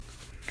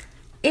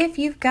If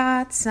you've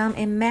got some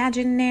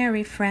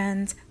imaginary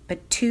friends,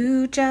 but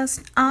two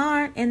just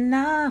aren't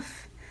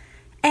enough,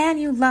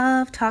 and you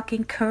love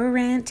talking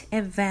current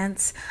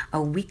events a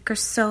week or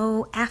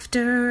so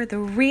after the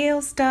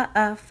real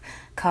stuff,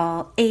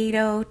 call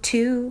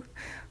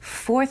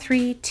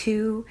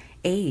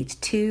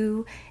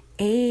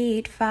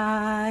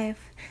 802-432-8285.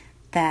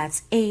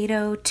 That's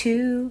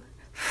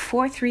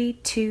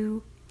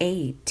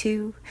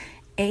 802-432-8285.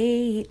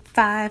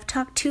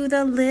 Talk to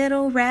the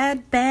Little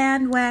Red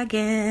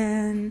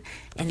Bandwagon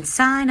and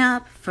sign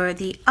up for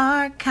the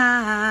archive.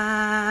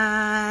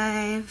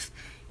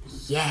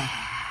 Yeah.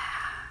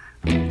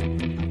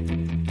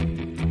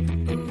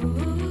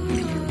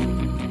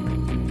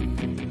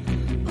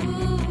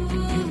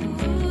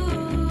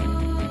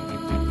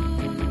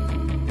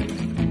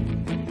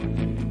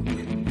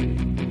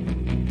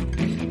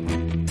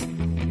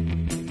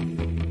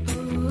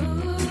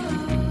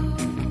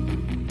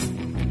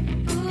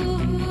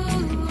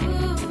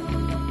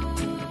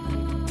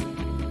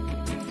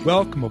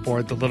 Welcome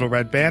aboard the Little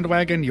Red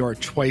Bandwagon, your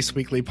twice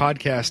weekly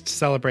podcast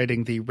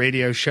celebrating the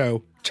radio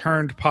show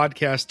turned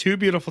podcast Too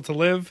Beautiful to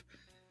Live.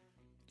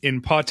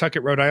 In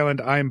Pawtucket, Rhode Island,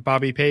 I'm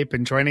Bobby Pape,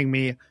 and joining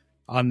me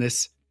on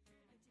this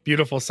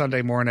beautiful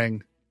Sunday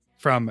morning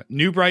from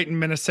New Brighton,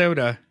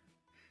 Minnesota,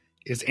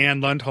 is Ann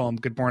Lundholm.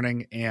 Good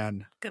morning,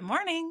 Ann. Good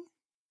morning.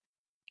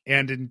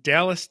 And in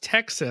Dallas,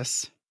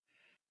 Texas,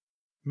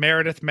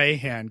 Meredith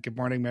Mahan. Good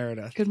morning,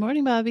 Meredith. Good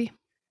morning, Bobby.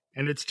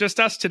 And it's just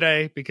us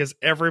today because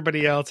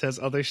everybody else has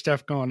other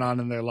stuff going on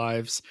in their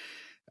lives.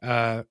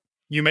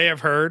 You may have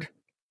heard,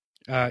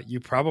 you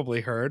probably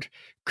heard,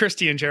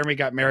 Christy and Jeremy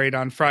got married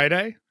on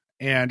Friday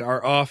and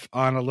are off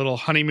on a little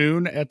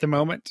honeymoon at the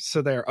moment.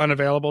 So they're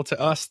unavailable to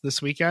us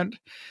this weekend.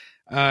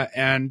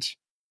 And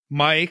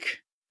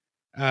Mike,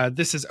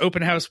 this is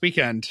open house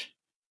weekend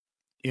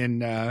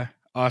in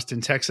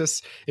Austin,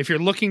 Texas. If you're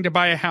looking to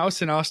buy a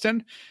house in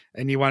Austin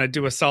and you want to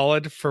do a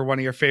solid for one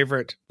of your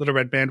favorite Little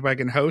Red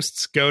Bandwagon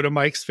hosts, go to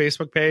Mike's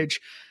Facebook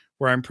page,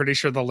 where I'm pretty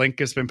sure the link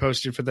has been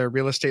posted for their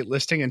real estate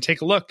listing, and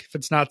take a look. If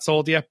it's not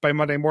sold yet by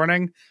Monday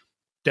morning,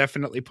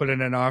 definitely put in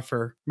an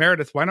offer.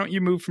 Meredith, why don't you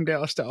move from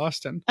Dallas to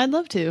Austin? I'd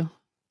love to.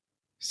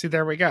 See,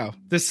 there we go.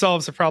 This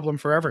solves a problem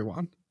for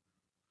everyone.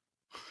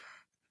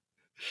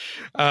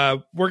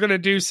 We're going to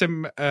do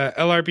some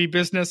LRB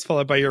business,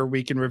 followed by your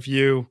week in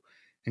review,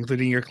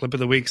 including your clip of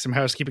the week, some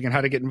housekeeping, and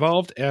how to get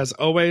involved. As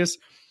always,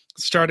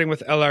 starting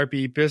with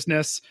LRB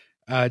business.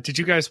 Did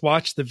you guys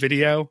watch the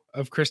video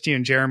of Christy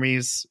and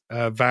Jeremy's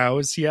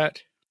vows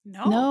yet?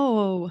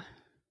 No.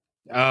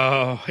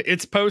 Oh,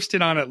 it's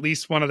posted on at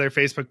least one of their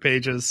Facebook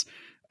pages.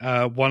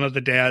 One of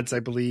the dads, I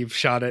believe,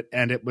 shot it,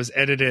 and it was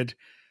edited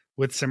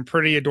with some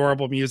pretty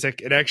adorable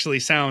music. It actually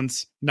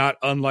sounds not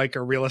unlike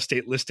a real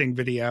estate listing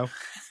video,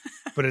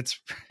 but it's...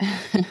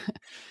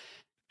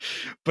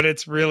 but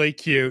it's really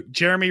cute.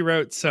 Jeremy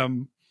wrote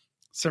some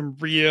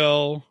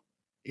real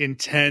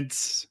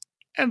intense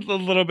and a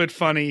little bit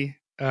funny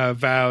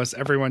vows.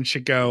 Everyone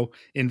should go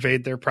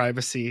invade their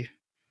privacy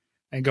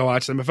and go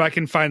watch them. If I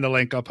can find the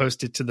link, I'll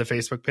post it to the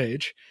Facebook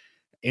page.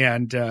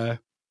 And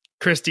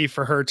Christy,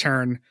 for her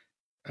turn,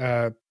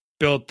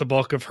 built the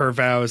bulk of her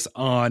vows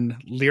on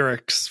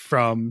lyrics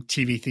from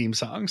TV theme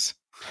songs.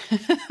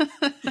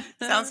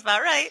 Sounds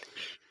about right.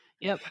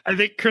 Yep. I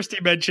think Christy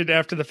mentioned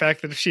after the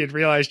fact that if she had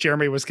realized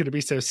Jeremy was going to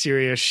be so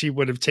serious, she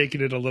would have taken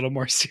it a little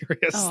more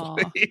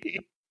seriously.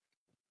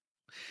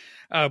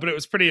 But it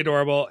was pretty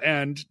adorable.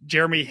 And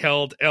Jeremy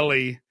held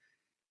Ellie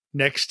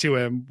next to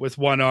him with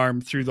one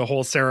arm through the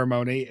whole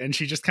ceremony. And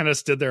she just kind of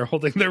stood there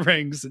holding the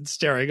rings and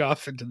staring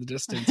off into the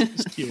distance. It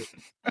was cute.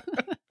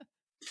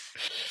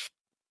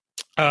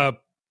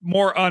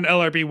 More on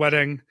LRB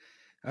wedding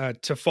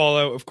to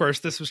follow. Of course,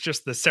 this was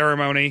just the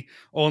ceremony.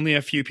 Only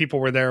a few people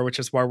were there, which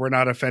is why we're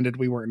not offended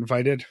we weren't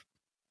invited.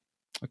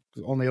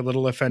 Only a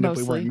little offended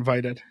we weren't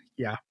invited.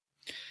 Yeah.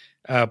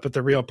 But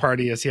the real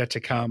party is yet to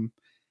come.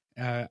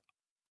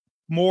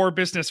 More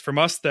business from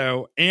us,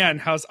 though. Ann,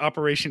 how's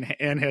Operation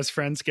Ann Has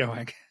Friends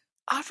going?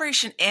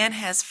 Operation Ann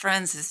Has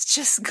Friends is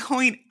just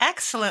going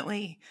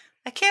excellently.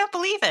 I can't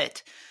believe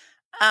it.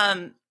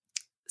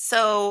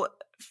 So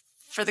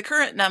for the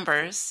current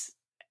numbers,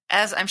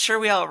 as I'm sure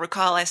we all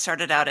recall, I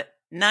started out at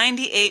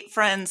 98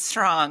 friends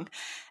strong.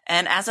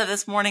 And as of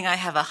this morning, I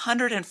have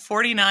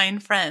 149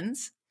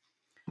 friends,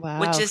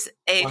 which is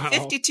a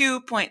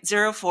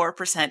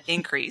 52.04%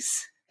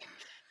 increase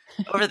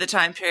over the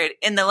time period.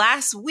 In the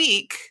last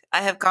week,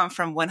 I have gone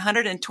from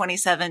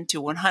 127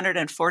 to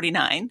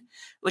 149,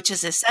 which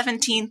is a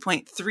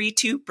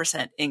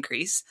 17.32%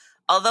 increase.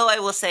 Although I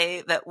will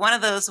say that one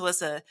of those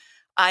was a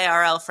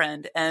IRL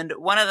friend, and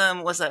one of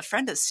them was a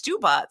friend of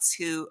Stewbots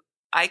who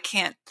I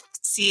can't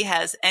see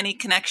has any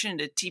connection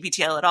to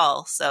TBTL at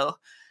all. So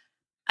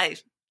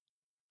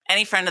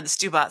any friend of the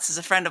Stewbots is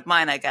a friend of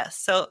mine, I guess.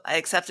 So I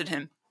accepted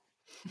him.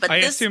 But I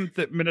assumed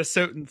that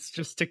Minnesotans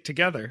just stick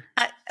together.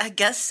 I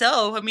guess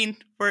so. I mean,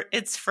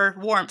 it's for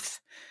warmth.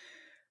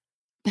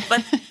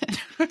 But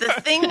the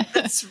thing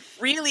that's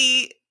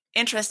really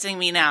interesting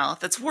me now,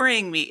 that's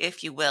worrying me,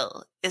 if you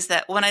will, is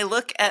that when I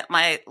look at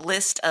my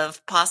list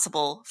of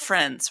possible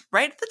friends,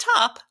 right at the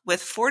top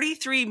with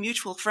 43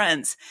 mutual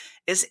friends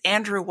is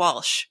Andrew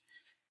Walsh.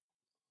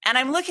 And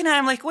I'm looking at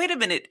him like, wait a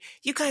minute,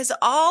 you guys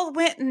all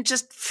went and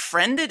just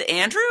friended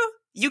Andrew?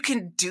 You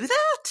can do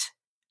that?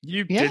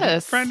 You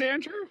didn't friend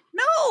Andrew?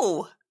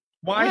 No.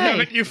 Why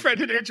haven't you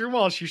friended Andrew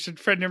Walsh? You should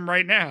friend him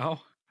right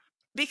now.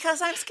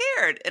 Because I'm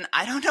scared, and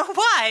I don't know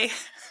why.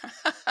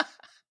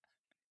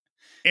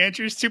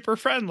 Andrew's super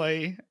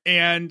friendly,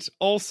 and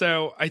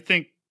also, I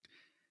think,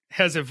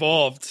 has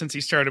evolved since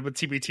he started with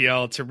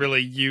TBTL to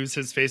really use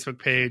his Facebook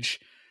page.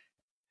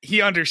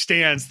 He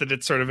understands that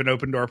it's sort of an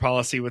open door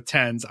policy with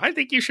tens. I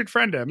think you should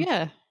friend him.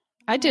 Yeah,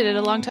 I did it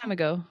a long time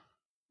ago.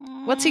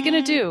 What's he going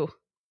to do?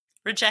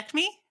 Reject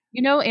me?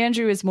 You know,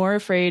 Andrew is more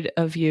afraid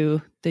of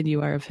you than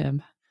you are of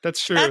him.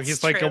 That's true. That's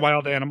He's like true. a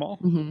wild animal.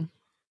 Mm-hmm.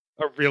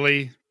 A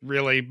really,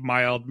 really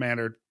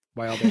mild-mannered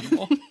wild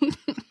animal.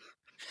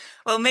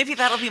 Well, maybe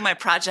that'll be my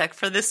project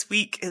for this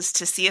week, is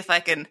to see if I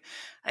can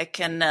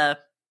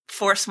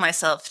force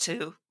myself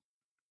to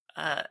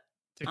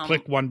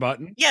click one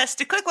button. Yes,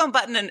 to click one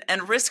button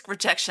and risk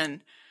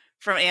rejection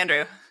from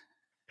Andrew.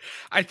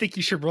 I think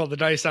you should roll the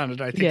dice on it.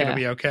 I think it'll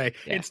be okay.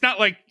 Yeah. It's not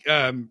like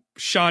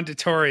Sean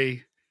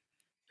DeTore,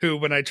 who,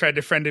 when I tried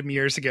to friend him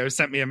years ago,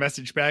 sent me a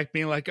message back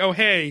being like, oh,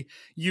 hey,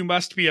 you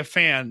must be a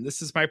fan.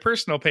 This is my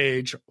personal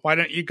page. Why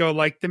don't you go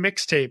like the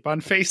mixtape on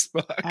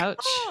Facebook? Ouch.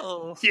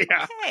 Oh,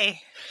 Yeah.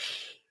 Okay.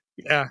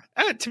 Yeah.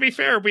 To be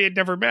fair, we had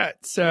never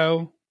met.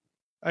 So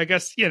I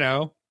guess,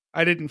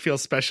 I didn't feel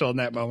special in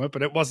that moment,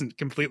 but it wasn't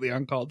completely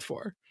uncalled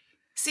for.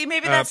 See,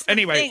 maybe that's the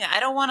anyway. thing. I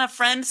don't want to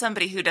friend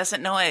somebody who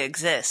doesn't know I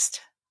exist.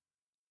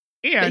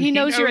 And but he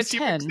knows you're a you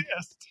 10.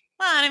 exist.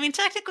 Well, I mean,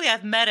 technically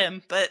I've met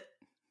him, but,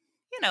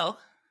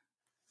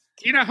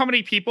 Do you know how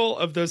many people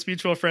of those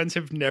mutual friends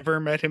have never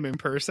met him in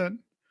person?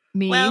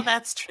 Me. Well,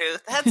 that's true.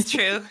 That's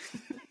true.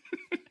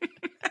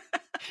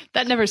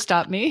 That never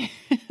stopped me.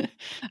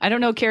 I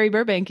don't know Carrie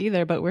Burbank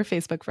either, but we're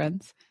Facebook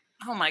friends.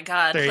 Oh, my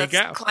God. There you Let's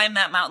go. climb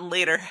that mountain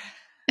later.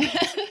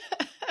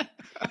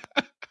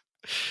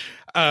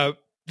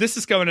 This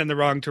is going in the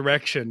wrong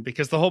direction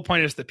because the whole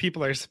point is that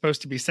people are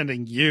supposed to be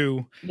sending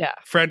you Yeah.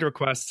 friend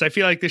requests. I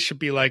feel like this should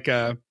be like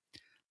a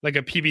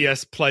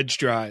PBS pledge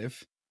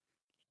drive.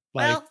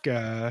 Like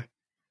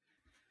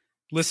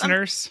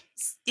listeners.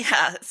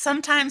 Yeah,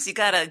 sometimes you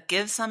gotta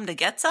give some to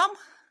get some.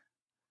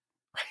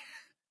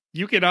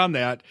 You get on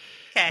that.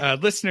 Okay.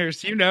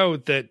 Listeners, you know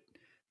that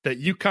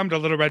you come to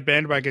Little Red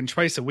Bandwagon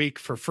twice a week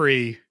for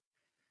free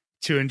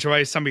to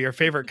enjoy some of your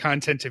favorite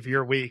content of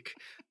your week.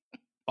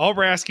 All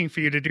we're asking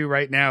for you to do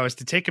right now is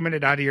to take a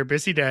minute out of your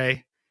busy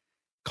day,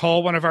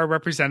 call one of our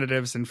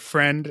representatives, and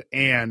friend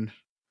Anne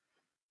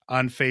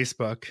on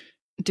Facebook.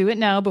 Do it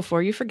now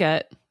before you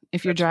forget.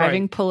 If you're That's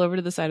driving, right. pull over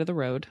to the side of the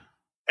road.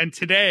 And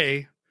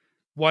today,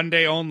 one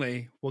day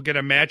only, we'll get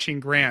a matching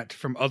grant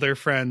from other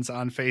friends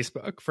on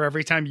Facebook. For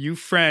every time you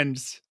friend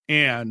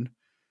Anne,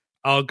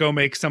 I'll go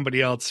make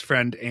somebody else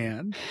friend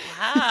Anne.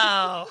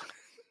 Wow.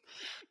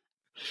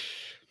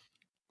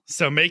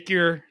 So make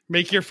your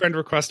friend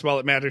request while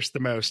it matters the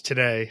most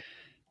today.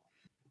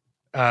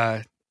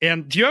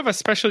 And do you have a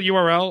special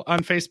URL on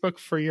Facebook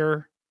for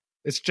your?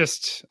 It's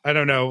just, I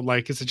don't know,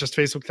 like, is it just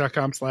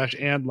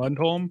facebook.com/Anne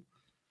Lundholm?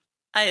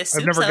 I assume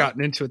I've never so.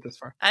 gotten into it this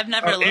far. I've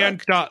never looked.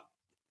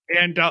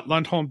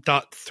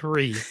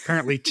 Anne.Lundholm.3.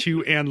 Apparently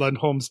 2 Anne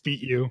Lundholms beat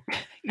you.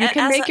 You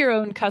can As make your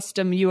own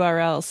custom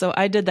URL. So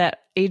I did that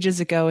ages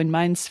ago, and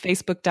mine's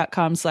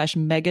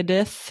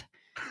facebook.com/Megadith.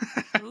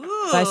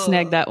 Ooh. So I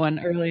snagged that one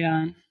early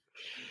on.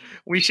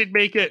 We should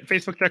make it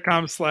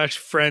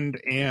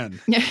facebook.com/friend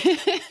Anne.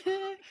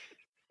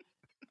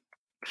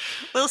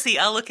 We'll see.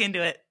 I'll look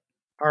into it.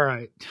 All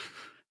right.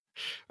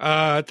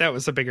 That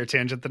was a bigger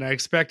tangent than I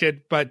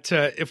expected. But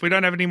if we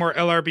don't have any more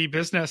LRB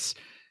business,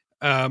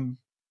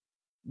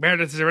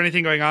 Meredith, is there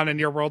anything going on in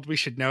your world we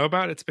should know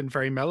about? It's been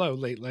very mellow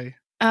lately.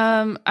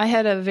 I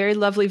had a very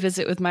lovely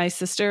visit with my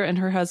sister and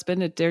her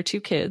husband and their 2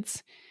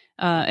 kids.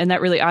 And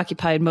that really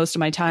occupied most of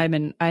my time.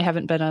 And I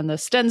haven't been on the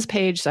Stens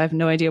page, so I have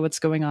no idea what's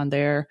going on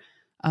there.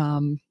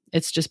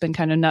 It's just been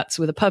kind of nuts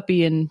with a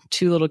puppy and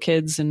 2 little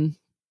kids and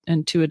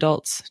 2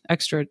 adults,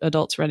 extra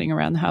adults running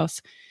around the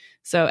house.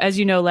 So as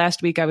you know,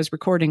 last week I was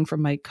recording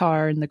from my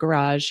car in the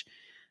garage.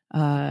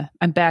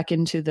 I'm back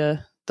into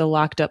the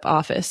locked up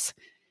office,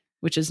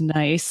 which is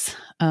nice.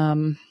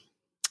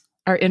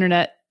 Our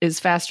internet is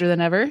faster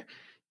than ever,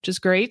 which is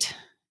great.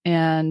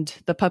 And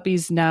the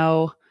puppy's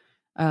now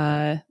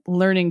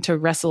learning to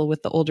wrestle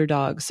with the older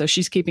dog. So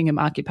she's keeping him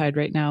occupied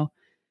right now.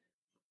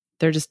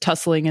 They're just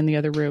tussling in the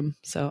other room.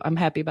 So I'm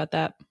happy about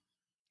that.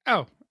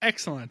 Oh,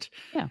 excellent.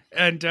 Yeah.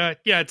 And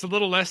it's a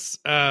little less,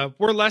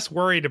 we're less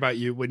worried about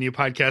you when you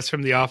podcast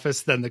from the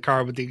office than the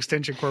car with the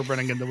extension cord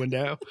running in the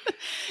window.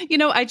 You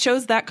know, I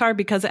chose that car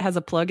because it has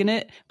a plug in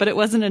it, but it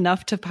wasn't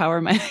enough to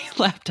power my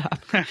laptop.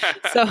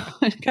 So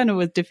it kind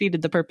of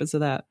defeated the purpose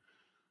of that.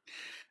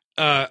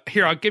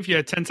 Here, I'll give you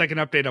a 10-second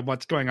update on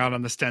what's going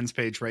on the Stens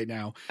page right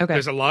now. Okay.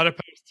 There's a lot of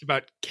posts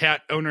about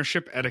cat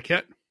ownership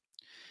etiquette.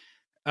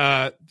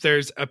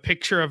 There's a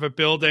picture of a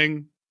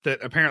building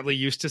that apparently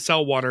used to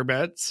sell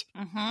waterbeds.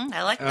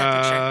 I like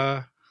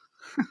that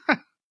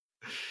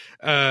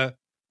picture.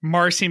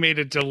 Marcy made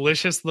a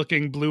delicious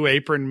looking Blue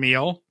Apron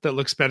meal that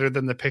looks better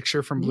than the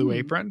picture from Blue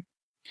Apron.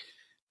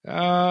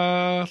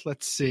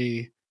 Let's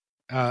see.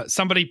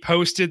 Somebody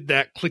posted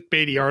that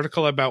clickbaity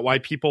article about why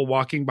people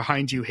walking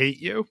behind you hate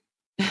you.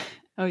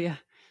 Oh, yeah.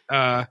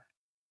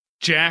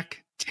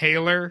 Jack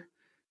Taylor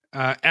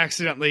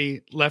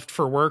accidentally left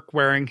for work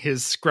wearing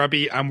his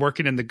scrubby I'm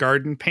working in the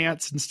garden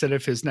pants instead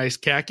of his nice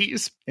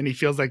khakis, and he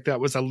feels like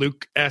that was a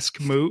Luke-esque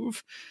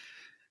move.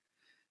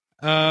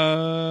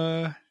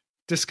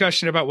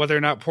 Discussion about whether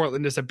or not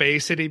Portland is a bay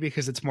city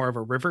because it's more of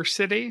a river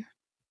city.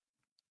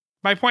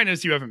 My point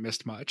is you haven't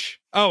missed much.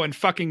 Oh, and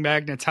fucking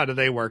magnets, how do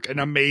they work? An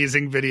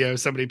amazing video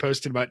somebody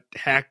posted about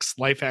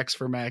life hacks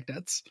for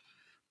magnets.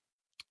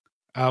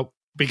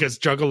 Because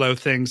Juggalo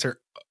things are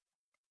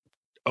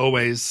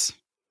always...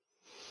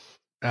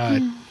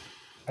 I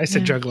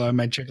said Juggalo, I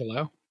meant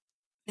Gigolo.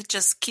 It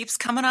just keeps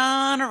coming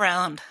on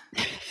around.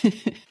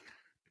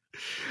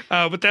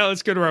 With that,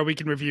 let's go to our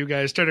weekend review,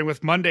 guys. Starting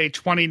with Monday,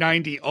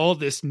 2090, All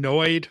This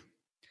Noid.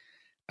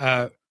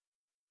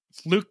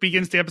 Luke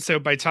begins the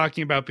episode by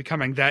talking about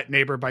becoming that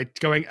neighbor by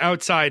going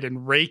outside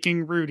and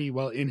raking Rudy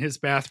while in his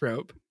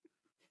bathrobe.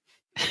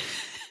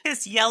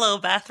 His yellow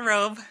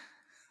bathrobe.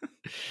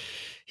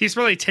 He's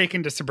really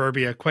taken to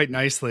suburbia quite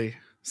nicely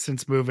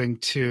since moving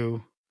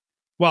to...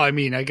 Well, I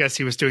mean, I guess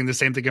he was doing the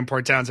same thing in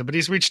Port Townsend, but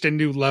he's reached a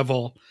new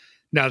level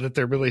now that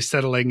they're really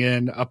settling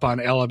in up on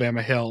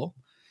Alabama Hill.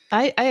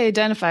 I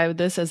identify with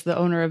this as the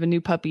owner of a new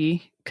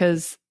puppy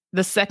because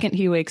the second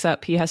he wakes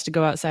up, he has to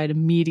go outside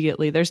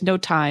immediately. There's no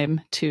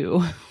time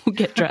to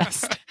get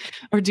dressed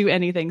or do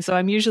anything. So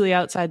I'm usually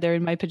outside there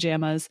in my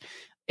pajamas.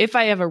 If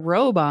I have a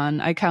robe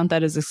on, I count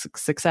that as a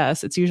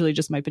success. It's usually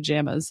just my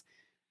pajamas.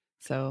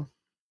 So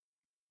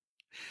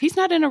he's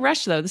not in a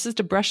rush, though. This is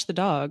to brush the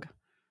dog.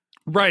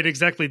 Right,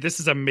 exactly. This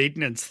is a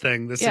maintenance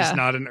thing. This is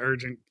not an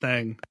urgent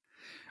thing.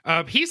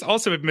 He's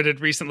also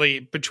admitted recently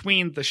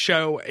between the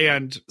show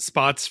and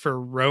spots for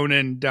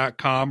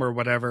Ronin.com or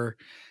whatever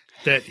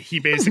that he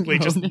basically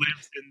just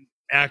lives in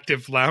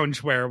active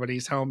loungewear when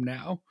he's home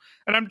now.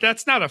 And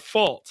that's not a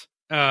fault.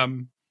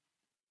 You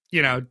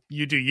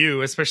do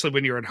you, especially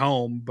when you're at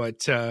home.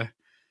 But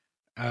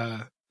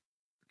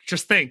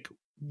just think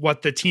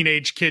what the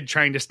teenage kid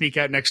trying to sneak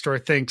out next door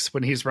thinks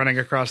when he's running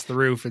across the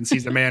roof and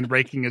sees a man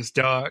raking his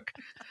dog.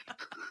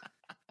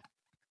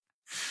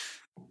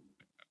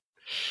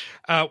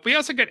 We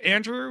also got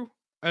Andrew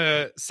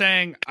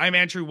saying, I'm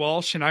Andrew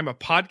Walsh and I'm a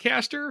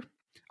podcaster.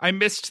 I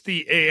missed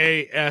the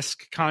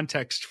AA-esque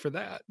context for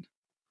that.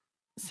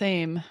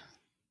 Same.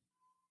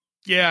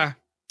 Yeah.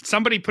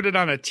 Somebody put it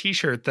on a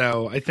t-shirt,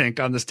 though, I think,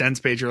 on the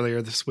Stens page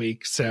earlier this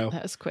week. So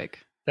that was quick.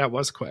 That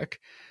was quick.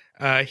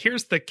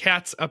 Here's the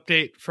Cats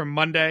update from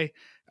Monday.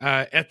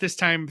 At this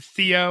time,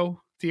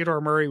 Theodore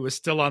Murray was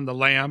still on the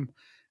lam.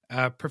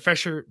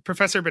 Professor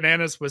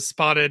Bananas was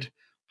spotted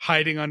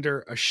hiding under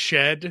a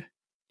shed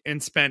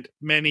and spent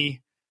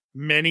many,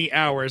 many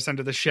hours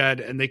under the shed,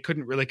 and they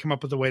couldn't really come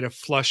up with a way to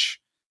flush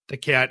the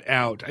cat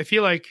out. I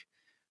feel like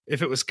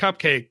if it was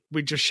Cupcake,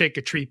 we'd just shake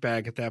a treat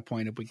bag at that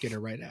point if we get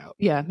her right out.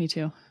 Yeah, me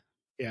too.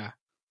 Yeah.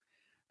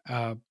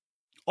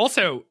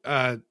 Also,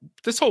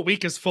 this whole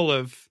week is full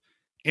of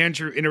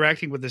Andrew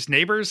interacting with his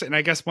neighbors, and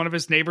I guess one of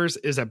his neighbors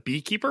is a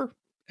beekeeper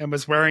and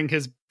was wearing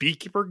his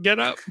beekeeper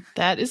getup.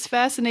 That is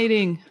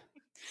fascinating.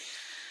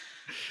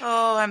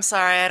 Oh, I'm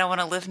sorry. I don't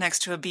want to live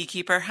next to a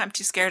beekeeper. I'm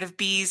too scared of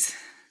bees.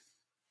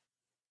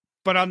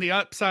 But on the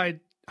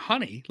upside,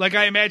 honey. Like,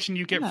 I imagine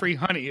you get free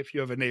honey if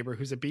you have a neighbor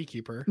who's a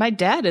beekeeper. My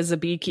dad is a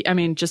beekeeper. I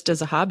mean, just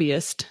as a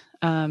hobbyist.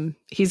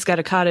 He's got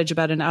a cottage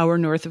about an hour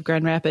north of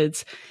Grand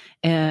Rapids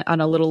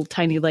on a little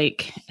tiny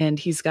lake. And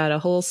he's got a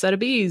whole set of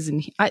bees.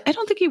 And I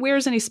don't think he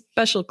wears any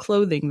special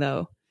clothing,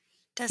 though.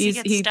 Does he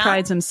get stung?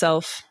 prides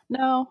himself.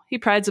 No, he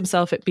prides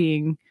himself at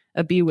being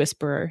a bee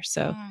whisperer.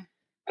 So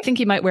I think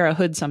he might wear a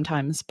hood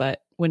sometimes, but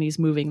when he's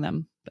moving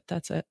them, but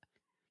that's it.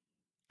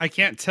 I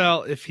can't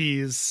tell if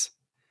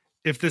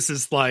this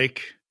is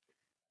like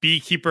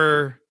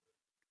beekeeper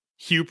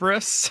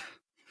hubris.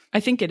 I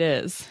think it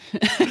is.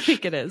 I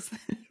think it is.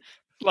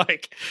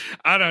 Like,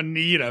 I don't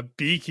need a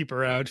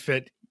beekeeper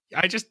outfit.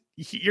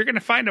 You're going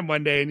to find him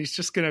one day and he's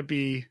just going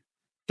to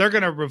they're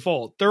going to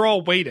revolt. They're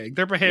all waiting.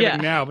 They're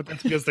behaving now, but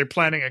that's because they're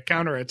planning a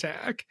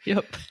counterattack.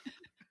 Yep.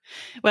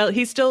 Well,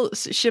 he still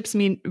ships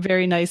me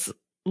very nice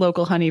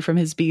local honey from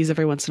his bees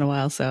every once in a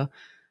while, so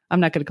I'm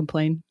not going to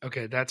complain.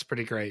 Okay, that's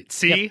pretty great.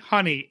 See,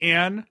 honey,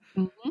 Anne,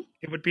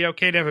 it would be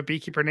okay to have a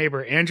beekeeper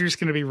neighbor. Andrew's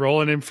going to be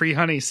rolling in free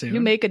honey soon.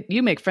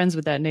 You make friends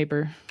with that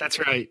neighbor. That's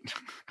right.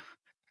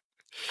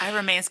 I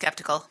remain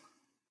skeptical.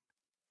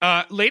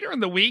 Later in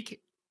the week,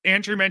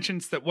 Andrew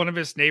mentions that one of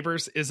his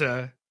neighbors is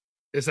a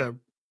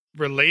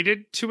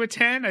related to a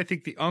 10. I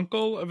think the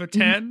uncle of a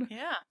 10.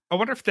 Yeah. I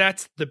wonder if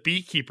that's the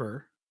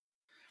beekeeper.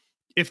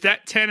 If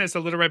that 10 is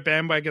a Little Red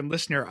Bandwagon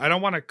listener, I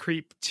don't want to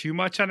creep too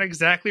much on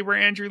exactly where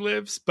Andrew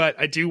lives, but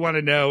I do want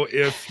to know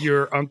if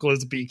your uncle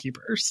is a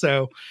beekeeper.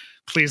 So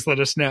please let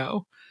us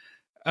know.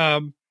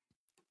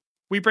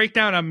 We break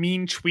down a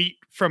mean tweet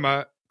from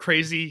a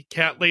crazy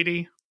cat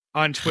lady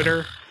on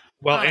Twitter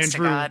while Honest to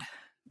Andrew God.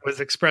 was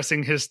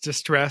expressing his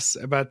distress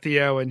about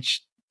Theo, and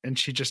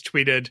she just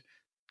tweeted,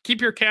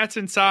 "Keep your cats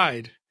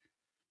inside,"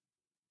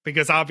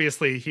 because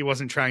obviously he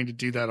wasn't trying to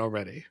do that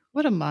already.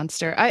 What a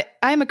monster.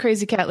 I'm a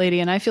crazy cat lady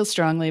and I feel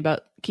strongly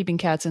about keeping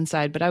cats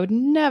inside, but I would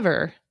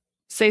never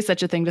say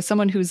such a thing to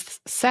someone who's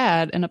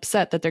sad and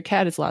upset that their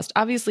cat is lost.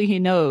 Obviously he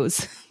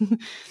knows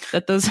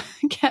that those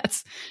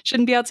cats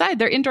shouldn't be outside.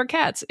 They're indoor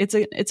cats. It's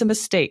a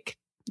mistake.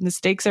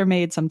 Mistakes are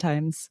made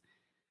sometimes.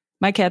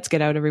 My cats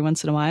get out every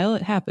once in a while.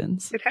 It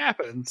happens. It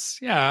happens.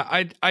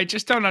 Yeah. I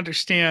just don't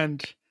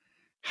understand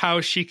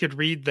how she could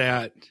read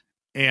that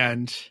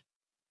and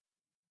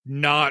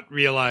not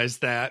realize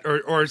that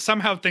or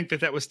somehow think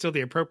that was still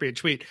the appropriate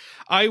tweet.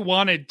 I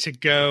wanted to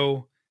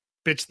go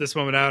bitch this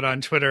woman out on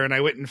Twitter, and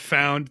I went and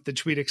found the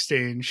tweet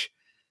exchange.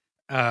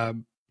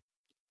 And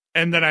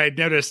then I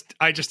noticed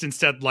I just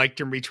instead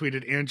liked and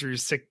retweeted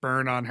Andrew's sick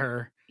burn on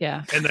her.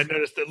 Yeah. And then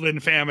noticed that Lynn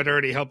Pham had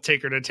already helped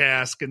take her to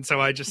task. And so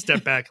I just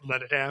stepped back and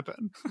let it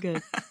happen.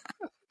 Good.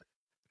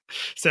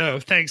 So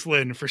thanks,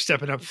 Lynn, for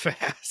stepping up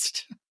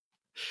fast.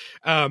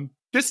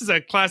 This is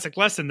a classic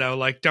lesson, though.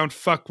 Like, don't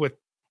fuck with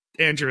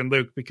Andrew and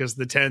Luke because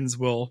the Tens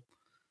will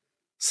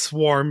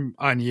swarm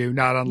on you,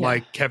 not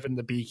unlike Kevin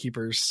the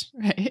Beekeeper's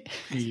Right.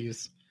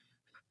 bees.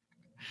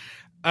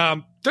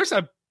 There's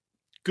a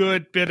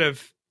good bit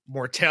of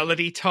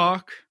mortality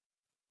talk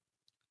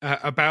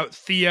about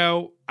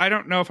Theo. I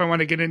don't know if I want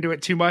to get into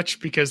it too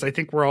much because I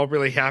think we're all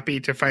really happy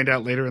to find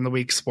out later in the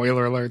week,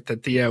 spoiler alert,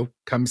 that Theo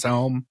comes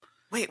home.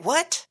 Wait,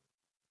 what?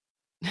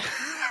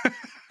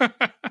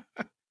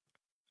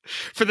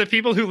 For the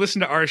people who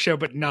listen to our show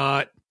but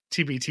not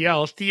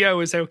TBTL, Theo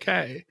is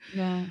okay.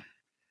 Yeah.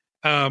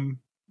 I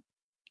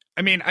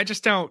mean, I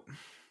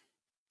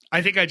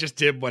think I just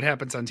did what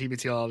happens on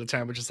TBTL all the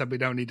time, which is that we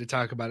don't need to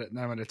talk about it, and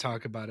I'm going to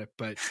talk about it.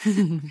 But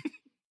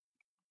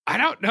I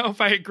don't know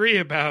if I agree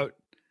about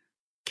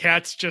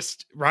cats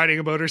just riding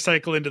a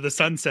motorcycle into the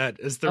sunset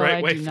is the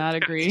right way. I do not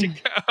agree. To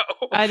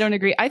go. I don't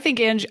agree. I think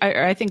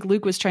I think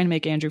Luke was trying to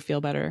make Andrew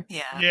feel better.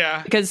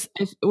 Yeah. Because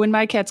when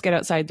my cats get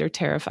outside, they're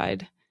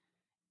terrified.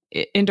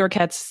 Indoor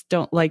cats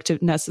don't like to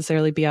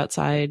necessarily be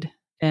outside,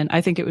 and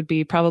I think it would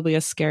be probably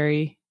a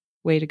scary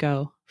way to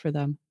go for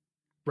them.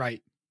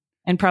 Right.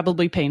 And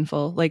probably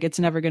painful. Like, it's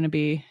never going to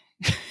be,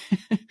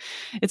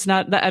 it's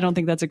not, I don't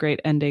think that's a great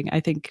ending. I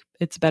think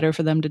it's better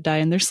for them to die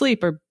in their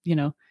sleep or,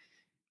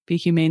 be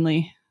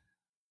humanely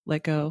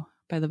let go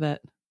by the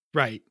vet.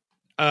 Right.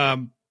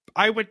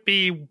 I would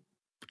be,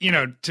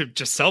 to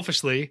just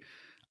selfishly,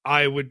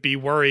 I would be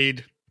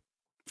worried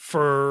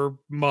for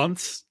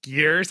months,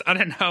 years. I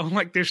don't know.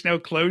 Like, there's no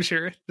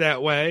closure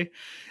that way.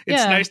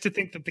 It's nice to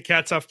think that the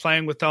cat's off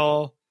playing with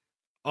all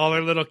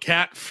their little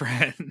cat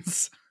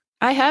friends.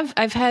 I've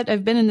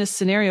been in this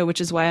scenario,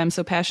 which is why I'm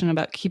so passionate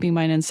about keeping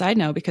mine inside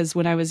now, because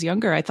when I was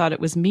younger, I thought it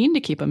was mean to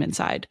keep them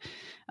inside.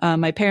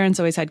 My parents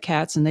always had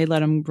cats and they let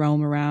them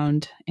roam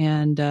around,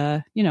 and,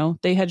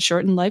 they had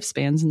shortened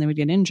lifespans and they would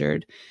get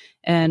injured.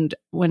 And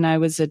when I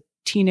was a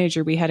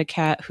teenager, we had a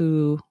cat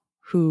who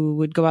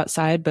would go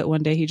outside, but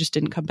one day he just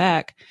didn't come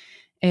back.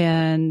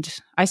 And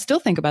I still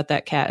think about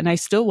that cat, and I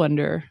still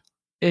wonder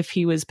if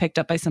he was picked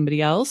up by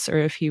somebody else or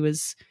if he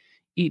was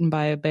eaten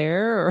by a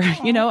bear or, I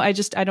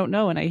don't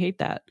know. And I hate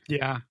that.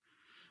 Yeah.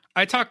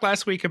 I talked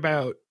last week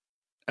about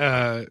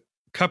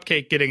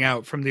Cupcake getting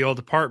out from the old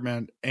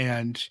apartment,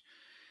 and,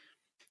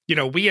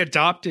 we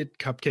adopted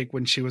Cupcake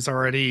when she was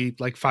already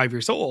like 5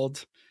 years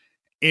old,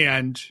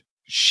 and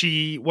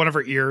one of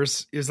her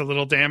ears is a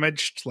little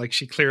damaged. Like,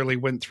 she clearly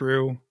went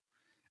through,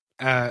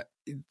 there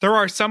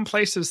are some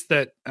places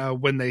that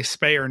when they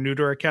spay or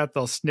neuter a cat,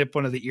 they'll snip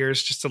one of the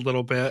ears just a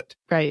little bit.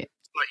 Right.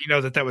 Let you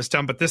know that was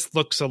done, but this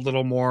looks a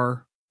little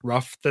more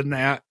rough than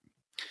that.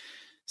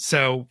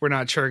 So we're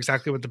not sure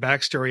exactly what the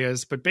backstory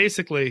is, but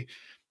basically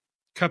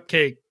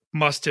Cupcake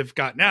must have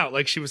gotten out.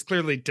 Like, she was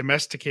clearly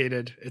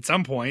domesticated at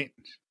some point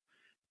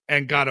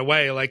and got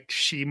away. Like,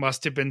 she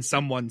must have been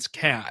someone's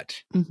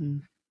cat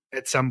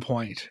at some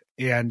point.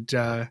 And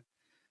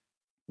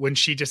when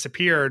she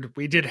disappeared,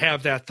 we did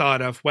have that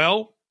thought of,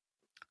 well,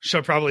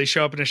 she'll probably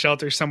show up in a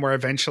shelter somewhere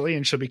eventually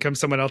and she'll become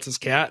someone else's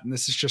cat. And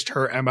this is just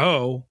her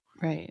MO.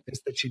 Right.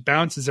 Is that she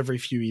bounces every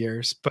few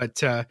years. But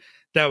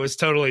that was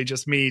totally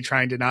just me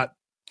trying to not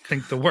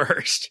think the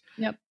worst.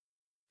 Yep.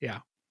 Yeah.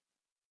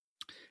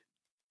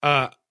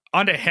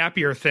 On to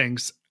happier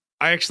things.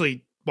 I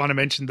actually want to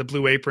mention the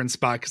Blue Apron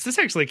spot, because this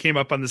actually came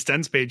up on the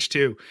Stens page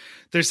too.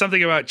 There's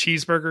something about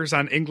cheeseburgers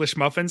on English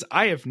muffins.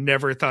 I have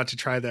never thought to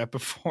try that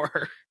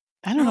before.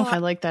 I don't know if I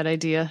like that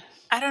idea.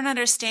 I don't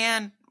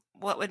understand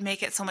what would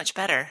make it so much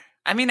better.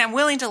 I mean, I'm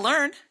willing to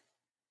learn.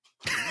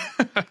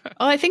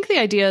 I think the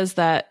idea is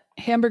that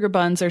hamburger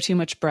buns are too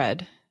much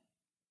bread.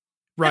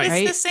 Right. But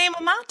it's the same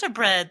amount of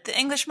bread. The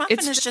English muffin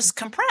is just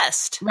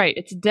compressed. Right.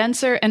 It's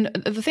denser. And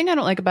the thing I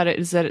don't like about it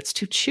is that it's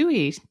too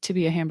chewy to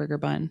be a hamburger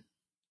bun.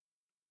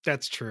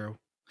 That's true.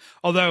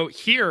 Although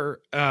here,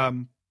 a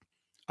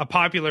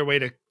popular way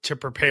to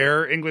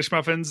prepare English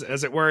muffins,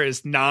 as it were,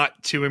 is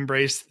not to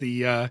embrace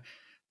the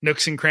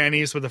nooks and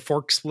crannies with a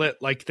fork split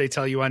like they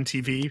tell you on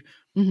TV.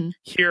 Mm-hmm.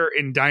 Here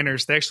in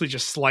diners, they actually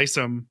just slice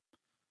them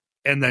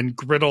and then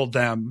griddle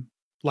them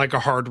like a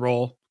hard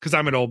roll, because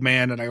I'm an old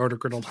man and I order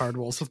griddled hard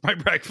rolls with my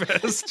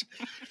breakfast.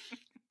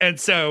 And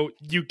so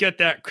you get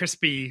that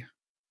crispy,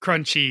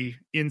 crunchy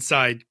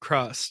inside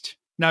crust.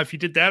 Now, if you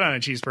did that on a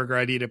cheeseburger,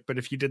 I'd eat it. But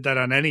if you did that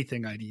on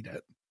anything, I'd eat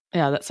it.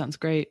 Yeah, that sounds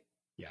great.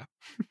 Yeah.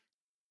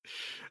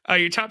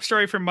 Your top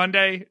story for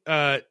Monday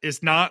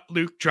is not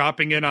Luke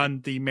dropping in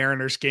on the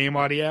Mariners game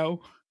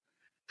audio,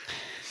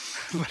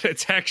 but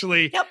it's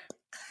actually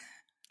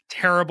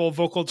terrible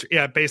vocal.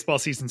 Baseball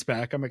season's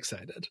back. I'm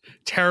excited.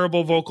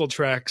 Terrible vocal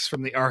tracks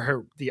from the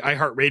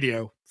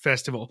iHeartRadio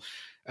Festival.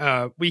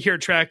 We hear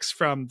tracks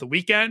from The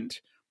Weeknd,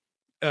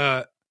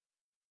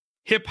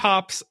 Hip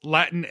Hop's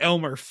Latin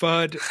Elmer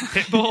Fudd,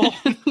 Pitbull,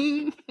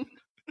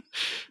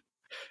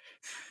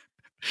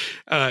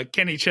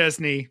 Kenny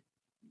Chesney,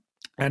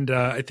 and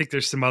I think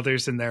there's some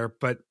others in there.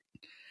 But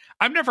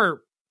I'm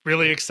never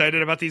really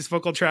excited about these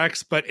vocal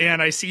tracks. But Anne,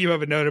 I see you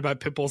have a note about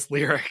Pitbull's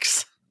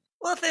lyrics.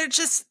 Well,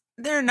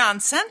 they're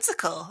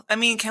nonsensical. I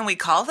mean, can we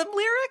call them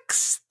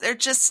lyrics? They're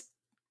just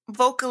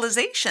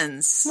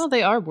vocalizations. Well,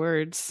 they are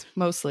words,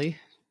 mostly.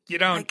 You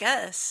don't, I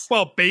guess.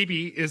 Well,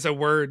 baby is a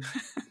word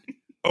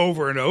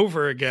over and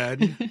over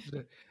again.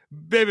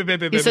 Baby,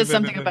 baby, He said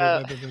something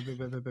about,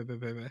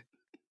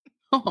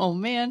 oh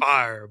man,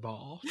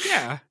 fireball.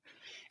 Yeah.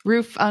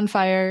 Roof on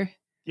fire.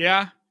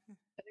 Yeah.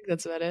 I think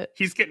that's about it.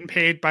 He's getting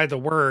paid by the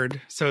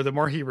word, so the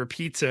more he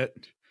repeats it.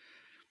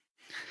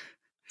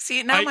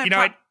 See, now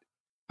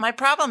my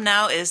problem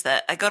now is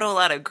that I go to a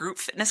lot of group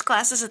fitness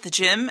classes at the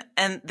gym,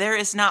 and there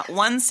is not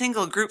one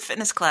single group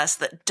fitness class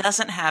that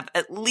doesn't have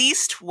at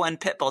least one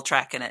Pitbull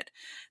track in it.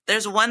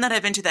 There's one that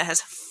I've been to that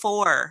has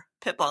 4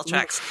 Pitbull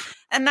tracks.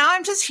 And now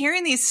I'm just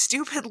hearing these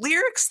stupid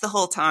lyrics the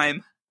whole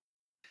time.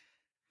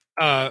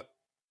 The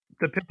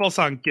Pitbull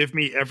song Give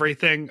Me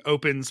Everything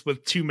opens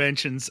with 2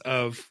 mentions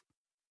of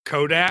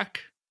Kodak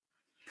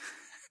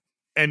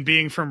and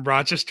being from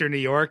Rochester, New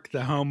York,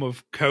 the home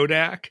of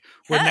Kodak.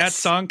 When that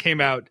song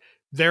came out,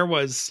 there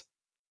was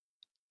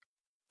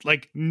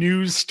like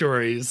news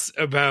stories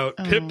about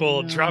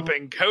Pitbull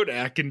dropping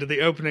Kodak into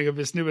the opening of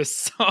his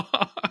newest song.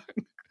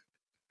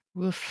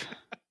 Woof.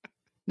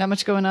 Not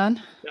much going on?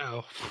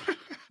 No.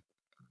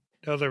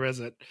 No, there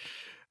isn't.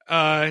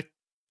 Yeah,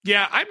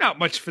 I'm not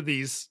much for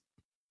these.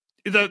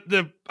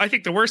 I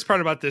think the worst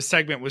part about this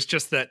segment was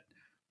just that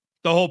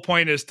the whole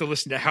point is to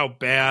listen to how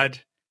bad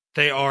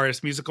they are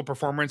as musical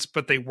performance,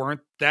 but they weren't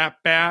that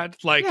bad.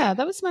 Like, yeah,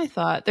 that was my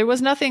thought. There was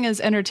nothing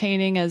as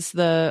entertaining as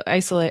the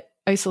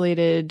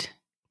isolated,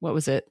 what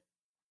was it?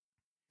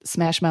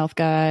 Smash Mouth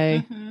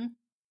guy. Mm-hmm.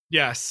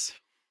 Yes.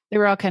 They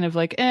were all kind of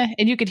like, and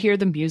you could hear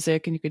the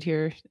music and you could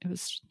hear, it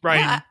was right.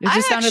 Yeah, it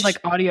just sounded like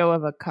audio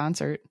of a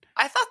concert.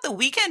 I thought The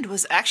Weeknd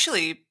was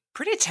actually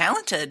pretty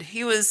talented.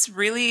 He was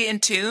really in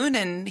tune,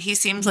 and he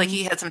seems like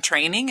he had some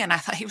training, and I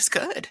thought he was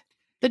good.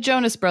 The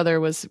Jonas Brother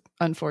was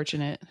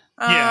unfortunate.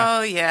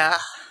 Oh, yeah.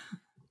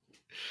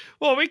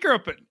 Well, I grew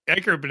up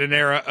in an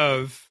era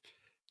of,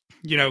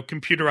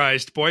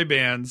 computerized boy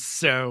bands,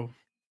 so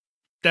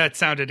that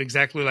sounded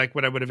exactly like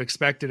what I would have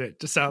expected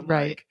it to sound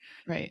like.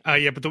 Right.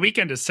 Yeah, but The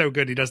Weeknd is so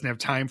good, he doesn't have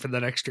time for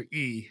that extra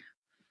E.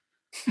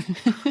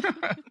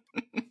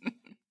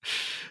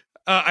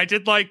 I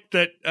did like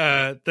that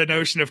the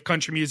notion of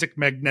country music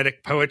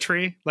magnetic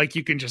poetry. Like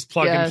you can just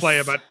plug and play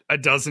about a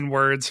dozen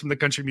words from the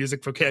country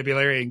music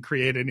vocabulary and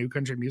create a new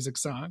country music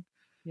song.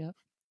 Yep.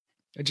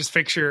 I just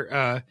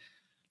picture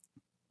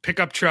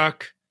pickup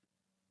truck,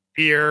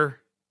 beer,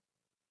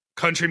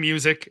 country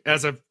music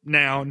as a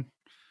noun,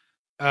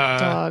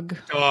 dog,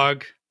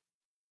 girl,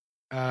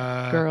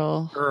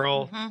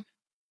 mm-hmm.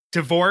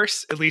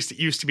 divorce. At least it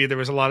used to be. There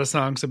was a lot of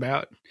songs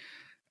about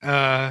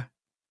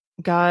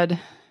God.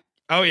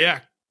 Oh yeah,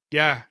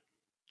 yeah.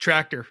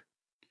 Tractor,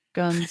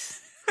 guns,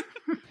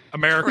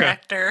 America,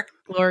 Tractor,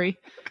 glory.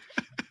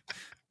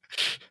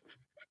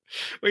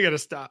 We gotta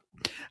stop.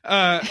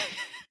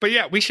 But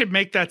yeah, we should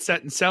make that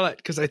set and sell it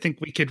because I think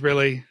we could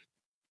really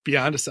be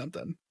onto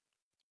something.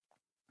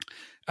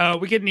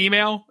 We get an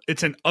email.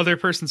 It's an other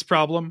person's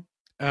problem.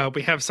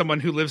 We have someone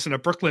who lives in a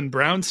Brooklyn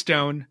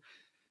brownstone,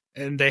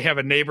 and they have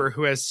a neighbor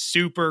who has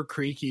super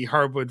creaky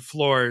hardwood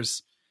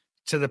floors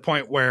to the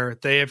point where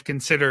they have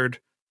considered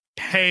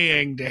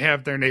paying to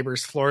have their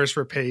neighbor's floors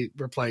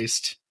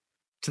replaced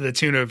to the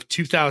tune of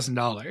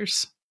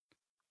 $2,000.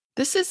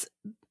 This is,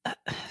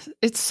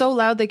 it's so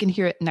loud they can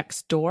hear it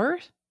next door.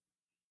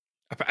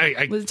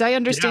 Was I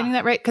understanding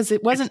that right? Because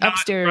it wasn't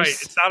upstairs. Right.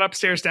 It's not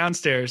upstairs,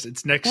 downstairs.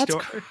 It's next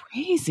door. That's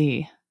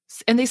crazy.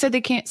 And they said they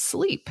can't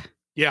sleep.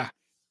 Yeah.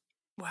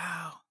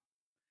 Wow.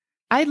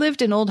 I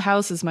lived in old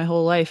houses my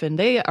whole life, and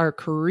they are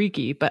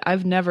creaky, but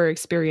I've never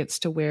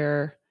experienced to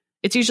where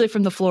it's usually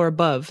from the floor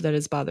above that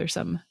is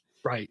bothersome.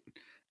 Right.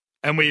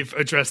 And we've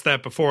addressed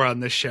that before on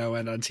this show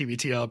and on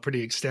TBTL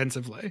pretty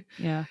extensively.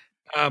 Yeah.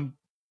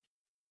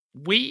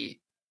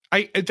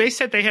 They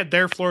said they had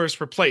their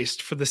floors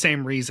replaced for the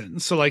same reason.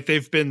 So like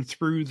they've been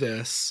through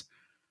this.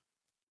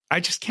 I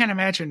just can't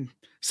imagine.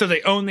 So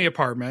they own the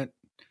apartment.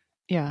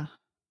 Yeah.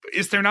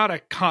 Is there not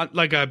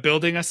like a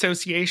building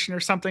association or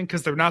something?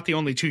 Because they're not the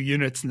only 2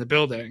 units in the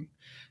building.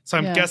 So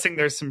I'm guessing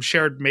there's some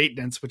shared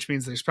maintenance, which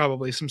means there's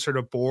probably some sort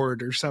of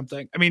board or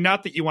something. I mean,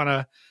 not that you want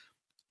to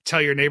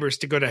tell your neighbors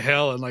to go to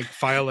hell and like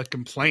file a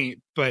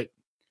complaint, but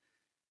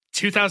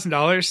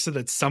 $2,000 so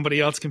that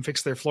somebody else can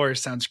fix their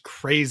floors sounds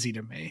crazy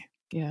to me.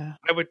 Yeah.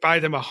 I would buy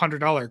them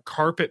 $100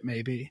 carpet,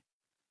 maybe.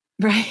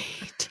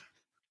 Right.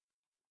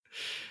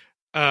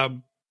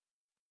 I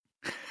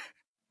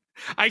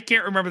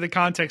can't remember the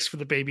context for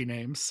the baby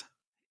names.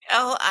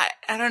 Oh,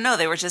 I don't know.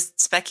 They were just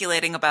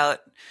speculating about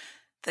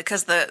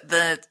because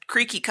the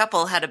creaky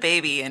couple had a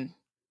baby, and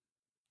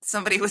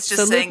somebody was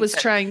just saying Luke was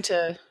trying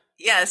to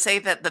say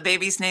that the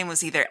baby's name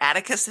was either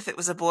Atticus if it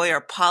was a boy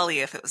or Polly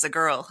if it was a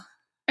girl.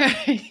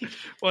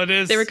 Well, it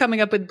is. They were coming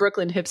up with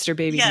Brooklyn hipster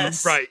baby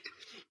names. Right.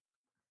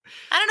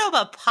 I don't know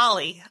about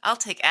Polly. I'll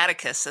take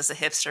Atticus as a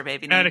hipster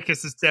baby name.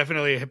 Atticus is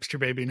definitely a hipster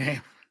baby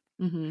name.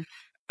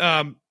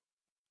 Mm-hmm.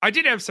 I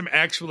did have some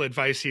actual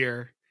advice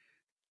here.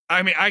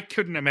 I mean, I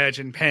couldn't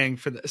imagine paying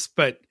for this,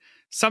 but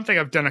something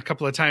I've done a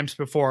couple of times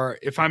before,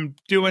 if I'm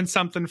doing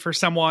something for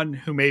someone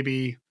who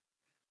maybe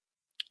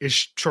is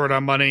short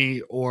on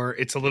money or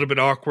it's a little bit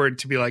awkward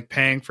to be like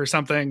paying for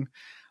something,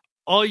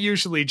 I'll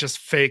usually just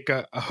fake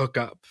a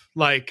hookup.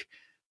 Like,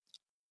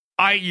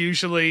 I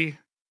usually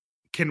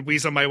can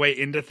weasel my way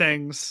into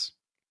things.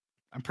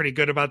 I'm pretty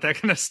good about that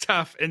kind of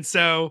stuff. And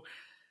so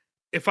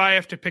if I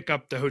have to pick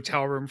up the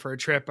hotel room for a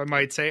trip, I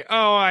might say,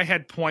 oh, I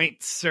had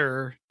points,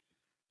 or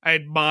I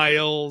had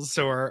miles,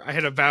 or I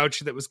had a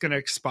voucher that was going to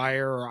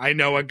expire, or I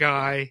know a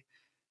guy,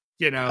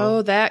 you know.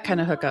 Oh, that kind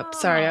of hookup.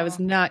 Sorry, I was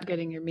not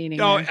getting your meaning.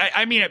 No,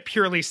 I mean it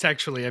purely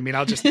sexually. I mean,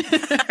 I'll just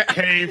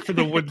pay for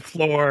the wood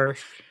floor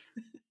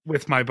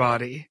with my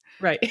body.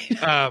 Right.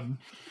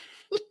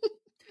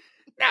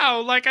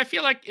 No, like, I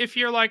feel like if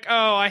you're like,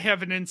 oh, I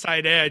have an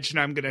inside edge and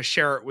I'm going to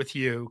share it with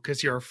you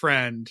because you're a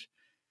friend,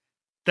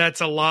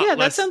 that's a lot less.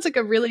 That sounds like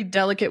a really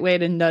delicate way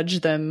to nudge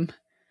them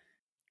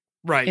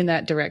right in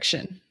that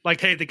direction.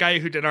 Like, hey, the guy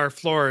who did our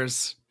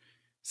floors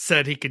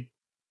said he could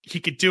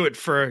do it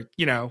for,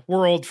 you know,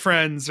 we're old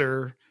friends,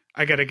 or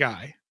I got a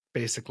guy,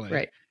 basically.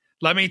 Right.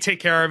 Let me take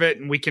care of it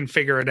and we can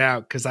figure it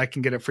out because I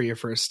can get it for you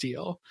for a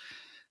steal.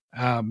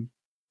 Then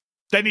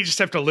you just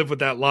have to live with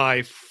that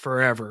lie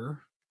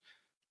forever.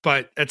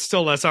 But it's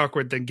still less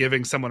awkward than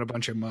giving someone a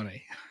bunch of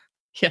money.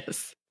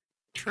 Yes.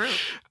 True.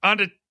 On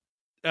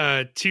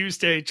to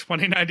Tuesday,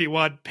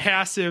 2091,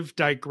 passive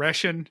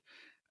digression.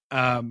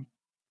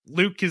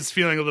 Luke is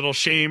feeling a little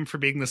shame for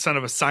being the son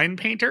of a sign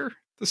painter at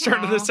the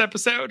start of this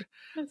episode.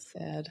 That's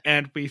sad.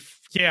 And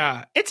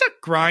it's a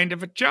grind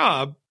of a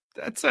job.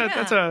 That's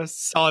a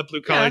solid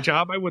blue collar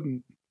job. I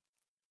wouldn't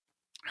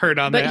hurt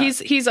on that.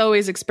 But he's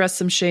always expressed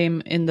some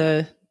shame in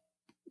the,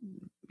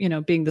 you know,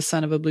 being the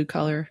son of a blue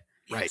collar.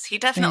 Right. Yes, he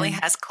definitely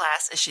has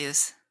class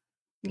issues.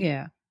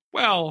 Yeah.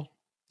 Well,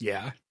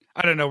 yeah.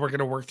 I don't know. We're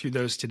going to work through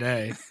those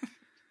today.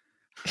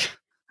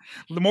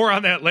 More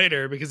on that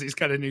later because he's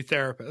got a new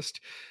therapist.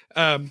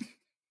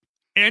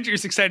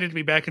 Andrew's excited to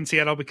be back in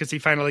Seattle because he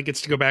finally gets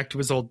to go back to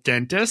his old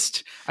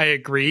dentist. I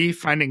agree.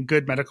 Finding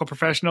good medical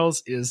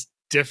professionals is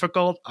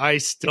difficult. I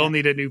still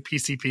need a new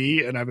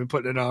PCP, and I've been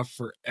putting it off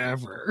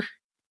forever.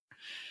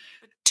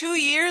 2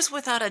 years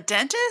without a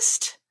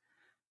dentist?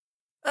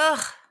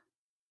 Ugh.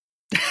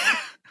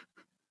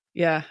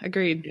 Yeah,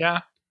 agreed.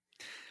 Yeah.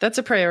 That's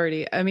a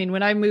priority. I mean,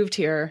 when I moved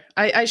here,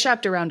 I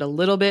shopped around a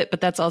little bit,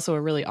 but that's also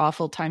a really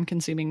awful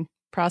time-consuming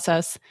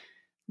process.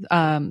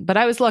 But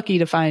I was lucky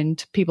to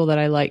find people that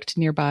I liked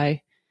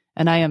nearby,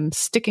 and I am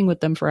sticking with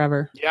them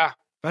forever. Yeah,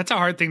 that's a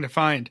hard thing to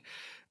find.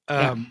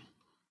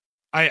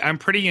 I'm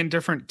pretty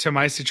indifferent to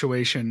my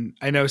situation.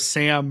 I know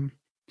Sam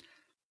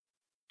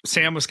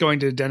was going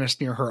to a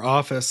dentist near her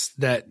office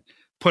that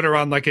put her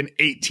on like an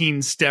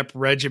 18-step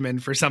regimen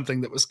for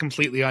something that was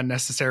completely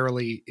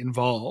unnecessarily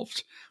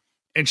involved.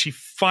 And she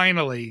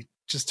finally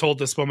just told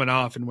this woman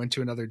off and went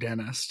to another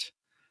dentist.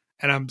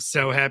 And I'm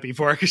so happy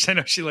for her because I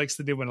know she likes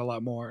the new one a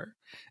lot more.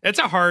 It's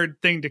a hard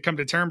thing to come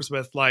to terms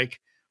with, like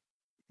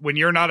when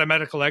you're not a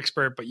medical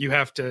expert, but you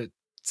have to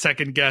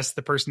second guess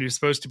the person who's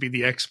supposed to be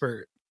the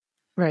expert.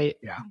 Right.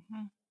 Yeah.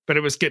 Mm-hmm. But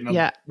it was getting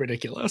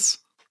ridiculous.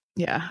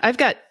 Yeah. I've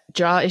got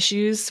jaw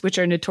issues, which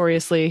are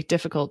notoriously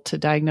difficult to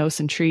diagnose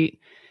and treat.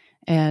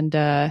 And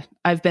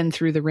I've been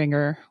through the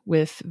ringer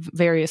with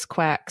various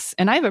quacks,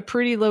 and I have a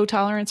pretty low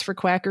tolerance for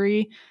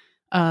quackery,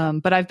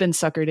 but I've been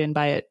suckered in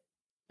by it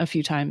a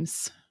few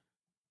times.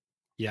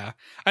 Yeah.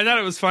 I thought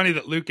it was funny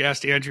that Luke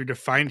asked Andrew to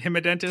find him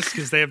a dentist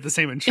because they have the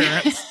same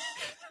insurance.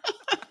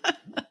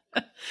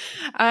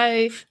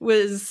 I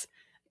was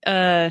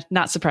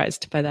not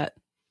surprised by that.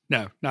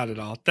 No, not at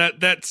all.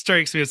 That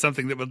strikes me as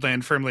something that would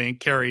land firmly in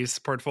Carrie's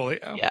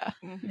portfolio. Yeah.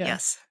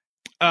 Yes.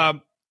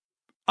 On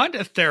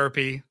to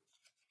therapy.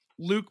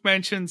 Luke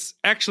mentions,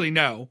 actually,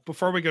 no,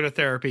 before we go to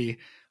therapy,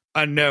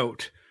 a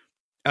note.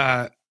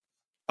 A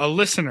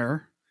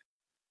listener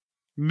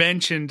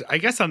mentioned, I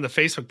guess on the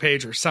Facebook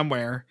page or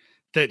somewhere,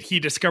 that he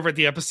discovered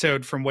the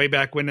episode from way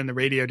back when in the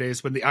radio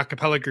days when the a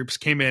cappella groups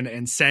came in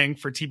and sang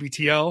for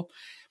TBTL.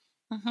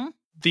 Mm-hmm.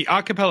 The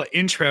a cappella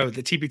intro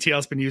that TBTL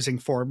has been using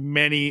for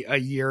many a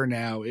year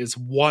now is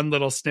one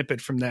little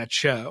snippet from that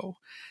show.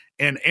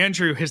 And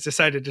Andrew has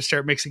decided to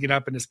start mixing it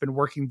up and has been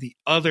working the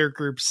other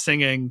groups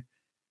singing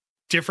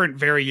different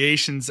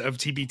variations of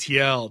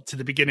TBTL to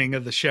the beginning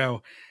of the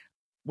show.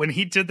 When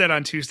he did that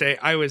on Tuesday,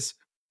 I was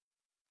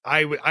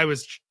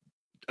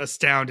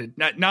astounded.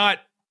 Not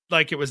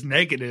like it was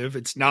negative.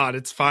 It's not.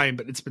 It's fine.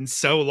 But it's been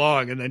so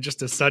long, and then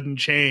just a sudden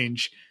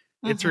change,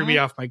 it threw me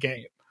off my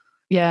game.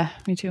 Yeah,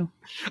 me too.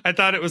 I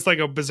thought it was like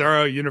a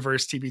Bizarro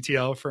Universe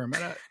TBTL for a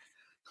minute.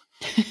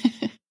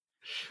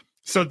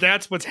 So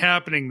that's what's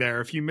happening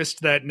there. If you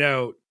missed that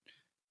note,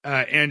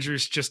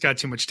 Andrew's just got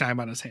too much time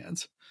on his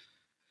hands.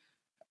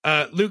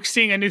 Luke's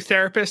seeing a new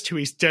therapist who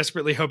he's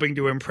desperately hoping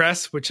to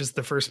impress, which is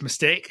the first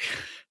mistake.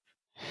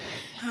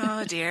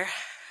 Oh, dear.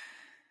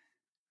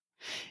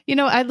 You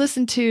know, I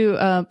listened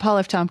to Paul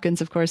F.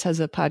 Tompkins, of course, has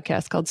a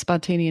podcast called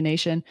Spontanea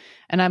Nation,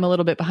 and I'm a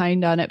little bit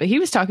behind on it, but he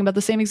was talking about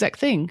the same exact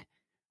thing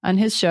on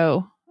his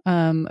show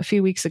a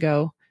few weeks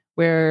ago,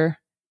 where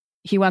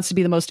he wants to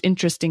be the most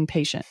interesting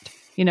patient.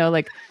 You know,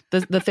 like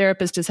the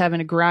therapist is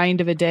having a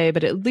grind of a day,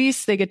 but at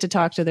least they get to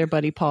talk to their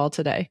buddy Paul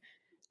today.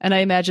 And I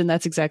imagine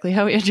that's exactly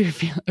how Andrew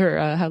feels, or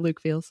how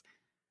Luke feels.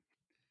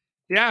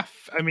 Yeah,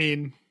 I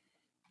mean,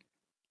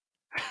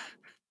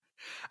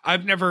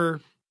 I've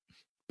never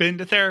been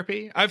to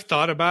therapy. I've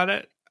thought about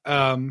it.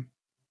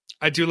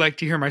 I do like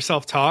to hear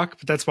myself talk,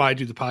 but that's why I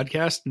do the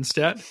podcast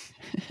instead.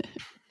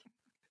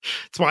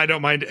 That's why I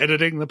don't mind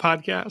editing the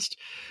podcast.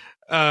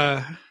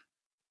 But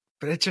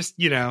it just,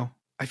 you know,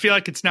 I feel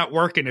like it's not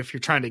working if you're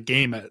trying to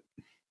game it.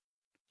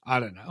 I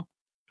don't know.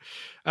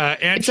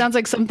 And it sounds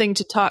like something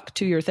to talk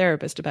to your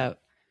therapist about.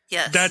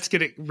 Yes. That's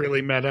getting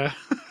really meta.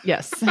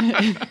 Yes.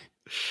 Now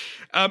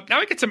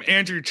we get some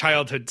Andrew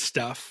childhood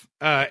stuff.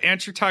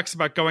 Andrew talks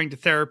about going to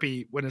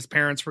therapy when his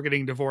parents were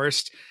getting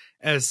divorced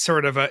as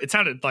sort of it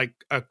sounded like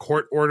a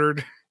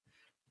court-ordered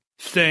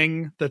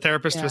thing. The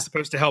therapist was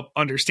supposed to help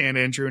understand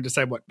Andrew and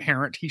decide what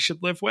parent he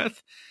should live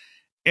with.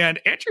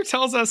 And Andrew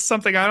tells us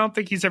something I don't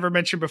think he's ever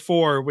mentioned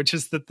before, which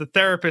is that the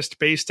therapist,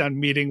 based on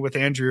meeting with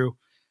Andrew,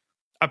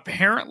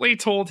 apparently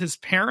told his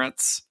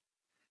parents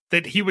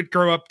that he would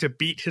grow up to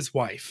beat his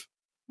wife.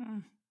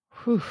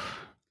 Whew.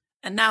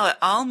 And now it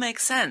all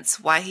makes sense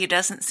why he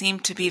doesn't seem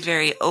to be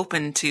very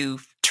open to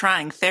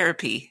trying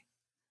therapy.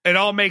 It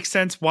all makes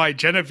sense why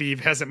Genevieve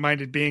hasn't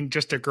minded being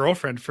just a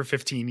girlfriend for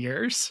 15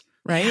 years.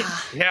 Right?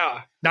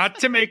 Yeah. Not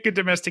to make a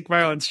domestic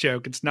violence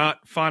joke. It's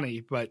not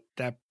funny, but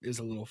that is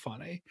a little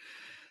funny.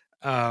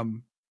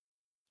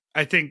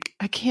 I think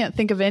I can't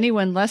think of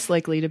anyone less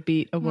likely to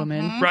beat a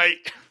woman. Right.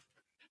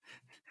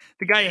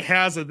 The guy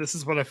has a "this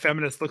is what a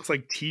feminist looks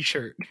like"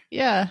 t-shirt.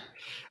 Yeah.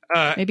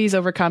 Maybe he's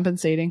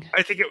overcompensating.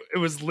 I think it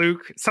was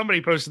Luke.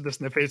 Somebody posted this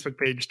in the Facebook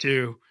page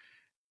too.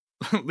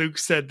 Luke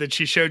said that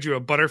she showed you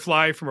a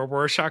butterfly from a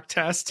Rorschach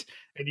test,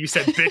 and you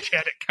said, "Bitch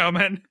had it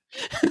coming."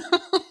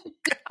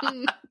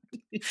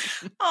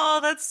 Oh,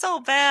 that's so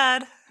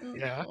bad.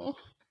 Yeah.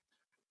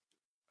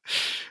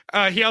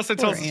 He also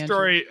Poor tells the Andrew.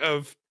 story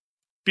of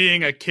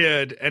being a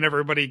kid and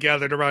everybody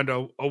gathered around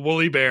a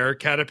woolly bear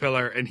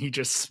caterpillar, and he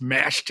just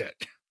smashed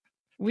it.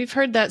 We've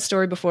heard that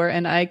story before,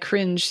 and I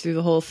cringe through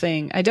the whole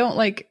thing. I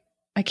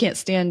can't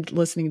stand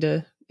listening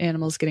to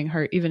animals getting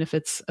hurt, even if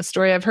it's a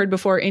story I've heard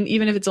before, and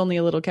even if it's only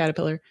a little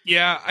caterpillar.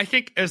 Yeah, I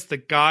think as the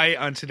guy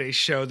on today's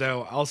show,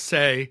 though, I'll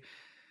say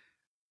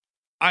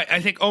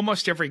I think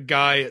almost every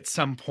guy at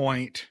some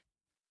point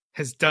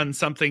has done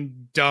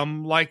something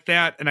dumb like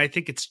that, and I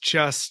think it's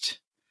just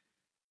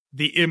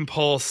the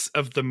impulse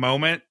of the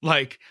moment.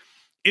 Like,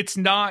 it's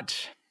not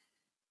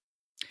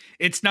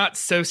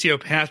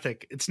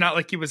sociopathic. It's not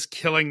like he was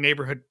killing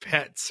neighborhood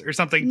pets or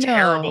something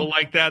terrible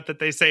like that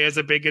they say is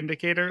a big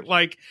indicator.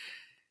 Like,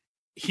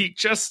 he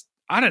just,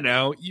 I don't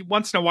know,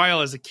 once in a while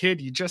as a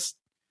kid,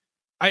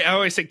 I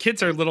always say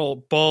kids are little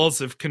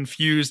balls of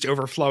confused,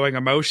 overflowing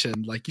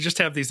emotion. Like, you just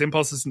have these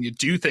impulses and you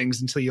do things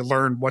until you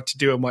learn what to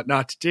do and what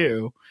not to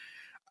do.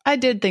 I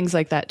did things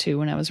like that too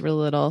when I was real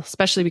little,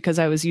 especially because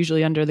I was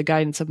usually under the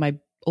guidance of my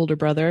older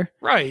brother.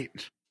 Right.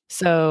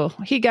 So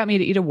he got me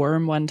to eat a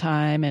worm one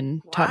time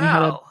and taught me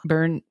how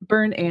to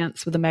burn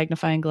ants with a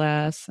magnifying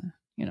glass,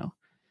 you know.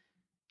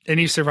 And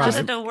you How's survived.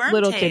 it a worm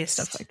Little taste? kid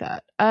stuff like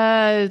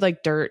that.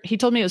 Like dirt. He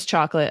told me it was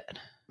chocolate.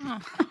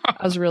 I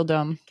was real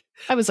dumb.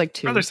 I was like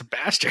 2. Brother's a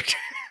bastard.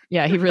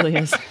 Yeah, he really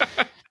is.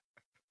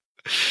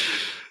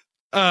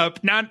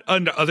 Not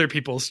unto other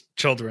people's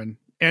children.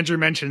 Andrew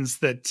mentions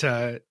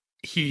that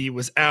he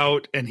was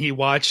out and he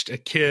watched a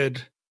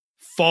kid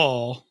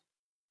fall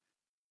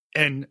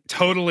and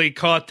totally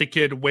caught the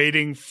kid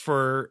waiting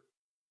for,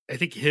 I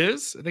think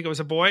it was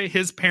a boy,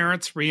 his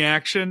parents'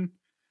 reaction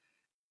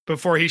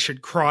before he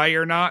should cry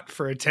or not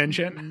for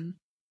attention. Mm-hmm.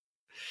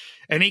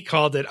 And he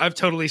called it. I've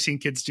totally seen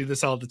kids do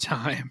this all the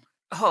time.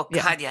 Oh,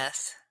 Yeah. God,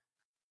 yes.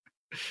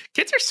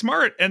 Kids are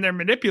smart and they're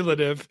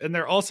manipulative and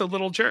they're also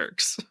little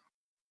jerks.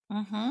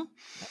 Mm-hmm.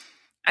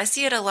 I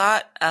see it a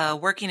lot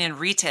working in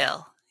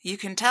retail. You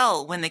can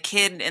tell when the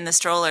kid in the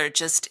stroller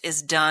just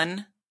is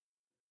done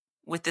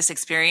with this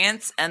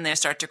experience and they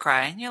start to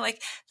cry. And you're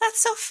like,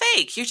 that's so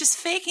fake. You're just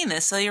faking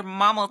this so your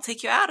mom will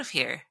take you out of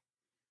here.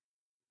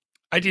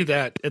 I do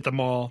that at the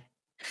mall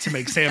to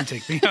make Sam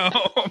take me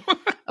home.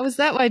 Oh, is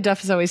that why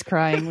Duff is always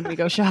crying when we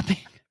go shopping?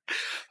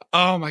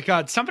 Oh my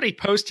God. Somebody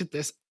posted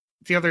this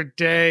the other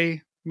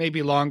day,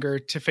 maybe longer,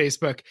 to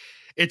Facebook.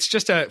 It's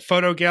just a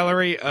photo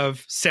gallery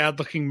of sad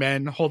looking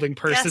men holding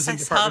purses in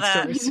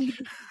department stores.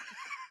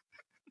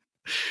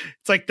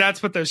 It's like,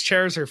 that's what those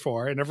chairs are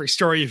for in every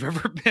store you've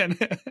ever been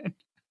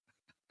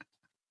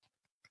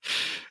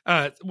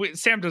in.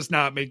 Sam does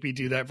not make me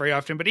do that very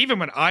often, but even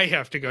when I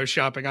have to go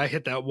shopping, I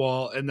hit that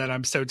wall and then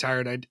I'm so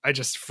tired, I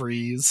just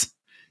freeze.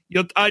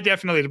 I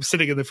definitely am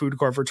sitting in the food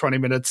court for 20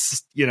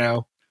 minutes,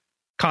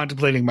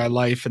 contemplating my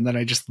life, and then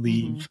I just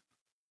leave.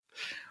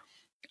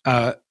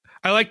 I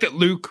like that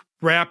Luke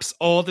wraps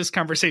all this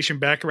conversation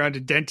back around to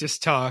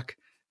dentist talk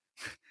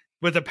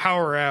with a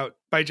power out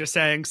by just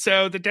saying,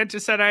 so the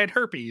dentist said I had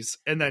herpes,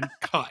 and then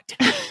cut.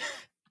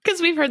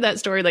 Because we've heard that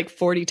story like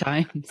 40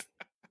 times.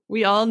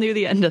 We all knew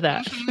the end of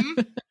that.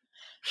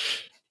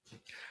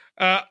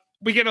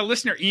 We get a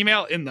listener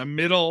email in the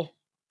middle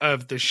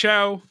of the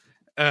show.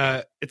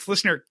 It's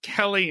listener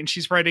Kelly, and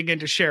she's writing in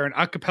to share an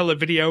a cappella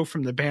video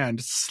from the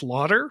band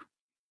Slaughter,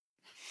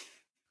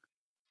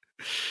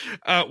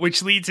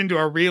 which leads into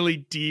a really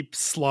deep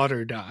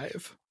Slaughter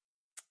dive.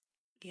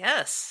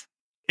 Yes.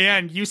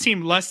 And you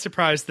seem less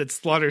surprised that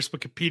Slaughter's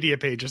Wikipedia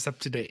page is up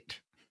to date.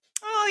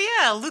 Oh,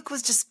 yeah. Luke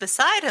was just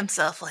beside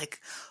himself, like,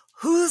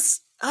 who's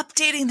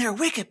updating their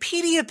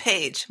Wikipedia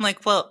page? I'm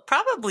like, well,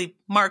 probably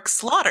Mark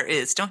Slaughter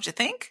is, don't you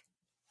think?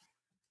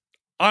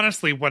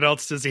 Honestly, what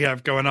else does he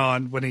have going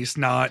on when he's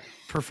not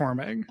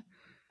performing?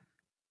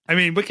 I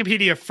mean,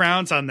 Wikipedia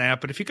frowns on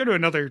that, but if you go to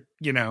another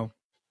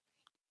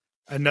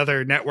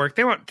network,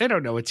 they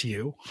don't know it's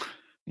you.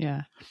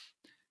 Yeah.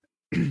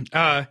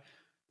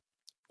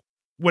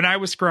 When I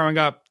was growing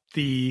up,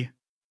 the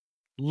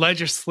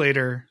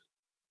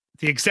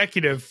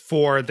executive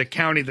for the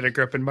county that I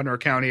grew up in, Monroe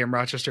County in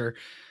Rochester,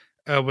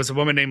 was a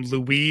woman named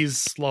Louise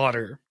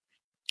Slaughter.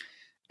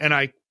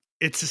 And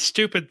it's a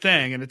stupid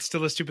thing, and it's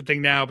still a stupid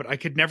thing now, but I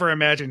could never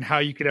imagine how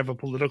you could have a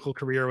political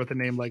career with a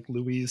name like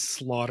Louise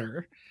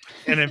Slaughter.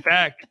 And in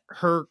fact,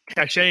 her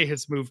cachet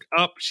has moved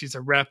up. She's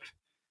a rep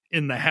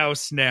in the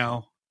House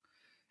now.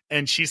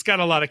 And she's got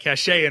a lot of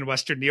cachet in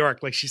Western New York.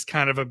 Like, she's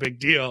kind of a big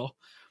deal.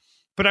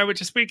 But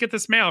we'd get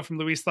this mail from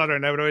Louise Slaughter,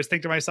 and I would always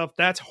think to myself,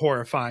 that's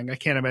horrifying. I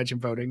can't imagine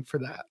voting for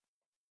that.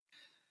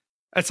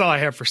 That's all I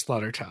have for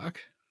Slaughter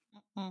talk.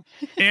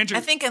 Andrew,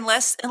 I think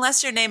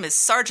unless your name is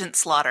Sergeant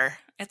Slaughter,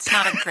 it's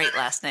not a great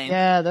last name.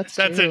 Yeah, that's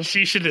true. it.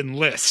 She should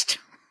enlist.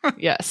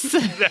 Yes.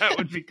 That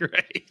would be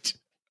great.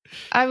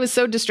 I was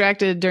so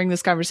distracted during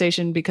this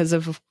conversation because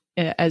of,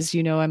 as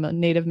you know, I'm a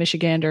native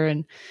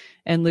Michigander,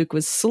 and Luke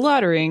was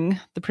slaughtering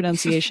the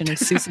pronunciation of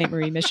Sault Ste.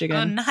 Marie, Michigan.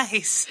 Oh,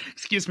 nice.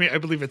 Excuse me, I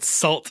believe it's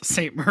Sault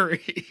Ste.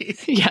 Marie.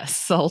 Yes,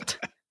 salt.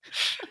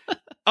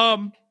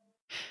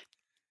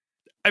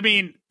 I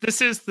mean,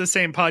 this is the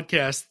same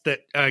podcast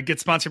that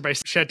gets sponsored by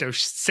Chateau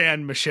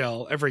Saint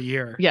Michel every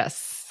year.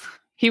 Yes.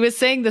 He was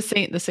saying the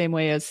same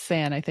way as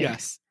San, I think.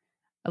 Yes.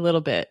 A little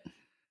bit.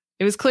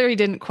 It was clear he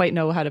didn't quite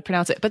know how to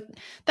pronounce it, but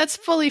that's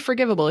fully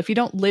forgivable. If you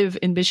don't live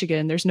in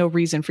Michigan, there's no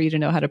reason for you to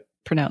know how to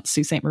pronounce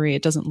Sault Ste. Marie.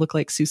 It doesn't look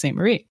like Sault Ste.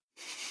 Marie.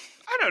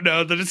 I don't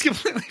know that it's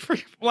completely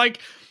like,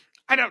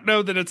 I don't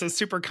know that it's a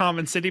super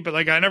common city, but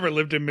like, I never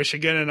lived in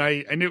Michigan, and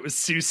I knew it was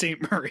Sault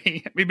Ste.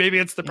 Marie. I mean, maybe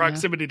it's the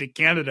proximity to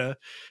Canada.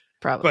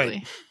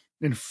 Probably.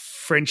 But in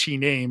Frenchy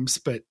names,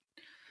 but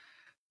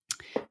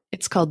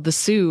it's called the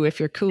Sioux if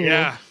you're cool.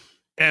 Yeah.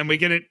 And we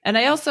get it. And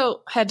I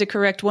also had to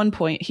correct one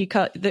point.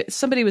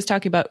 Somebody was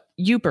talking about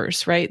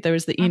Yoopers, right? There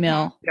was the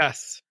email.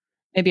 Yes.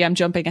 Maybe I'm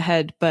jumping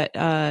ahead, but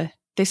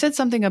they said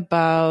something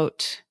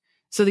about,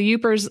 so the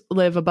Yoopers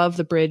live above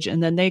the bridge,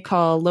 and then they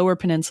call Lower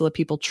Peninsula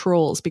people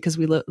trolls because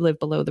we live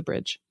below the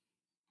bridge.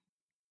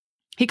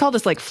 He called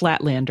us like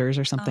Flatlanders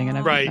or something, and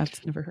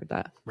I've never heard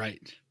that.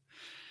 Right.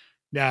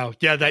 Now,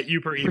 yeah, that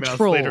Yooper email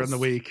later in the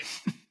week.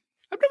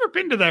 I've never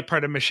been to that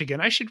part of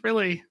Michigan. I should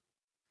really.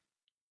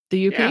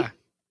 The UP? Yeah.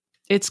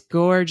 It's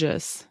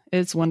gorgeous.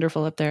 It's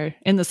wonderful up there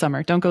in the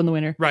summer. Don't go in the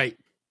winter. Right.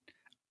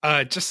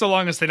 Just so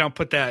long as they don't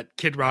put that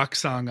Kid Rock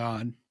song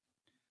on.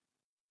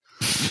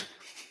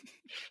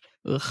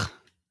 Ugh.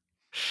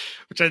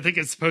 Which I think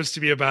is supposed to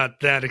be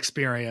about that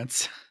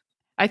experience.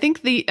 I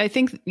think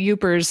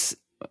Yoopers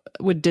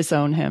would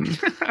disown him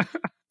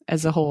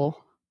as a whole.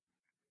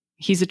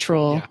 He's a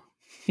troll. Yeah.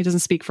 He doesn't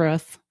speak for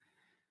us.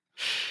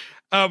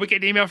 We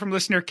get an email from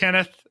listener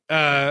Kenneth,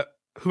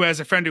 who has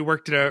a friend who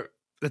worked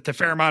at the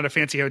Fairmont, a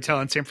fancy hotel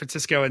in San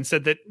Francisco, and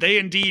said that they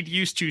indeed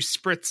used to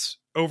spritz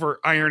over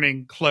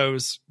ironing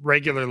clothes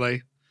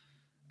regularly.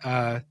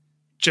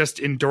 Just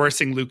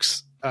endorsing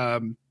Luke's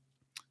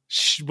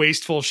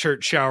wasteful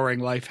shirt showering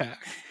life hack.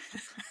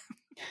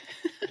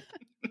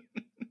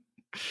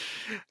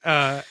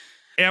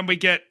 And we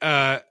get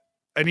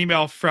an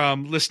email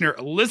from listener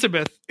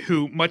Elizabeth,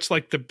 who, much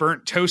like the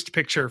burnt toast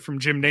picture from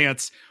Jim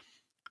Nance,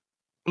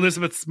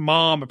 Elizabeth's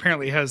mom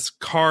apparently has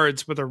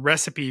cards with a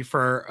recipe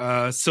for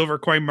a silver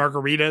coin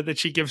margarita that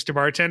she gives to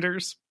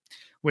bartenders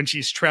when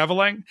she's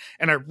traveling.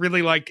 And I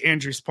really liked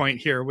Andrew's point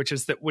here, which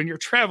is that when you're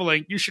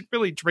traveling, you should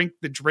really drink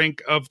the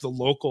drink of the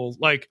local.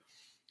 Like,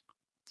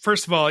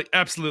 first of all,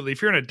 absolutely,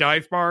 if you're in a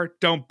dive bar,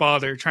 don't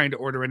bother trying to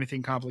order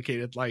anything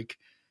complicated. Like,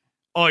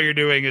 all you're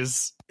doing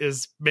is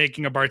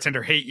making a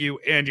bartender hate you,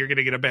 and you're going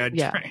to get a bad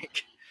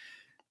drink.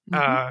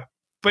 Mm-hmm.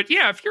 But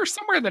yeah, if you're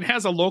somewhere that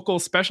has a local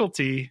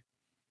specialty,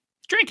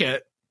 drink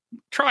it,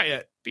 try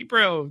it, be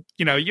bro.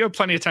 You know, you have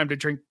plenty of time to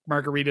drink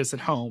margaritas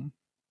at home.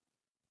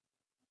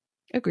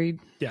 Agreed.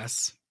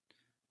 Yes.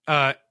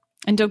 And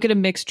don't get a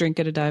mixed drink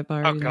at a dive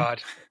bar. Oh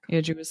God.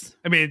 Andrew was.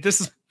 I mean,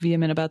 this is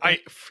vehement about that.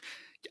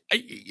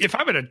 If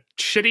I'm at a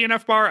shitty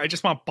enough bar, I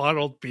just want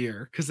bottled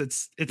beer because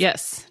it's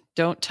yes.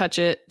 Don't touch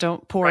it.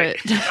 Don't pour it.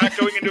 It's not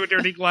going into a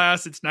dirty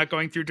glass. It's not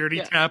going through dirty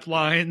tap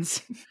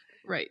lines.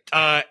 Right.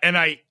 And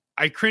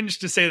I cringe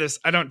to say this.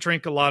 I don't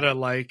drink a lot of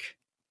like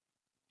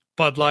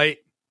Bud Light,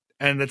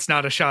 and that's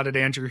not a shot at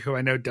Andrew, who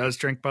I know does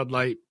drink Bud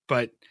Light.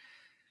 But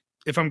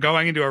if I'm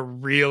going into a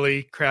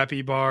really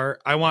crappy bar,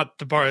 I want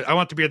the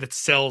beer that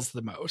sells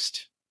the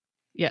most.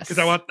 Yes.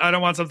 Because I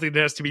don't want something that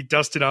has to be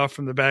dusted off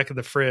from the back of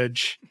the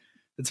fridge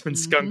that's been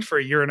skunked for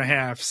a year and a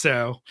half.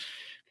 So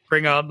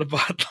bring on the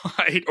Bud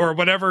Light or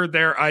whatever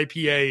their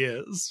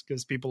IPA is,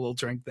 because people will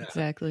drink that.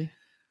 Exactly.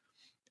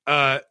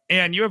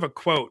 And you have a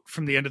quote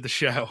from the end of the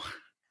show.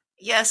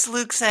 Yes,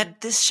 Luke said,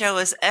 this show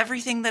is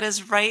everything that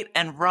is right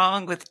and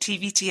wrong with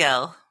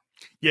TBTL.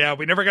 Yeah,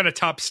 we never got a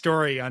top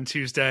story on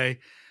Tuesday.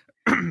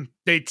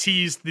 They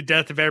teased the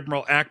death of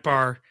Admiral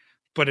Akbar,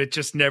 but it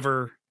just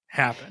never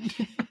happened.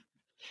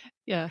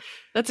 Yeah,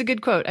 that's a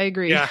good quote. I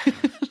agree. Yeah.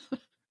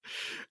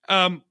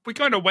 We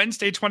go into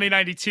Wednesday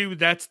 2092.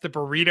 That's the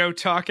burrito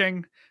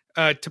talking.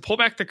 To pull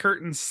back the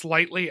curtain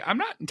slightly, I'm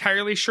not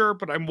entirely sure,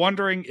 but I'm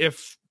wondering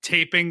if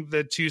taping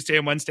the Tuesday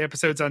and Wednesday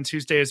episodes on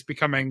Tuesday is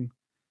becoming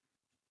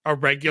a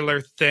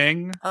regular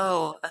thing.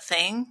 Oh, a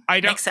thing?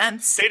 Makes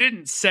sense. They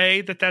didn't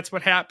say that that's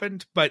what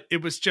happened, but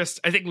it was just,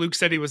 I think Luke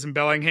said he was in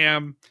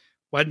Bellingham.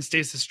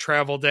 Wednesday's his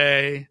travel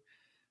day.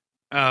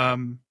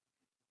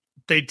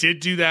 They did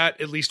do that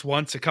at least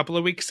once a couple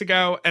of weeks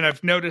ago. And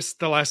I've noticed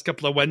the last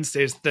couple of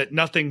Wednesdays that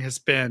nothing has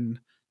been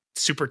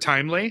super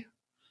timely.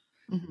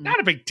 Mm-hmm. Not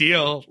a big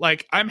deal.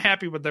 Like, I'm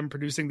happy with them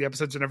producing the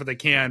episodes whenever they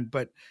can,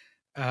 but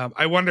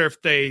I wonder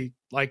if they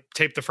like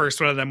taped the first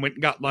one of them, went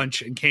and got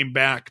lunch and came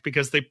back,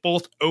 because they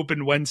both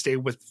opened Wednesday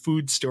with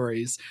food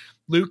stories.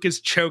 Luke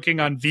is choking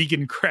on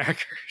vegan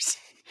crackers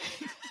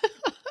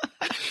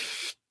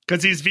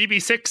because he's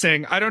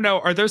VB6ing. I don't know.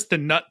 Are those the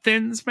nut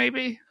thins?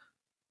 Maybe.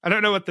 I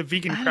don't know what the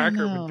vegan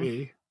cracker would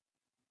be.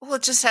 Well,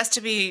 it just has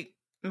to be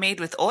made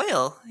with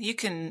oil. You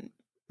can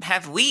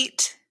have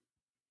wheat.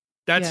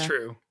 That's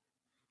true.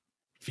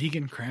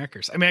 Vegan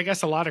crackers. I mean, I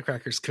guess a lot of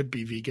crackers could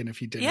be vegan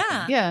if you did.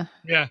 Yeah.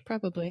 Yeah.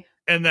 Probably.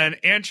 And then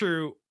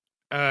Andrew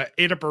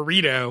ate a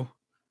burrito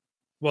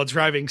while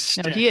driving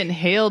stick. No, he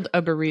inhaled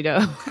a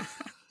burrito.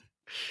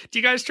 Do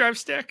you guys drive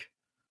stick?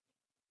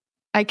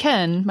 I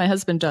can. My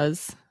husband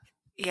does.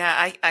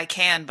 Yeah, I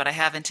can, but I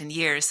haven't in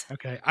years.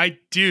 Okay, I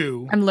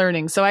do. I'm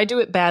learning, so I do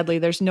it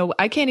badly.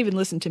 I can't even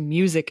listen to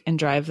music and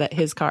drive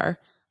his car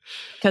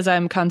because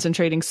I'm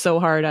concentrating so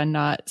hard on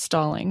not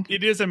stalling.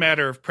 It is a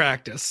matter of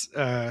practice.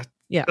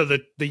 Yeah. So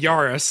the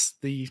Yaris,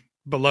 the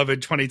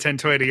beloved 2010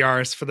 Toyota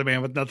Yaris for the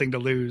man with nothing to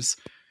lose,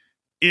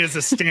 is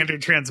a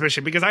standard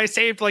transmission, because I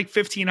saved like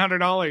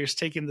 $1,500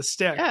 taking the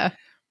stick. Yeah.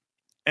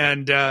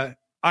 And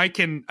I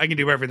can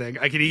do everything.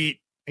 I could eat.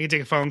 I could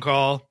take a phone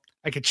call.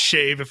 I could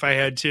shave if I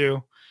had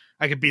to.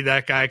 I could be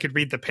that guy. I could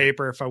read the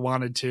paper if I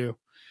wanted to.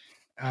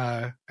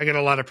 I get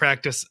a lot of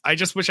practice. I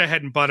just wish I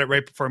hadn't bought it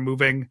right before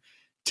moving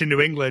to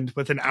New England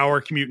with an hour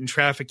commute in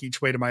traffic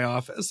each way to my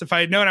office. If I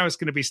had known I was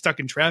going to be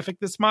stuck in traffic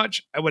this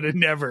much, I would have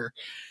never,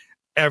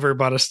 ever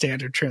bought a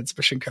standard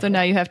transmission car. So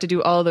now you have to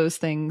do all those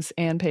things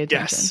and pay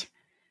attention. Yes.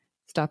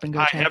 Stop and go.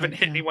 I haven't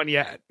hit anyone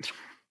yet.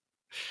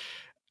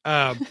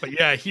 But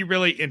yeah, he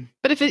really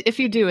But if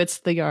you do, it's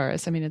the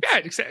Yaris. I mean, it's, yeah,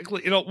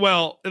 exactly.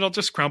 It'll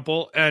just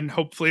crumple, and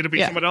hopefully it'll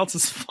be someone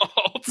else's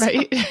fault.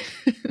 Right.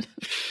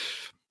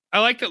 I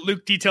like that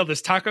Luke detailed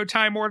this taco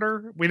time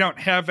order. We don't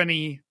have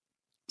any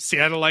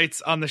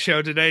satellites on the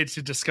show today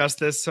to discuss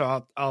this,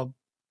 so I'll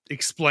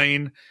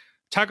explain.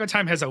 Taco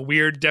time has a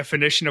weird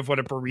definition of what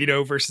a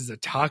burrito versus a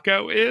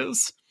taco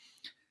is.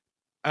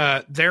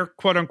 Their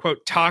quote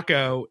unquote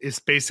taco is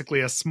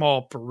basically a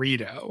small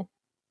burrito.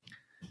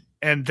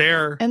 And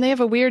they have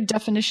a weird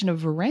definition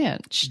of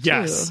ranch, too.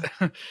 Yes.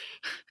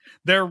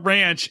 Their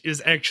ranch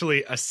is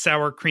actually a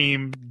sour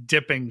cream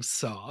dipping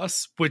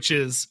sauce, which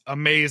is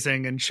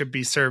amazing and should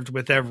be served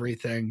with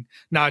everything,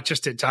 not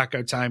just at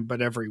taco time,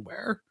 but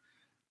everywhere.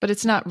 But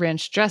it's not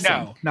ranch dressing.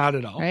 No, not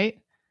at all. Right?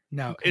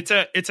 No,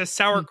 okay. It's a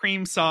sour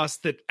cream sauce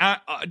that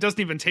doesn't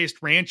even taste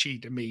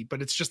ranchy to me,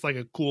 but it's just like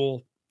a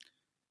cooling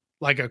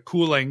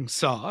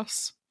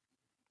sauce.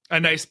 A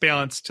nice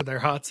balance to their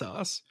hot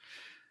sauce.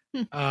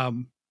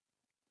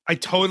 I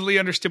totally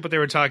understood what they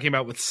were talking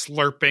about with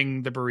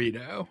slurping the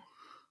burrito.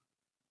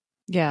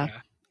 Yeah.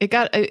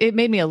 It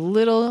made me a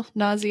little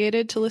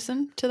nauseated to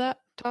listen to that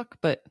talk,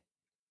 but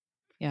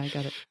yeah, I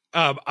got it.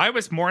 I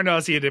was more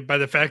nauseated by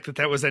the fact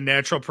that was a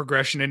natural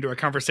progression into a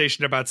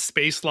conversation about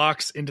space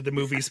locks into the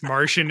movies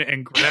Martian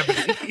and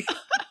Gravity.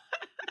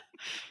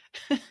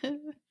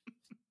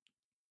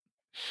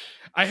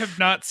 I have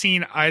not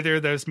seen either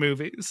of those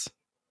movies.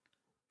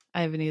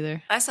 I haven't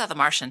either. I saw The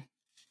Martian.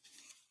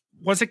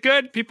 Was it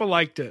good? People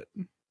liked it.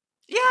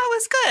 Yeah, it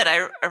was good.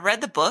 I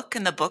read the book,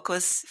 and the book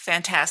was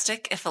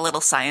fantastic, if a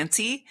little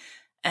sciencey,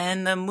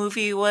 and the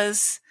movie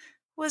was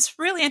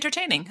really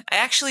entertaining. I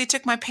actually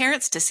took my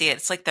parents to see it.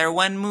 It's like their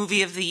one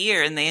movie of the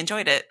year, and they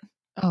enjoyed it.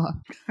 Oh,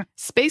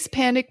 space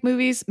panic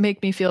movies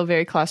make me feel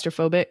very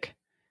claustrophobic.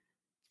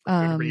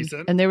 Good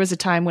reason. And there was a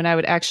time when I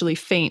would actually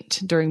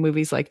faint during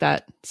movies like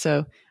that.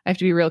 So I have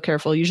to be real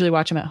careful. Usually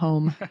watch them at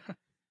home.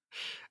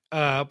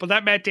 But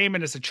that Matt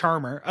Damon is a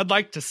charmer. I'd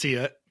like to see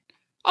it.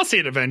 I'll see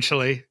it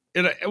eventually.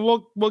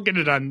 We'll get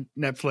it on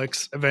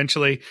Netflix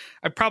eventually.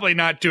 I'm probably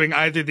not doing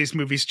either of these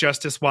movies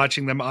justice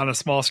watching them on a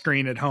small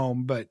screen at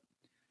home, but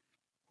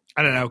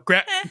I don't know.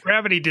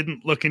 Gravity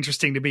didn't look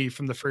interesting to me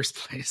from the first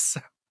place.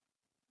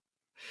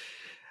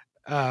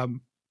 So.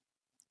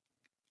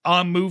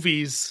 On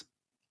movies,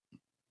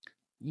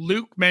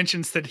 Luke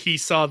mentions that he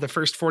saw the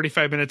first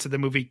 45 minutes of the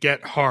movie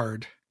Get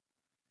Hard,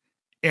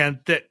 and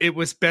that it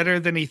was better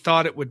than he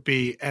thought it would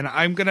be. And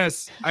I'm gonna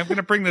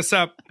bring this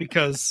up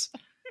because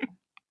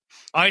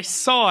I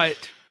saw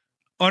it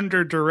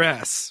under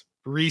duress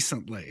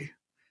recently.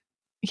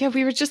 Yeah,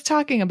 we were just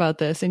talking about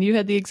this, and you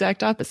had the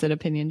exact opposite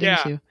opinion,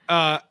 didn't you?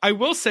 I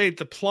will say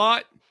the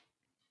plot,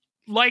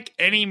 like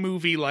any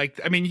movie,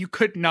 you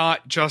could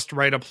not just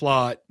write a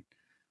plot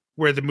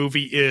where the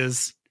movie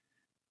is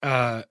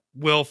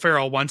Will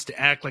Ferrell wants to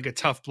act like a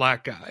tough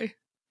black guy.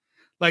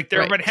 Like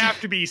there would have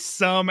to be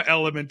some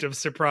element of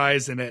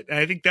surprise in it. And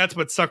I think that's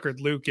what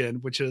suckered Luke in,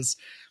 which is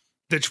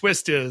the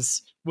twist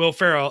is Will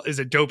Ferrell is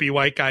a dopey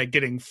white guy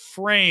getting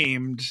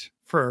framed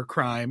for a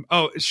crime.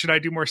 Oh, should I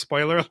do more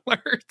spoiler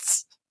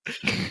alerts?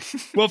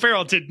 Will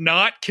Ferrell did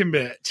not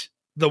commit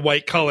the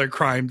white collar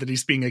crime that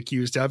he's being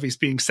accused of. He's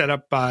being set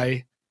up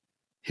by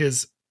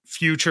his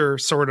future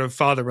sort of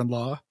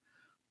father-in-law.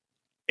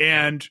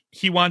 And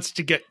he wants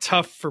to get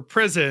tough for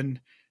prison.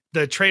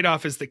 The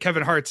trade-off is that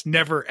Kevin Hart's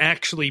never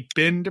actually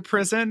been to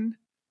prison.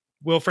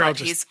 Will Ferrell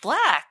he's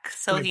black,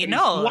 so he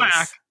knows.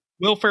 Black.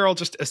 Will Ferrell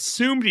just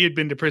assumed he had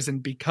been to prison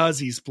because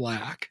he's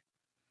black.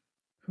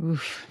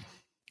 Oof.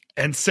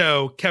 And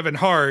so Kevin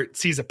Hart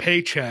sees a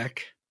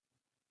paycheck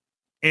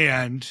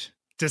and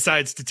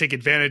decides to take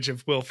advantage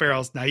of Will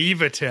Ferrell's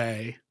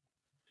naivete.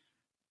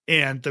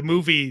 And the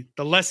movie,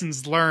 the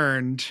lessons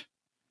learned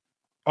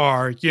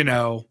are,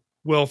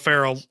 Will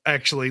Ferrell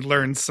actually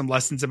learns some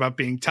lessons about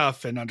being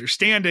tough and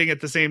understanding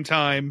at the same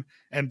time,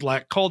 and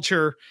black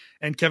culture.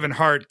 And Kevin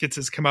Hart gets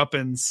his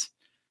comeuppance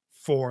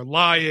for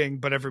lying,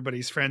 but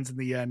everybody's friends in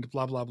the end,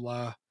 blah, blah,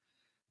 blah.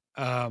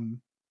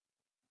 And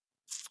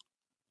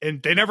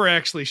they never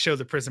actually show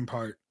the prison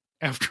part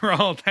after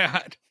all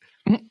that.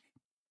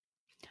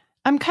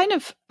 I'm kind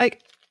of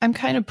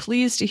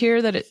pleased to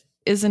hear that it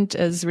isn't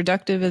as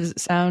reductive as it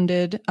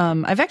sounded.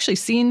 I've actually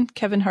seen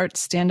Kevin Hart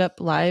stand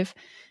up live,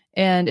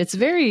 and it's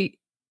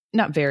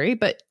not very,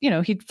 but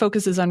he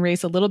focuses on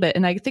race a little bit.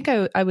 And I think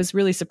I was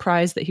really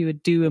surprised that he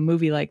would do a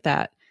movie like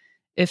that.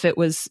 If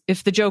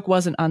the joke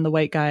wasn't on the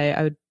white guy,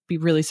 I would be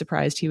really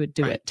surprised he would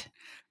do it.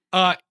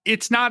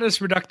 It's not as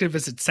reductive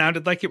as it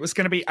sounded like it was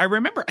going to be. I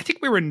think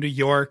we were in New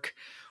York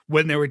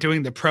when they were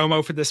doing the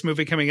promo for this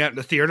movie coming out in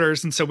the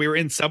theaters. And so we were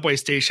in subway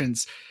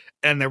stations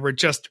and there were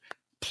just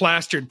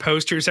plastered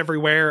posters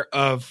everywhere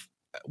of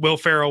Will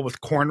Ferrell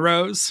with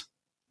cornrows.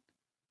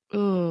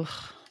 Ugh.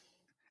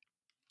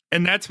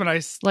 And that's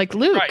when like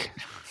Luke.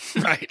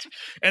 Right.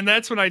 And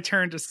that's when I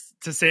turned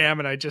to Sam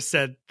and I just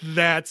said,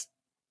 that's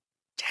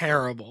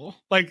terrible.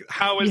 Like,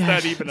 how is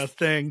that even a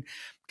thing?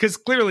 Because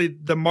clearly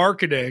the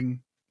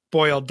marketing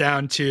boiled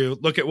down to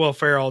look at Will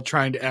Ferrell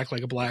trying to act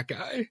like a black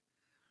guy.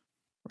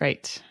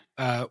 Right.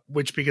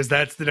 Because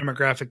that's the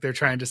demographic they're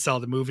trying to sell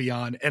the movie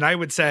on. And I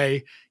would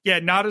say,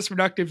 not as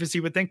reductive as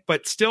you would think,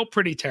 but still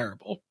pretty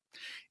terrible.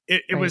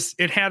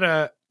 It had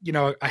a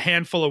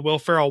handful of Will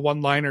Ferrell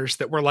one-liners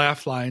that were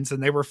laugh lines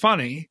and they were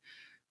funny,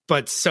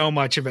 but so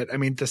much of it,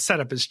 the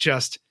setup is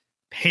just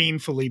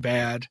painfully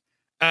bad.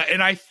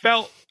 And I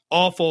felt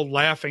awful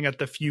laughing at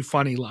the few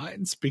funny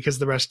lines because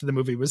the rest of the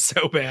movie was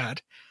so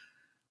bad.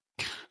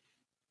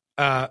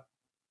 Anne,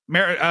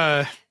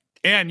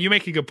 you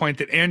make a good point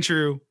that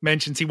Andrew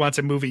mentions he wants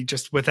a movie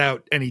just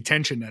without any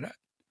tension in it.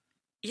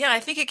 Yeah,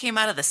 I think it came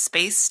out of the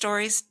Space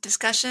Stories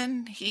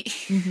discussion.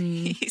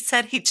 He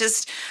said he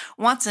just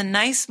wants a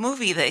nice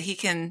movie that he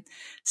can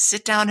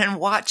sit down and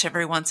watch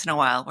every once in a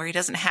while where he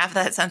doesn't have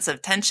that sense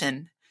of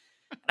tension.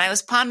 And I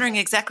was pondering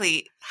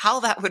exactly how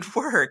that would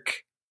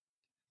work.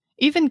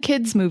 Even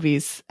kids'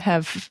 movies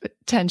have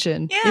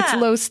tension. Yeah. It's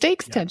low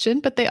stakes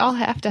tension, but they all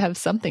have to have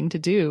something to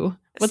do.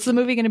 What's the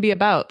movie going to be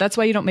about? That's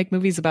why you don't make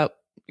movies about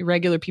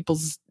regular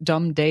people's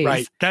dumb days.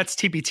 Right. That's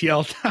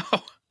TBTL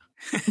now.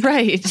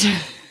 Right.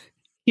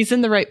 He's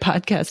in the right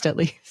podcast, at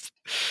least.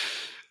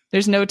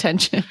 There's no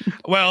tension.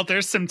 Well,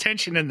 there's some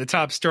tension in the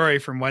top story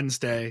from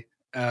Wednesday.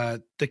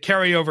 The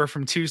carryover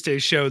from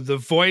Tuesday's show, the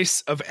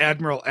voice of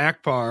Admiral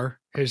Ackbar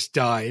has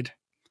died.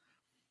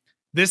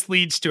 This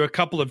leads to a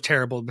couple of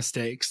terrible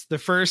mistakes. The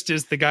first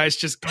is the guy's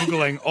just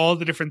Googling all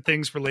the different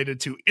things related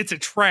to It's a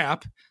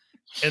Trap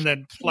and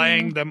then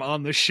playing them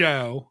on the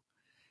show.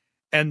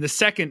 And the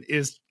second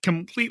is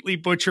completely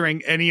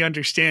butchering any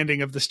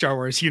understanding of the Star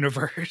Wars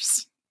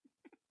universe.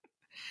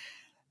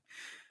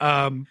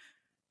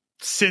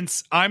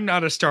 Since I'm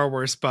not a Star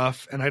Wars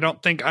buff, and I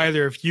don't think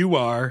either of you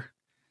are,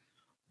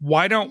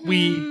 why don't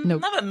we...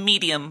 Nope. I'm a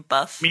medium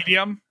buff.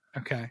 Medium?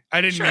 Okay. I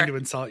didn't mean to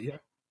insult you.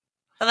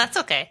 Well, that's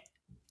okay.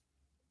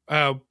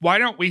 Why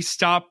don't we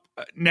stop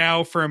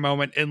now for a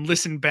moment and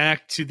listen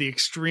back to the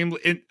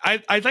extremely...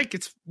 I think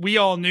we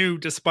all knew,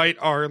 despite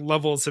our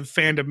levels of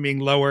fandom being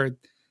lower,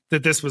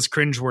 that this was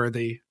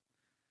cringeworthy.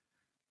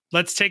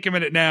 Let's take a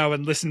minute now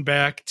and listen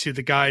back to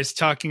the guys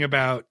talking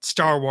about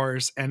Star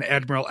Wars and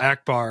Admiral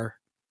Ackbar.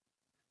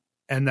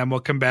 And then we'll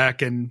come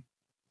back and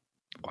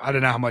I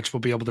don't know how much we'll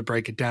be able to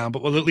break it down,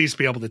 but we'll at least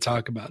be able to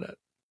talk about it.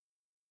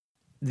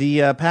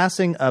 The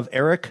passing of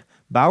Eric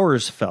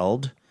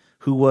Bauersfeld,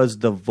 who was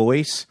the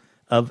voice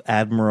of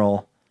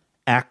Admiral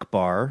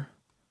Ackbar,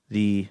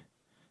 the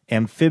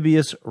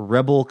amphibious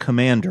rebel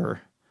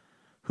commander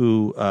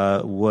who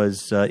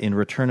was in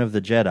Return of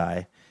the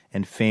Jedi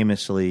and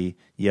famously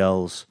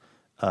yells,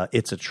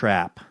 "It's a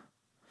trap."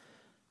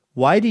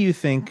 Why do you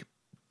think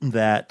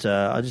that,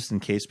 just in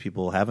case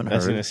people haven't heard. I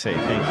was going to say,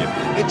 thank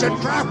you. It's a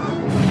trap!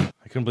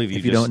 I couldn't believe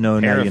if you don't know,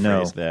 now you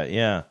know. That.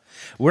 Yeah.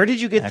 Where did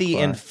you get the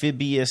Ackbar.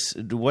 amphibious,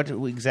 what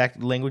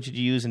exact language did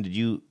you use, and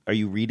are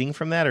you reading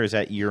from that, or is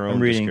that your own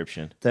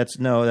description?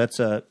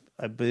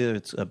 I believe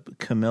it's a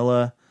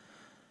Camilla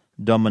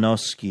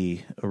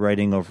Domanowski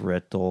writing over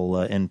at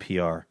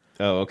NPR.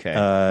 Oh,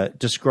 okay.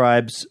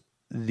 Describes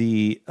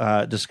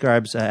Admiral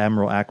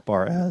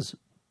Ackbar as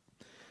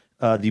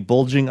the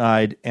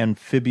bulging-eyed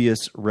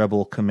amphibious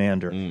rebel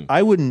commander.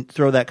 I wouldn't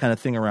throw that kind of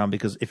thing around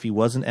because if he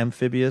wasn't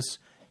amphibious,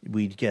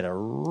 we'd get a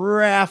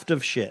raft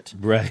of shit.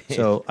 Right.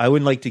 So I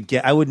wouldn't like to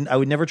get. I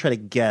would never try to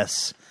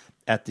guess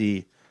at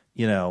the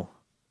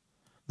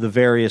the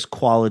various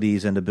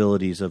qualities and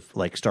abilities of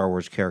like Star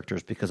Wars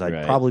characters because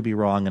I'd probably be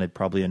wrong and I'd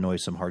probably annoy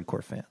some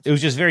hardcore fans. It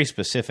was just very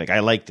specific. I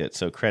liked it.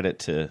 So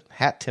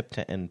hat tip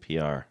to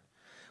NPR.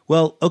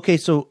 Well, okay.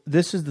 So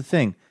this is the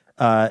thing.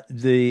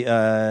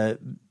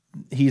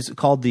 He's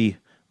called the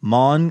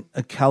Mon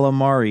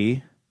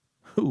Calamari.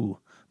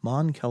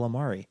 Mon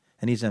Calamari.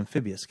 And he's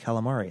amphibious.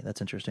 Calamari. That's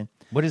interesting.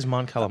 What does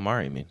Mon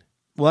Calamari mean?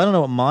 Well, I don't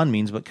know what Mon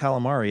means, but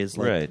calamari is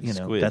like,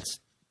 squid. That's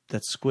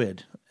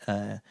squid.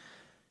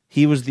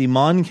 He was the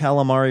Mon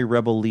Calamari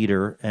rebel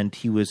leader, and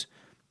he was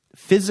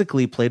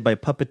physically played by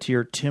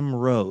puppeteer Tim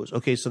Rose.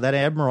 Okay, so that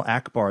Admiral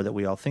Ackbar that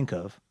we all think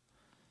of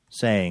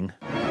saying,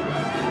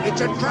 "It's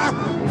a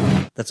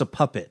trap!" That's a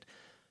puppet.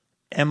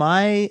 Am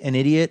I an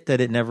idiot that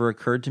it never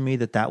occurred to me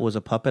that was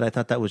a puppet? I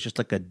thought that was just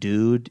like a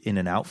dude in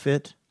an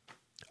outfit.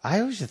 I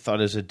always thought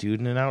it was a dude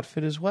in an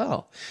outfit as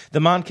well.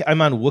 I'm on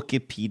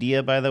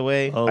Wikipedia, by the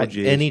way. Oh,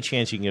 geez. Any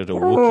chance you can go to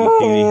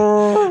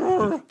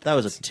Wikipedia? That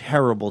was a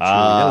terrible Chewie.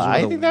 That was one I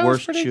of think the that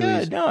worst was pretty Chewies.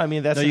 good. No, I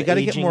mean, that's you got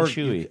to aging get more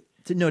Chewie.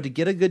 To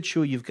get a good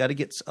Chewie, you've got to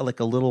get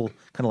like a little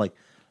kind of like.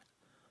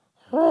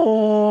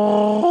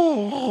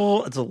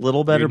 It's a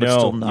little better, but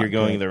still not. You're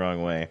going good. the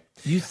wrong way.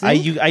 You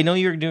think? I know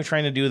you're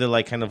trying to do the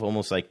like kind of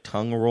almost like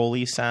tongue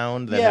rolly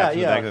sound that happens in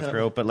the back of the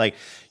throat, but like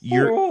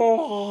you're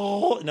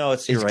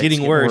it's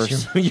getting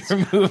worse.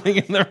 You're moving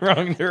in the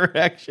wrong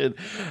direction.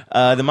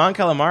 The Mon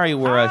Calamari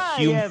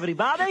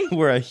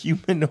were a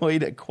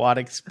humanoid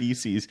aquatic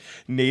species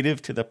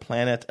native to the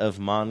planet of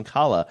Mon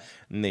Cala,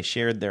 and they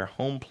shared their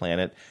home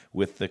planet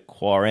with the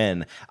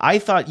Quarren. I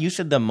thought you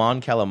said the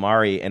Mon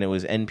Calamari, and it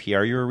was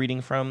NPR you were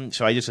reading from,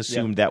 so I just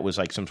assumed that was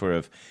like some sort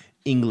of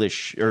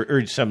English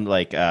or some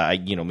like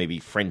maybe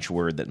French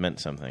word that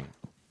meant something.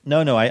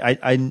 No,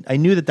 I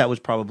knew that was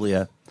probably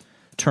a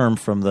term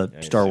from the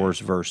Star Wars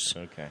verse,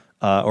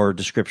 or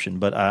description,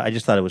 but I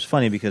just thought it was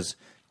funny because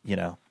if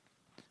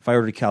I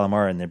ordered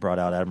calamari and they brought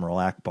out Admiral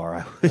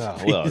Ackbar,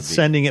 I would be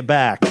sending it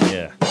back.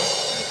 Yeah,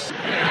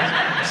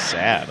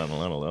 sad on a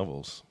lot of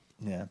levels.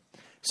 Yeah.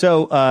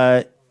 So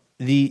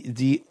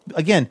the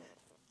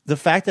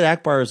fact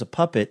that Ackbar is a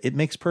puppet, it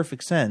makes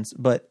perfect sense,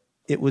 but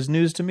it was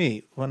news to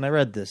me when I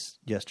read this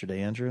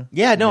yesterday, Andrew.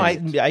 Yeah, no, I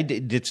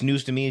did. It's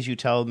news to me as you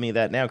tell me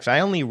that now because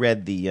I only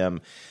read the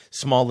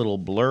small little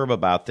blurb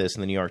about this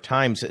in the New York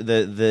Times.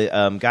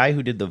 The guy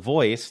who did the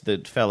voice, the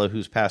fellow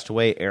who's passed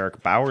away,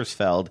 Eric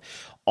Bauersfeld,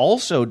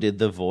 also did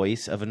the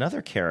voice of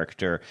another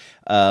character.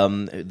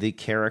 The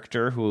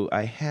character who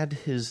I had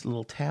his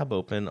little tab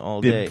open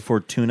all day.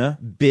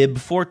 Bib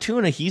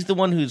Fortuna. He's the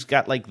one who's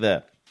got like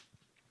the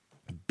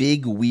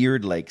big,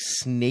 weird, like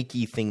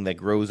snaky thing that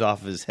grows off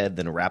of his head,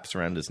 then wraps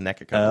around his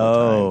neck a couple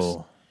of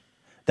times.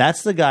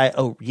 That's the guy.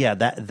 Oh, yeah,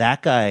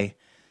 that guy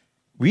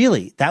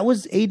Really? That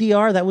was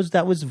ADR?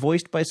 That was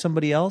voiced by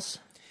somebody else?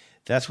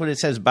 That's what it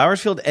says.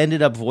 Bowersfield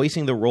ended up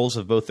voicing the roles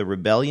of both the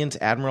rebellion's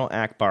Admiral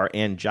Ackbar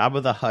and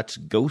Jabba the Hutt's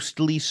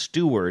ghostly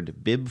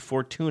steward, Bib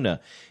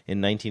Fortuna,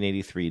 in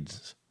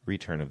 1983's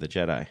Return of the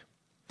Jedi.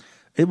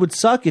 It would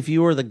suck if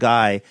you were the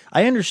guy.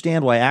 I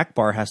understand why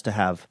Ackbar has to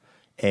have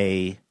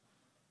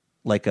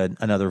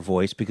another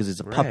voice because it's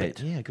a puppet.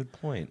 Yeah, good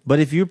point. But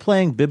if you're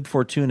playing Bib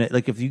Fortuna,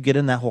 like if you get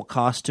in that whole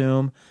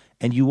costume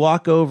and you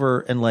walk over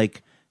and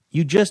like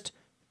you just,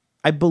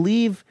 I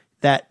believe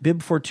that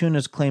Bib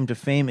Fortuna's claim to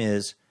fame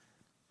is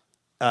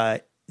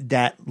I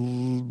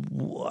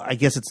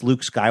guess it's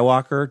Luke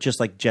Skywalker just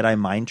like Jedi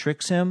mind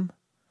tricks him.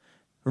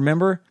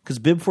 Remember? Because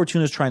Bib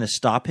Fortuna is trying to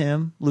stop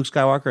him, Luke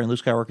Skywalker, and Luke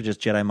Skywalker just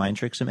Jedi mind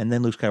tricks him, and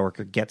then Luke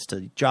Skywalker gets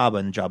to Jabba,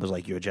 and Jabba's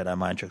like, your Jedi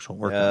mind tricks won't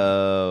work.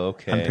 Oh,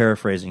 okay. I'm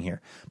paraphrasing here.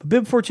 But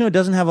Bib Fortuna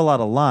doesn't have a lot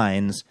of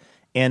lines,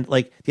 and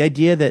like the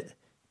idea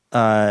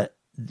that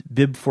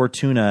Bib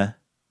Fortuna,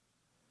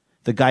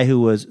 the guy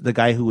who was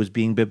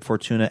being Bib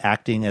Fortuna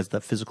acting as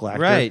the physical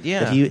actor, right,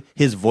 yeah. that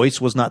his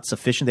voice was not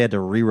sufficient, they had to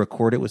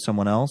re-record it with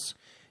someone else.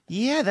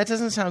 Yeah, that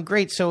doesn't sound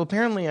great. So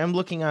apparently I'm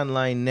looking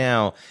online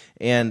now,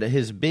 and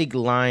his big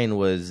line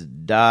was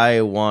 "Dai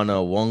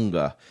Wana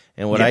Wonga."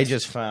 And what I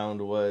just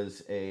found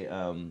was a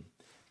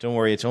don't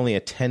worry, it's only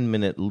a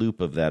 10-minute loop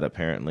of that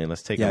apparently.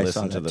 Let's take a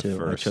listen to the too.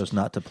 first. I chose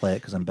not to play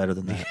it because I'm better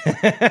than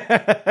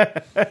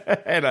that.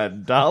 And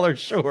 $1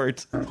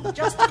 short.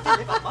 Just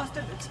deliver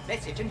Master Luke's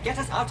message and get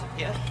us out of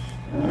here.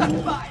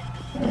 Bye.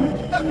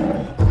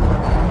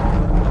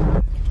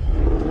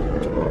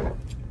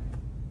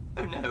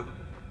 Oh no.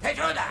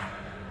 Petroda!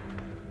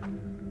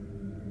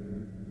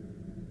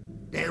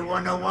 They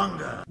wanna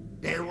wonga.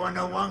 They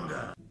wanna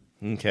wonga.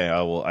 Okay,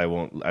 I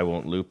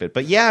won't loop it.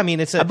 But yeah, I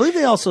mean I believe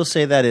they also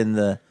say that in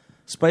the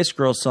Spice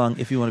Girls song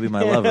 "If You Want to Be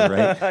My Lover,"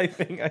 right? I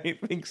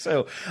think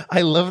so.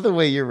 I love the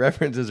way your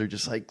references are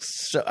just like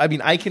so. I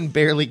mean, I can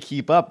barely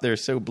keep up. They're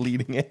so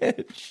bleeding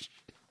edge.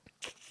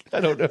 I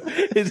don't know.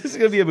 Is this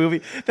going to be a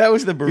movie? That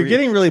was the burrito. You're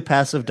getting really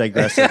passive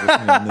digressive in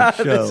the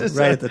show,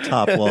 right at the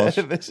top, Walsh.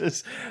 This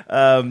is,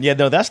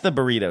 that's the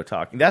burrito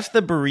talking. That's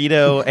the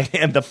burrito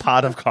and the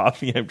pot of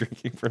coffee I'm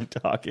drinking from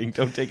talking.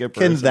 Don't take it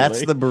personally. Ken,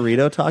 that's the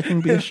burrito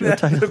talking be a show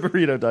title? The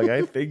burrito talking.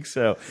 I think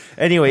so.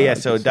 Anyway, yeah,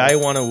 so Dai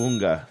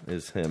Wanawunga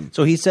is him.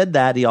 So he said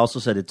that. He also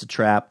said it's a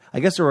trap. I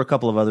guess there were a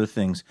couple of other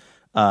things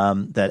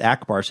that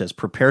Ackbar says.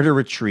 Prepare to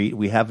retreat.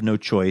 We have no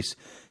choice.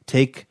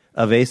 Take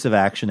evasive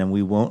action and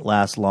we won't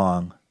last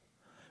long.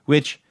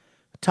 Which,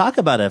 talk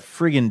about a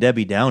friggin'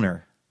 Debbie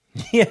Downer.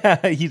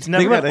 Yeah, he's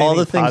never Think about all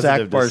the things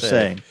Ackbar's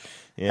saying.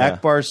 Yeah.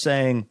 Ackbar's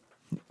saying,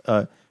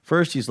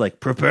 first he's like,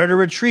 prepare to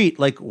retreat.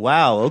 Like,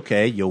 wow,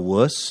 okay, you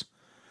wuss.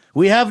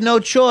 We have no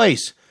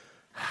choice.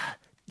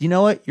 You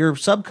know what? Your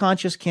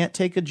subconscious can't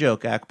take a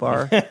joke,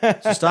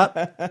 Ackbar. So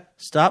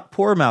stop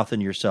poor-mouthing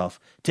yourself.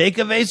 Take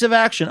evasive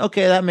action.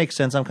 Okay, that makes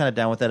sense. I'm kind of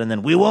down with that. And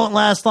then we won't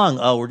last long.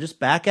 Oh, we're just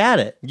back at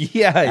it.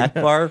 Yeah.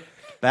 Ackbar,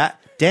 back.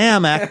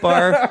 Damn,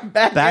 Ackbar,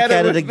 back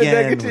at it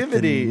again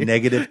with the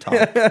negative talk.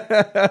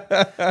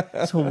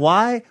 So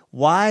why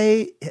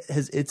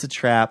has It's a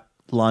Trap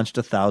launched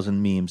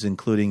 1,000 memes,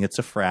 including It's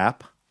a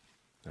Frap,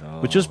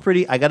 which was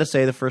pretty, I got to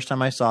say, the first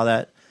time I saw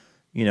that,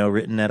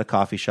 written at a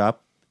coffee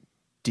shop,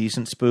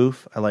 decent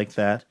spoof. I like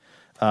that.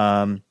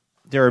 There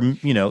are,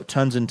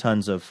 tons and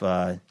tons of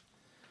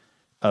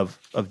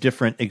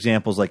different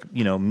examples, like,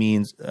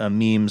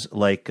 memes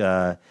like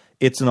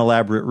It's an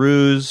Elaborate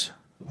Ruse.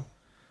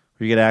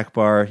 You get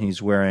Ackbar, he's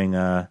wearing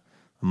a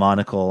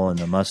monocle and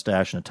a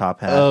mustache and a top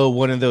hat. Oh,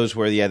 one of those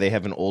where they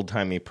have an old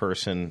timey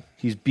person.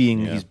 He's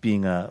being a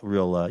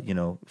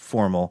real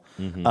formal.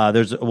 Mm-hmm.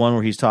 There's one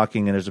where he's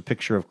talking and there's a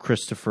picture of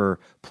Christopher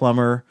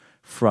Plummer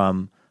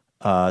from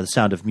The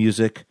Sound of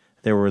Music.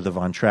 They were the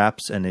Von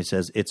Trapps, and he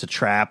says it's a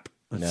trap.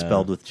 It's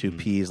spelled with two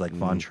P's, like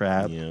Von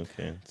Trapp. Yeah,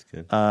 okay, that's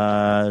good.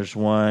 There's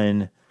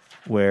one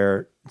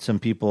where some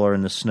people are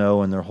in the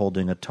snow and they're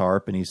holding a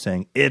tarp, and he's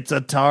saying it's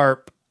a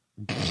tarp.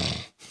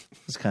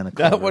 It's kind of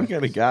that one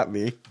kind of got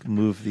me.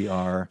 Move the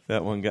R.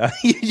 That one got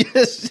you.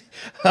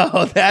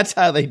 That's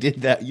how they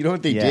did that. You know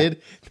what they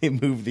did? They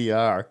moved the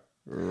R.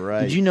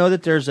 Right. Did you know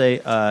that there's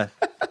a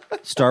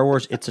Star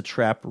Wars It's a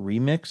Trap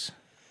remix?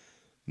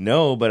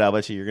 No, but I'll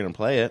bet you're going to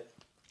play it.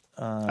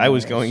 I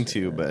was going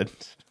to, but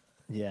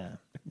yeah,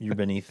 you're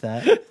beneath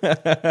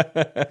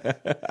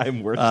that.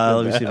 I'm worse.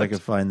 Let me see if I can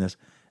find this.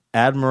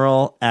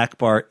 Admiral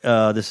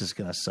Ackbar. This is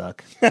going to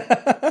suck.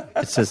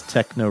 It says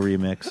Techno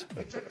Remix.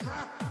 It's a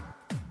trap.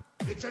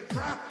 It's a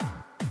trap.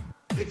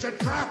 It's a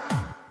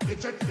trap.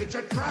 It's a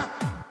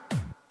trap.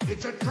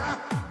 It's a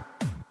trap.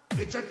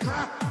 It's a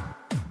trap.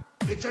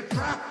 It's a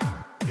trap.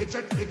 It's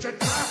a trap.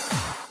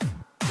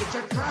 It's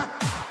a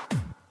trap.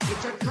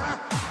 It's a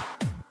trap.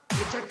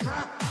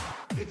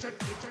 It's a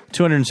trap.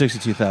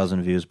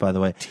 262,000 views, by the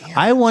way. Damn.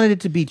 I wanted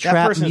it to be trap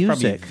that person music.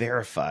 Is probably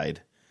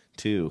verified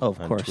too. Oh,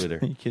 of on course. Twitter.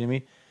 Are you kidding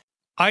me?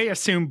 I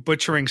assume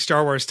butchering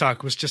Star Wars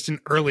talk was just an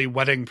early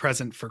wedding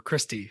present for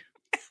Christy.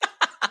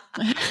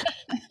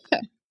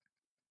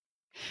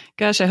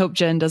 Gosh, I hope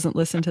Jen doesn't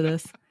listen to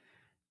this.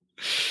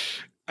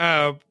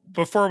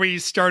 before we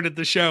started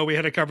the show, we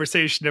had a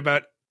conversation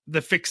about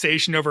the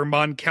fixation over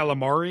Mon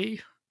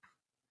Calamari.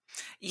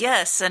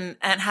 Yes, and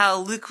how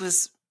Luke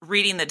was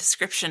reading the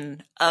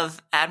description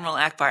of Admiral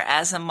Akbar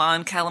as a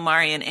Mon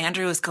Calamari, and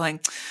Andrew was going,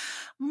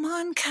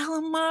 Mon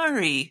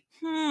Calamari.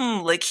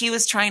 Like he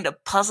was trying to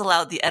puzzle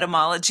out the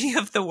etymology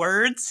of the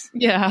words.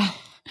 Yeah.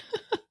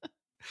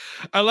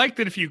 I like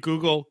that if you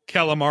Google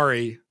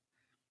calamari,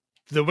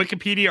 the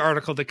Wikipedia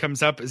article that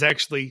comes up is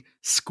actually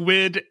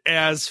squid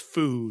as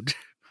food.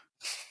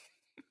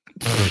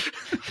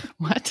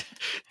 What?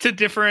 To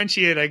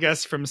differentiate, I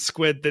guess, from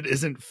squid that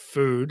isn't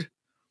food.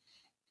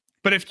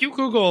 But if you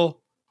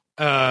Google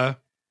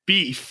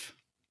beef,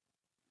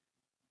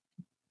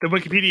 the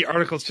Wikipedia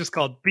article is just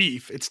called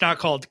beef. It's not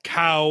called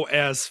cow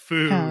as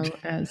food. Cow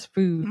as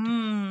food.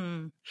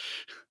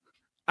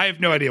 I have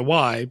no idea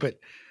why, but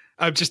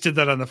I just did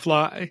that on the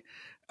fly.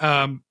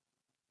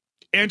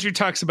 Andrew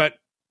talks about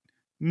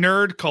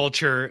nerd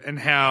culture and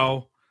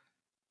how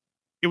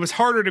it was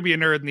harder to be a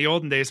nerd in the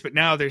olden days, but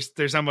now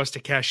there's almost a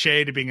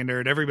cachet to being a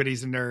nerd.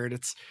 Everybody's a nerd.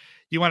 It's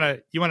you want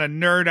to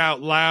nerd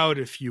out loud,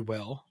 if you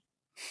will.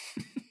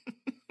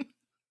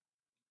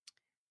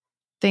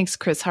 Thanks,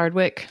 Chris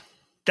Hardwick.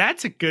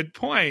 That's a good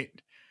point.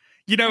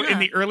 You know, in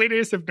the early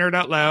days of Nerd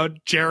Out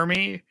Loud,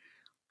 Jeremy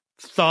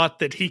thought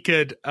that he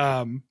could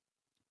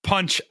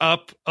punch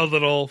up a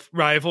little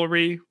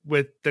rivalry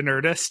with the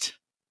Nerdist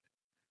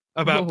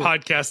about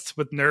Podcasts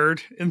with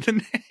nerd in the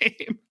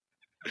name.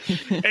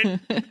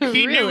 And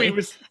he knew he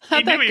was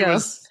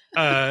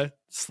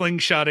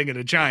slingshotting at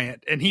a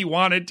giant, and he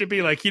wanted to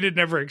be like, he did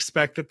never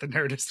expect that the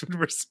Nerdist would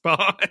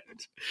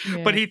respond.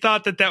 Yeah. But he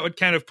thought that would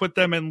kind of put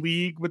them in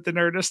league with the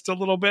Nerdist a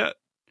little bit.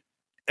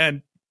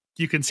 And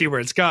you can see where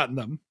it's gotten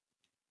them,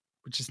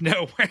 which is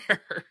nowhere.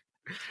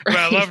 Right.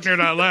 I love Nerd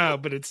Out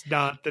Loud, but it's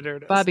not the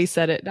Nerdist. Bobby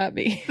said it, not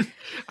me.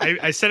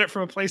 I said it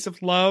from a place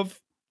of love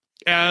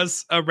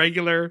as a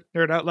regular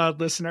Nerd Out Loud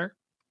listener.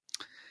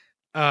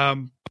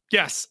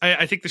 Yes,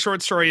 I think the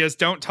short story is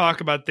don't talk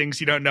about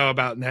things you don't know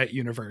about in that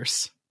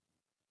universe.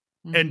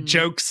 Mm-hmm. And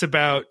jokes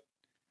about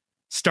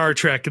Star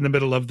Trek in the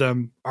middle of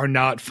them are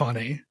not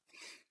funny.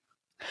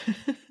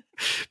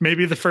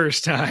 Maybe the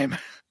first time.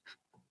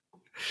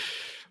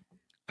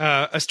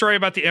 A story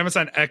about the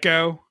Amazon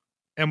Echo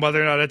and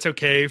whether or not it's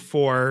okay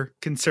for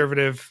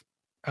conservative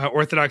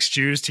Orthodox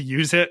Jews to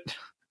use it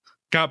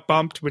got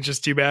bumped, which is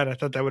too bad. I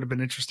thought that would have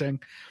been interesting.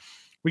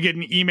 We get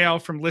an email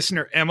from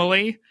listener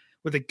Emily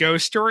with a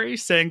ghost story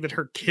saying that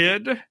her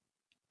kid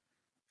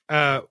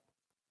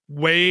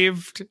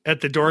waved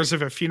at the doors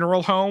of a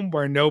funeral home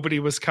where nobody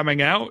was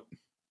coming out.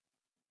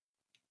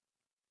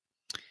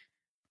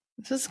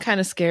 This is kind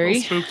of scary.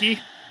 Spooky.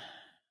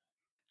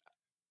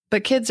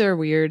 But kids are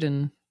weird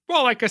and...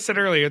 Well, like I said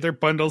earlier, they're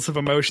bundles of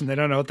emotion. They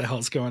don't know what the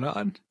hell's going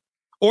on.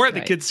 Or the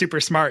kid's super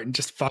smart and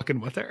just fucking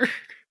with her.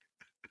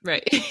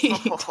 Right.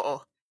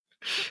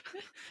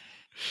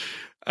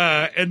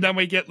 And then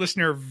we get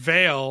listener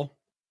Vale,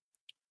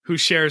 who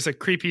shares a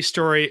creepy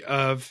story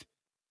of,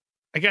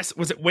 I guess,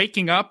 was it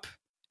waking up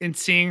and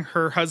seeing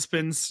her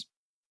husband's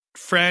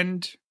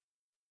friend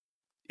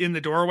in the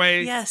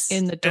doorway? Yes.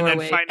 In the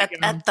doorway.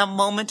 At the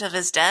moment of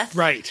his death?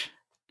 Right.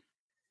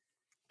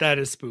 That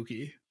is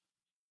spooky.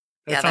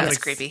 That sounds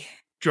creepy.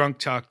 Drunk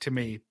talk to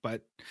me,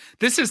 but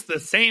this is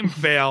the same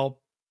Vale,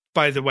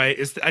 by the way.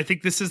 I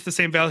think this is the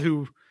same Vale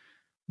who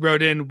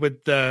wrote in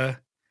with the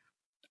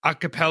a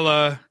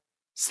cappella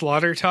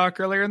slaughter talk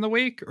earlier in the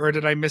week, or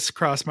did I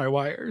miscross my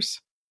wires?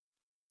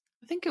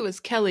 I think it was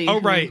Kelly. Oh,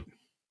 right.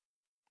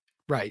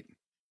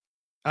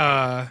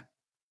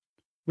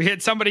 We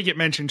had somebody get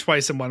mentioned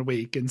twice in 1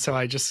 week, and so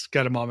I just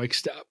got them all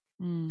mixed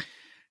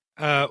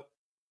up.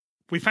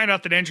 We find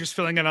out that Andrew's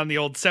filling in on the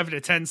old 7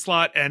 to 10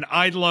 slot, and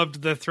I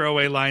loved the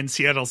throwaway line,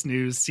 Seattle's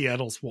News,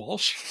 Seattle's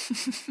Walsh.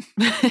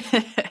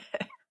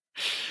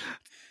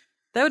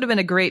 That would have been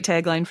a great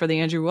tagline for the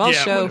Andrew Walsh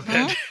show.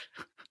 I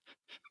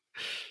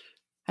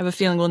have a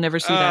feeling we'll never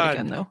see that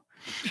again, though.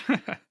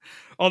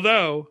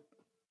 Although,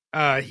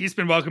 he's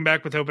been welcomed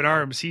back with open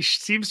arms. He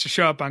seems to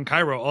show up on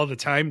Cairo all the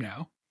time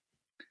now.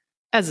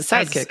 As a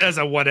sidekick. As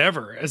a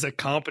whatever, as a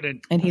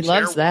competent. And he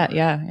loves that,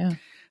 yeah.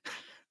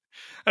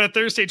 On a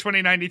Thursday,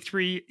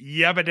 2093,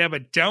 Yabba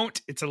Dabba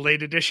Don't. It's a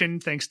late edition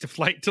thanks to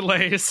flight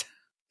delays.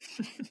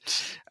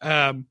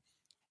 The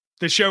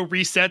show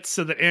resets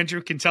so that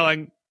Andrew can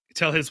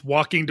tell his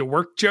walking to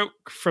work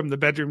joke from the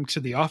bedroom to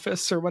the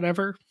office or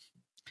whatever.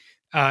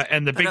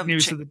 And the big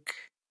news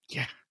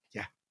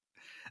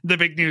the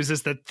big news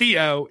is that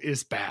Theo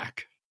is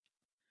back.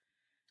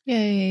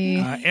 Yay.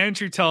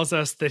 Andrew tells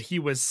us that he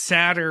was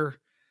sadder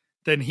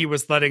than he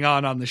was letting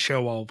on the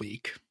show all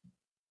week.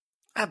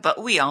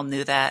 But we all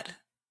knew that.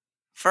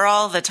 For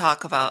all the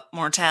talk about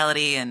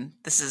mortality and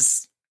this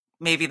is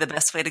maybe the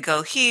best way to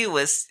go, he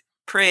was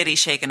pretty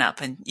shaken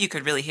up and you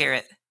could really hear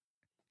it.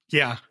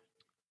 Yeah.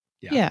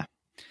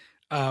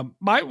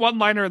 My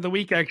one-liner of the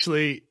week,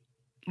 actually,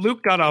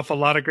 Luke got off a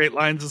lot of great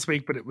lines this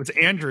week, but it was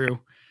Andrew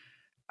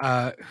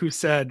who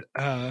said,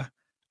 I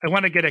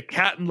want to get a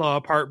cat-in-law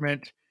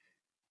apartment.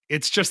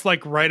 It's just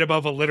like right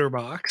above a litter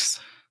box.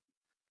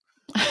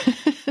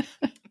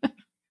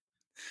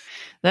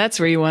 That's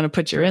where you want to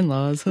put your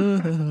in-laws.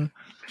 And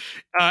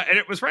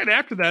it was right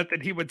after that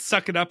he would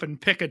suck it up and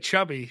pick a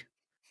chubby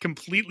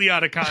completely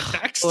out of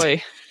context.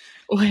 Boy.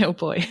 Oh,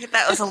 boy.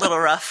 That was a little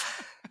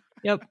rough.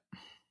 Yep.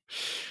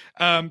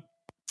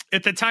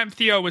 At the time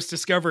Theo was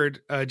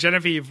discovered,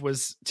 Genevieve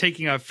was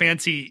taking a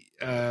fancy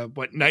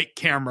night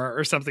camera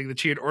or something that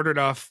she had ordered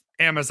off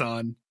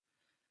Amazon,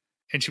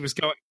 and she was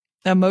going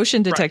a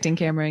motion detecting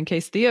camera in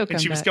case Theo comes.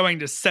 And she was going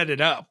to set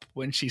it up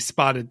when she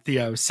spotted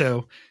Theo.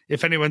 So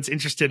if anyone's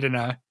interested in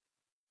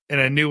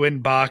a new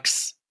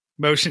inbox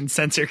motion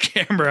sensor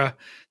camera,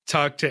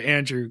 talk to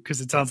Andrew,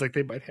 because it sounds like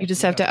they might have. You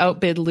just have to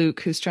outbid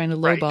Luke, who's trying to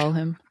lowball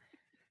him.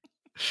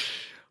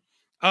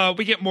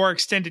 We get more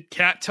extended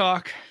cat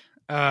talk.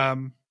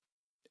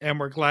 And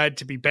we're glad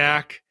to be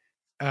back.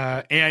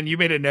 Anne, you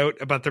made a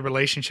note about the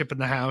relationship in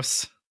the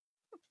house.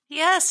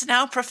 Yes,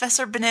 now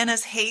Professor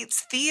Bananas hates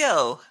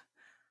Theo.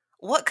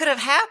 What could have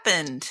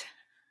happened?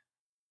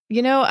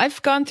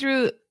 I've gone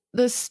through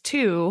this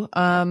too,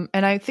 and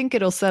I think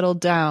it'll settle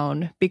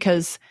down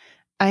because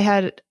I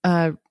had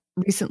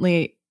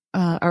recently,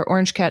 our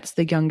orange cat's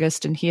the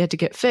youngest, and he had to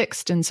get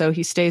fixed, and so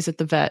he stays at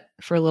the vet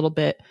for a little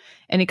bit,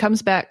 and he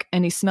comes back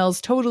and he smells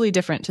totally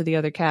different to the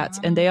other cats,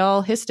 and they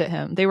all hissed at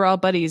him. They were all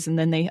buddies, and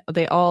then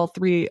they all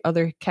three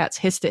other cats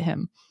hissed at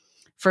him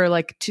for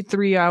like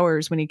 2-3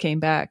 hours when he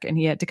came back, and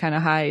he had to kind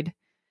of hide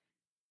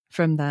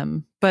from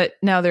them. But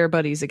now they're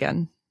buddies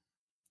again.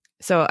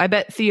 So I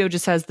bet Theo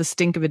just has the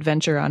stink of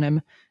adventure on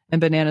him, and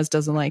Bananas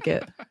doesn't like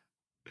it.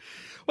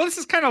 Well, this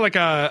is kind of like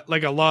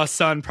a lost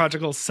son,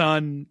 prodigal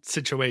son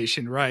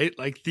situation, right?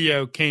 Like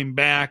Theo came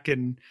back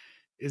and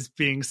is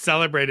being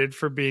celebrated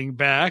for being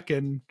back,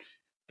 and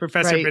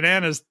Professor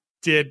Bananas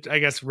did, I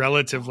guess,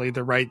 relatively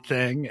the right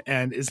thing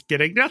and is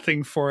getting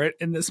nothing for it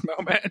in this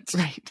moment.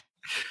 Right.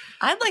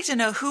 I'd like to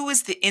know who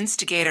was the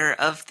instigator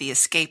of the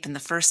escape in the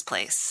first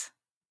place.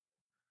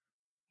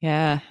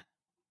 Yeah.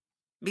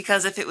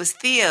 Because if it was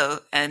Theo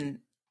and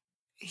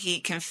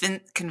he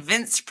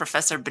convinced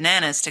Professor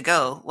Bananas to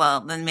go, well,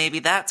 then maybe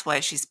that's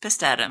why she's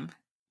pissed at him.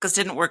 Because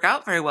it didn't work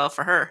out very well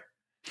for her.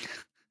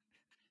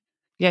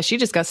 Yeah, she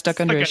just got stuck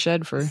under a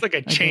shed for... It's like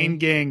a chain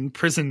gang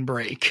prison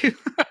break.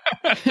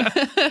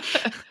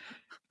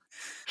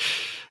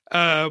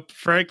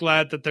 Very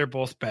glad that they're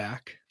both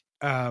back.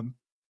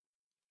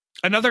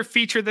 Another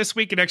feature this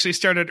week, it actually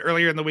started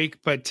earlier in the week,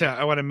 but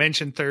I want to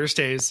mention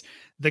Thursdays.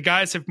 The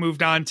guys have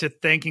moved on to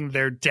thanking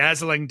their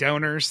dazzling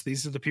donors.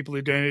 These are the people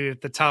who donated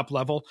at the top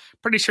level.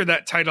 Pretty sure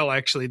that title,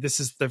 actually,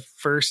 this is the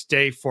first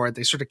day for it.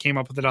 They sort of came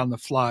up with it on the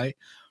fly.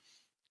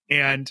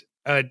 And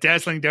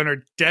dazzling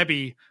donor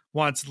Debbie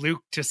wants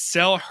Luke to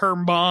sell her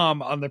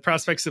mom on the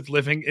prospects of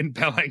living in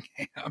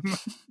Bellingham.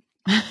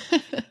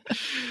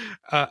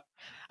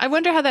 I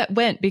wonder how that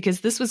went,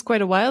 because this was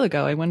quite a while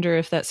ago. I wonder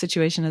if that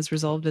situation has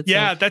resolved itself.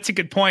 Yeah, that's a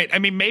good point. I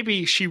mean,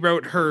 maybe she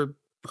wrote her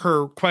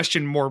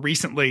question more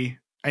recently.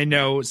 I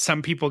know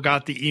some people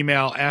got the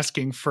email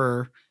asking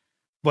for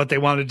what they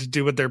wanted to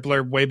do with their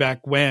blurb way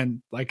back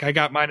when. Like, I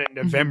got mine in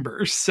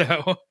November,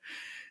 so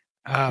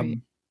I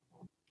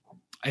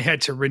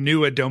had to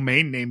renew a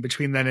domain name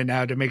between then and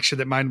now to make sure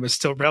that mine was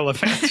still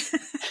relevant.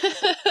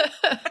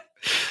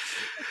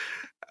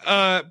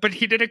 But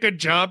he did a good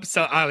job.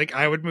 So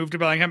I would move to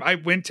Bellingham. I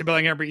went to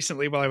Bellingham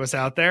recently while I was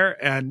out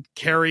there, and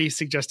Carrie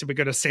suggested we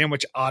go to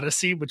Sandwich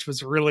Odyssey, which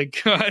was really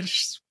good.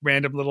 Just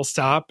random little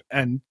stop.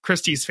 And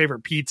Christy's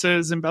favorite pizza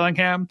is in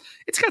Bellingham.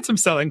 It's got some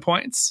selling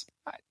points.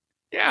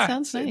 Yeah.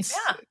 Sounds nice.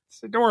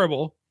 It's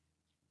adorable.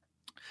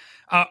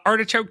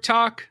 Artichoke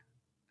talk.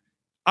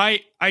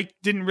 I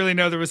didn't really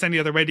know there was any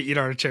other way to eat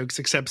artichokes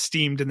except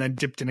steamed and then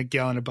dipped in a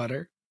gallon of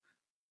butter.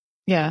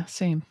 Yeah,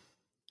 same.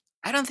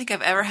 I don't think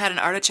I've ever had an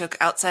artichoke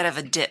outside of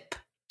a dip.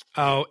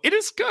 Oh, it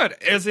is good.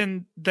 As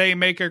in, they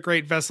make a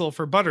great vessel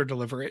for butter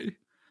delivery.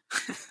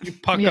 You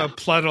puck a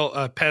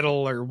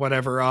petal or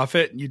whatever off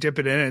it, and you dip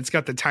it in, and it's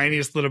got the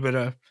tiniest little bit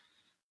of,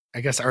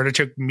 I guess,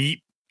 artichoke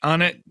meat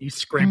on it. You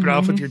scrape it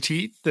off with your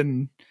teeth,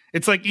 and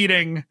it's like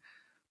eating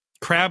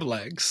crab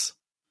legs.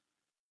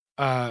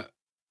 A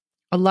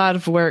lot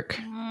of work.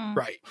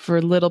 Right.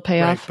 For little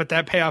payoff. Right, but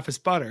that payoff is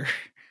butter.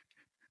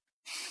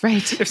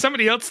 Right. If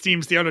somebody else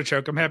steams the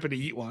artichoke, I'm happy to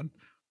eat one.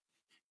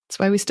 That's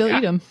why we still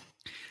eat them.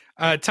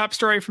 Top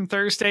story from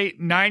Thursday.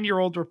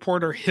 9-year-old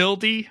reporter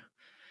Hildy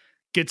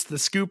gets the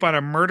scoop on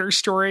a murder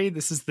story.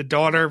 This is the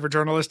daughter of a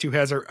journalist who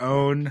has her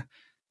own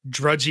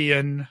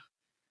Drudgian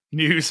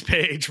news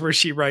page where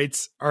she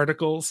writes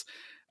articles.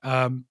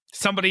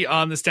 Somebody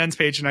on the Stens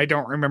page, and I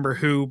don't remember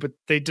who, but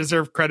they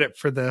deserve credit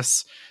for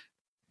this,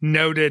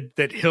 noted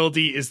that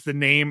Hildy is the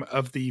name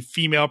of the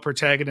female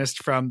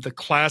protagonist from the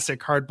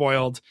classic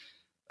hard-boiled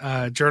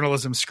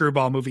journalism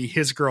screwball movie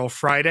His Girl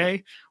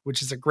Friday,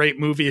 which is a great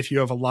movie if you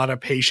have a lot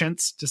of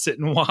patience to sit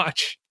and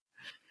watch.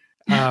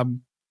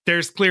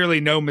 There's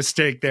clearly no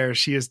mistake there.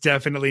 She is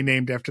definitely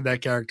named after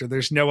that character.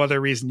 There's no other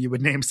reason you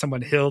would name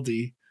someone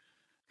Hildy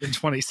in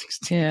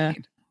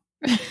 2016.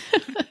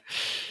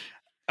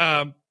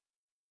 Yeah.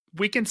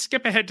 We can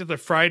skip ahead to the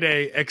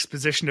Friday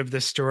exposition of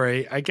this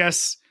story. I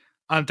guess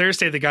on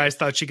Thursday, the guys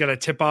thought she got a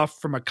tip off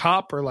from a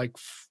cop or like,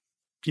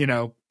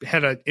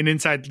 had an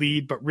inside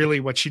lead. But really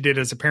what she did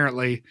is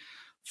apparently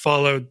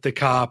followed the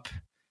cop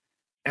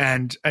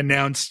and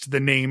announced the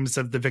names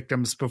of the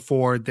victims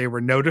before they were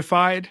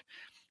notified,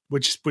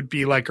 which would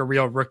be like a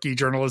real rookie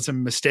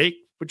journalism mistake,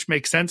 which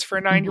makes sense for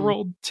a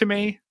 9-year-old to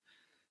me.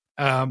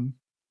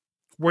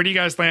 Where do you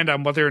guys land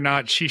on whether or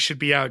not she should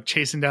be out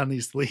chasing down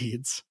these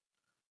leads?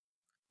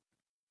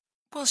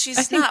 Well,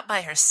 she's not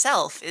by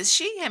herself, is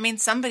she? I mean,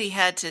 somebody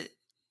had to.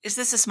 Is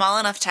this a small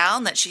enough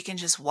town that she can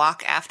just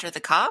walk after the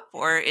cop,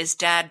 or is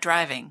Dad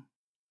driving?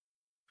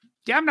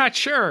 Yeah, I'm not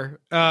sure.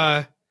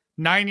 9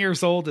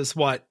 years old is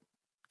what,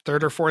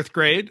 3rd or 4th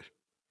grade?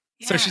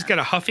 Yeah. So she's got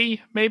a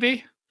Huffy,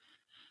 maybe?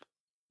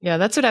 Yeah,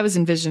 that's what I was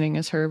envisioning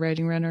as her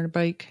riding around on her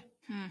bike.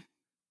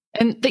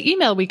 And the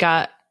email we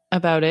got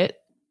about it,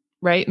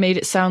 right, made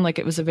it sound like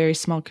it was a very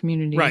small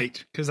community.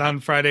 Right, because on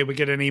Friday we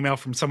get an email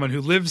from someone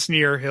who lives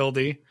near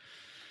Hildy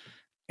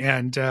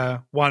and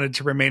wanted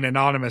to remain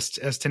anonymous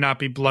as to not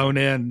be blown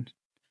in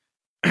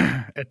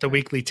at the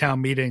weekly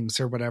town meetings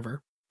or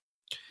whatever.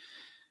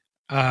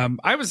 I'm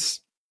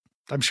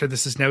sure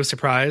this is no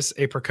surprise,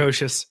 a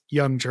precocious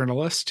young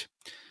journalist.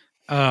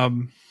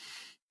 I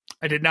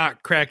did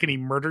not crack any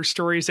murder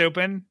stories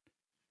open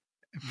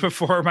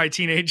before my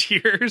teenage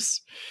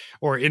years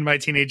or in my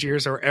teenage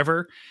years or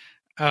ever.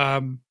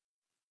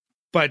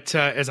 But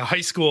as a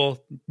high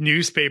school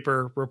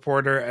newspaper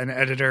reporter and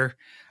editor,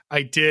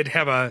 I did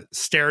have a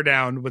stare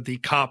down with the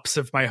cops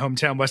of my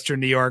hometown, Western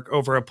New York,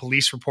 over a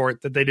police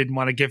report that they didn't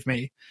want to give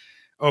me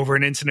over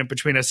an incident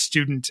between a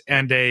student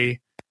and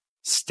a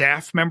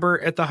staff member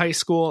at the high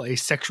school, a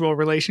sexual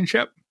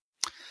relationship.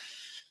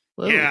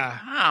 Whoa. Yeah.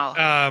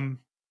 Wow.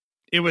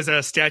 It was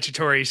a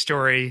statutory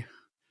story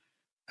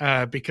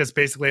because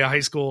basically a high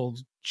school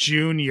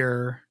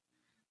junior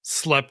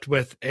slept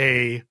with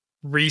a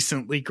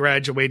recently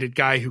graduated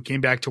guy who came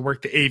back to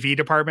work the AV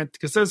department,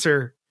 because those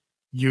are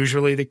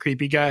usually the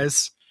creepy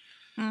guys.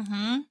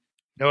 Mm-hmm.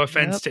 No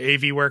offense to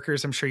AV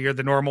workers. I'm sure you're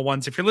the normal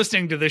ones. If you're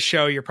listening to this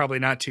show, you're probably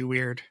not too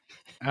weird.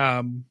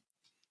 And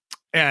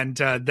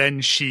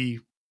then she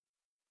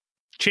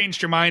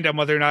changed her mind on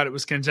whether or not it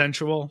was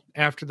consensual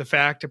after the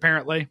fact,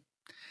 apparently.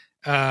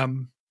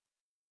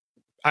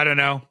 I don't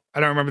know. I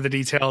don't remember the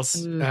details,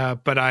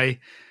 but I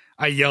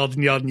yelled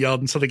and yelled and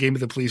yelled until they gave me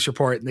the police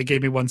report, and they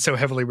gave me one so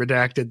heavily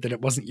redacted that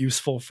it wasn't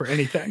useful for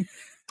anything.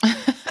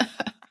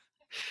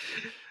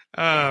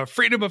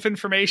 Freedom of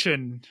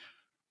information,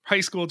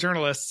 high school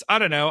journalists. I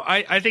don't know.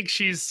 I think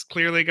she's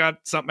clearly got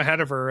something ahead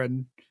of her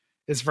and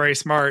is very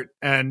smart.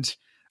 And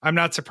I'm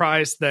not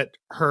surprised that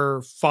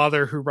her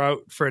father, who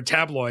wrote for a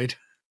tabloid,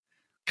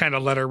 kind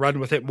of let her run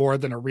with it more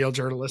than a real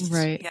journalist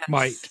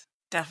might.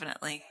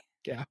 Definitely.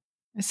 Yeah.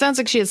 It sounds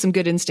like she has some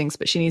good instincts,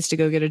 but she needs to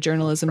go get a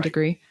journalism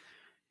degree.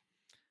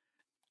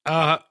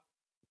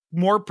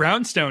 More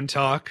Brownstone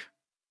talk.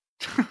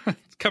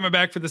 Coming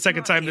back for the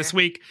second time this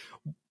week.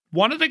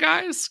 One of the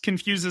guys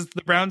confuses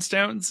the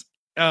Brownstones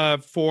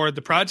for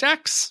the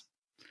projects.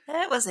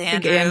 That was I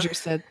Andrew. think Andrew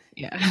said,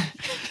 yeah.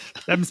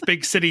 Them's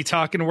big city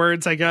talking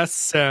words, I guess.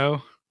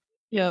 So,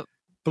 yep.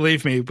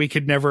 Believe me, we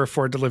could never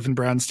afford to live in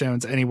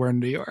brownstones anywhere in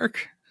New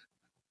York.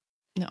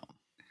 No.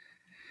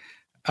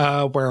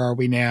 Where are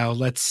we now?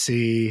 Let's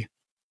see.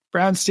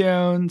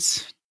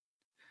 Brownstones.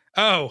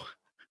 Oh,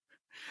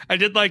 I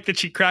did like that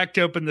she cracked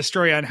open the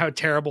story on how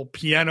terrible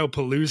Piano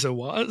Palooza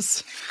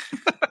was.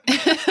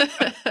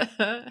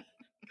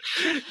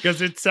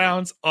 Because it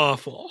sounds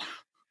awful.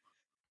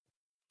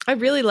 I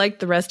really liked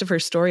the rest of her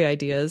story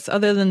ideas.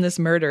 Other than this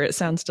murder, it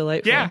sounds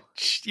delightful. Yeah.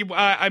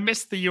 I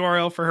missed the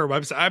URL for her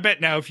website. I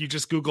bet now if you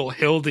just Google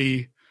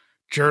Hildy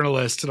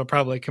journalist, it'll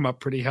probably come up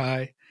pretty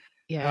high.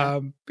 Yeah.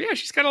 Yeah,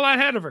 she's got a lot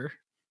ahead of her.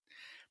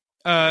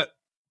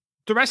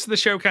 The rest of the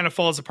show kind of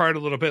falls apart a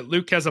little bit.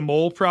 Luke has a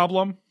mole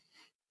problem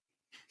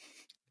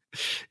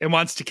and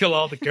wants to kill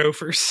all the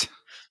gophers.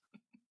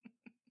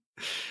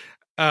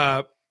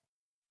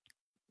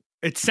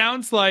 It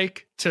sounds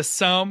like to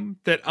some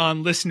that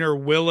on listener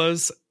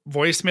Willa's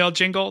voicemail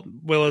jingle,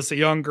 Willa's a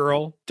young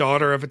girl,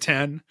 daughter of a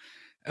 10.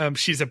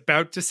 She's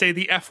about to say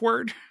the F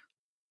word.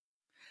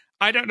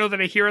 I don't know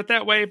that I hear it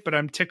that way, but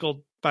I'm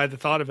tickled by the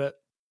thought of it.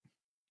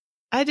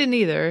 I didn't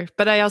either,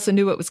 but I also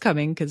knew what was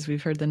coming because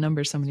we've heard the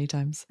number so many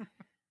times.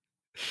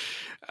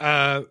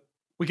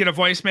 We get a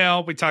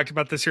voicemail. We talked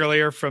about this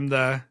earlier from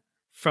the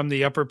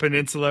Upper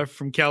Peninsula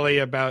from Kelly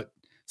about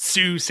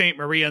Sault Ste.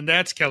 Marie, and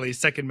that's Kelly's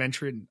second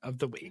mention of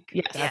the week.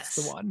 Yes. That's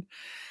the one.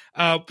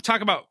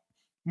 Talk about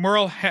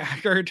Merle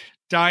Haggard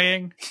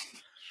dying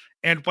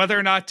and whether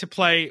or not to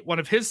play one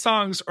of his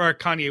songs or a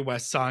Kanye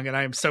West song. And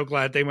I am so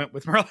glad they went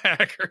with Merle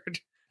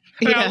Haggard.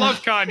 I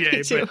love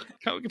Kanye,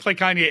 but we can play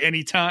Kanye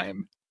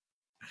anytime.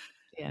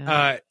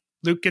 Yeah.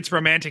 Luke gets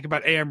romantic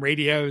about AM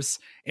radios,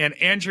 and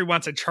Andrew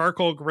wants a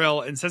charcoal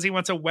grill and says he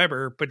wants a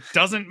Weber, but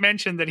doesn't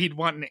mention that he'd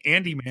want an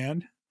Andy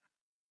Man.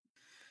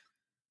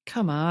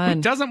 Come on.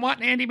 Who doesn't want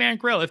an Andy Man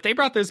grill? If they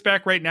brought those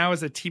back right now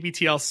as a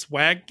TBTL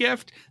swag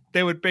gift,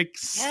 they would make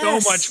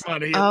so much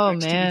money. Oh,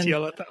 man.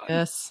 TBTL-a-thon.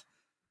 Yes.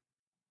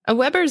 A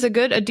Weber's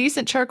a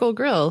decent charcoal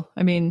grill.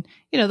 I mean,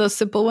 those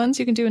simple ones,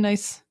 you can do a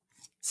nice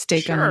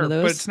steak on one of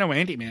those. But it's no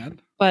Andy Man.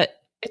 But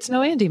it's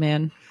no Andy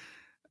Man.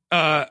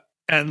 And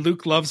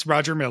Luke loves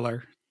Roger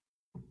Miller.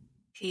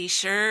 He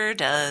sure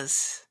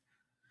does.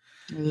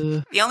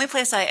 Ugh. The only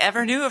place I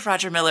ever knew of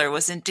Roger Miller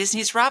was in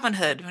Disney's Robin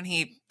Hood when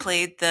he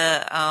played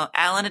the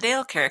Alan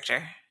Adale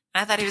character.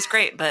 And I thought he was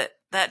great, but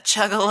that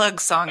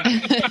Chug-a-Lug song.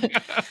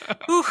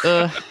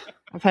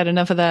 I've had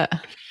enough of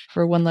that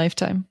for one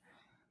lifetime.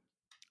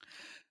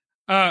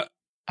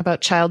 About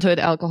childhood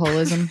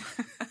alcoholism.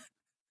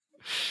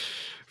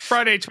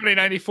 Friday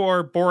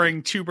 2094,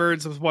 boring two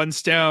birds with one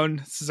stone.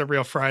 This is a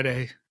real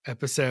Friday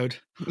episode.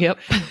 Yep.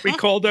 We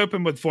cold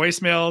open with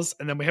voicemails,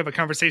 and then we have a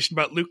conversation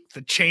about Luke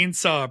the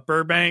Chainsaw of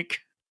Burbank.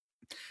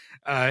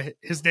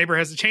 His neighbor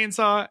has a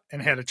chainsaw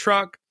and had a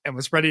truck and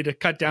was ready to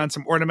cut down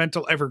some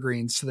ornamental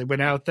evergreens. So they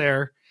went out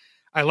there.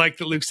 I like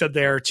that Luke said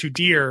they are to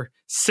deer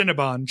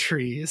Cinnabon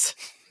trees.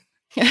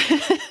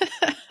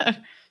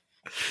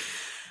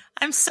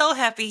 I'm so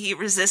happy he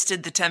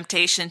resisted the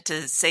temptation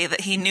to say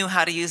that he knew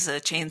how to use a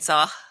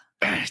chainsaw.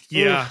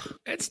 Yeah,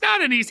 it's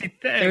not an easy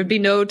thing. There would be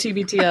no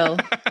TBTL.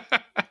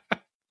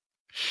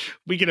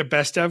 We get a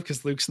best of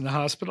because Luke's in the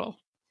hospital.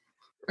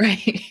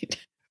 Right.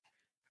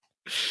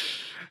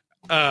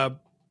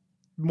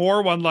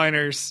 More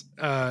one-liners.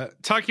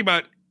 Talking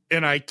about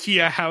an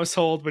IKEA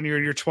household when you're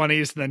in your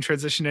 20s and then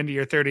transition into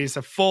your 30s.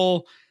 A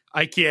full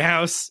IKEA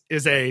house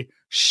is a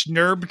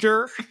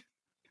schnerbder.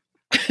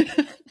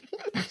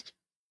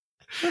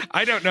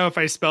 I don't know if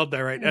I spelled that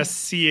right.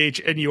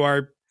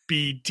 SCHNURBDER.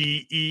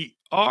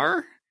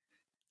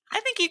 I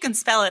think you can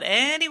spell it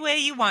any way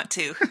you want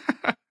to.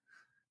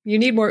 You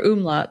need more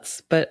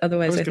umlauts, but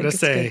otherwise I was going to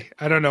say, good.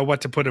 I don't know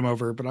what to put him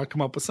over, but I'll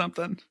come up with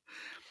something.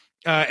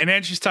 And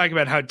Andrew's talking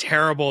about how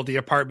terrible the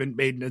apartment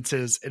maintenance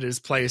is at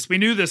his place. We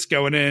knew this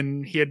going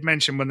in. He had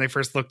mentioned when they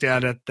first looked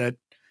at it that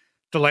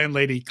the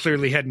landlady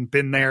clearly hadn't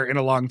been there in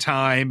a long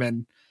time,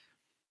 and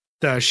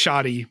the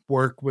shoddy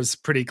work was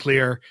pretty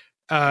clear.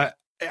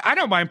 I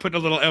don't mind putting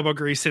a little elbow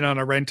grease in on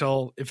a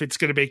rental if it's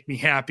going to make me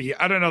happy.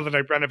 I don't know that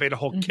I'd renovate a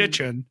whole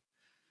kitchen,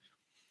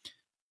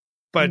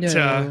 but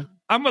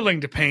I'm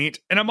willing to paint.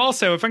 And I'm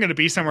also, if I'm going to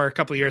be somewhere a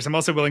couple of years, I'm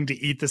also willing to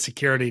eat the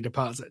security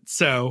deposit.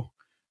 So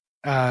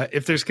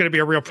if there's going to be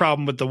a real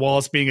problem with the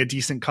walls being a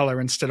decent color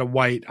instead of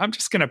white, I'm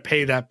just going to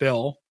pay that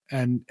bill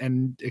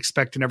and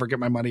expect to never get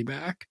my money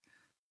back.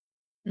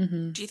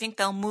 Mm-hmm. Do you think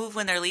they'll move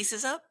when their lease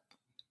is up?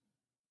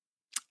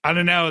 I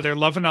don't know. They're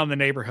loving on the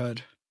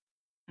neighborhood.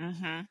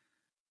 Mm-hmm.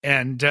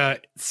 And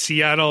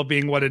Seattle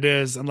being what it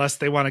is, unless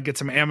they want to get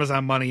some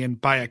Amazon money and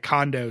buy a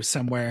condo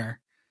somewhere,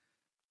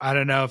 I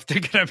don't know if they're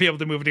going to be able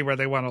to move anywhere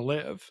they want to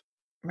live.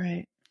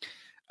 Right.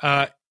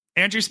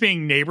 Andrew's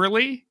being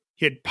neighborly.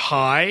 He had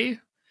pie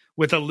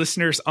with a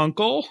listener's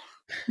uncle.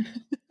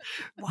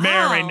 Wow.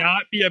 May or may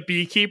not be a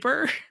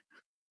beekeeper.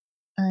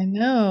 I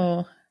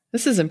know.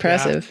 This is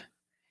impressive. Yeah.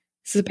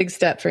 This is a big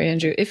step for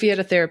Andrew. If he had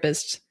a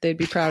therapist, they'd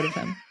be proud of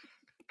him.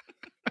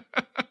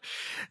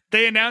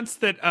 They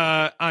announced that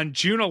on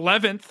June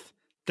 11th,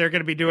 they're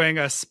going to be doing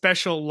a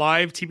special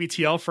live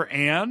TBTL for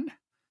Anne.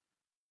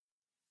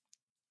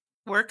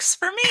 Works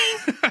for me.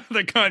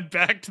 They're going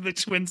back to the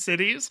Twin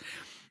Cities.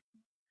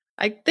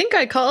 I think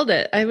I called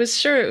it. I was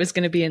sure it was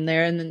going to be in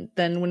there. And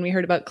then when we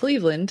heard about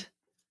Cleveland,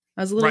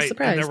 I was a little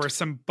surprised. And there were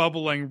some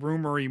bubbling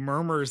rumory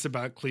murmurs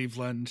about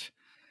Cleveland.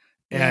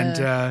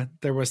 And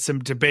there was some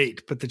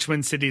debate, but the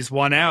Twin Cities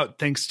won out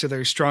thanks to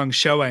their strong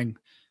showing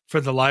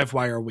for the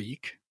Livewire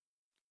week.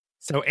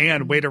 So,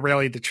 Anne, way to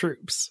rally the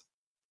troops.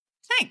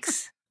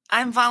 Thanks.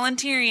 I'm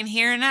volunteering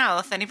here now.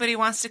 If anybody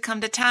wants to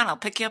come to town, I'll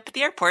pick you up at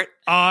the airport.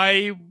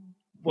 I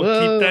will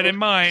keep that in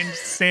mind.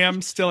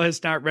 Sam still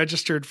has not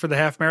registered for the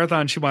half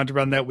marathon she wanted to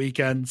run that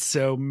weekend.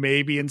 So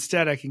maybe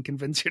instead I can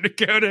convince her to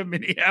go to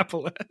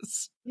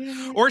Minneapolis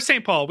or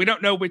St. Paul. We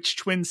don't know which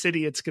Twin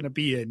City it's going to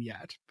be in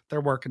yet. But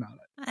they're working on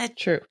it.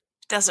 True.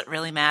 Doesn't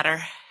really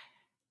matter.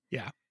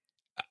 Yeah.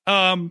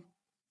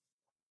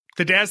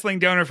 The dazzling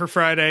donor for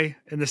Friday,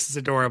 and this is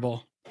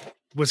adorable,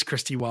 was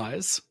Christy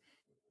Wise.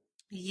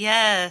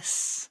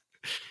 Yes.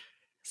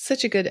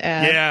 Such a good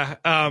ad.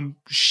 Yeah.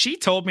 She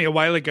told me a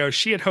while ago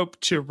she had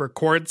hoped to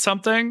record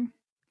something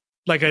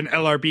like an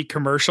LRB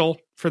commercial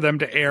for them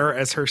to air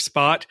as her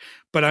spot.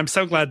 But I'm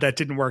so glad that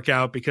didn't work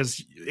out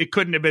because it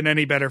couldn't have been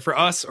any better for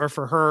us or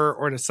for her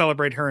or to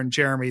celebrate her and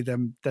Jeremy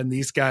than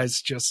these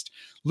guys just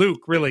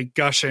Luke really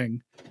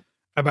gushing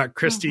about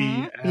Christy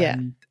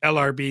and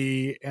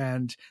LRB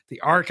and the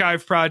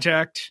Archive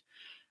Project.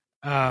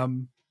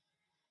 And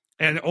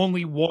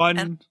only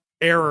one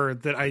error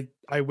that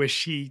I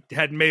wish he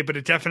hadn't made, but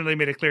it definitely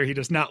made it clear he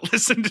does not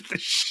listen to the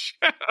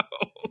show.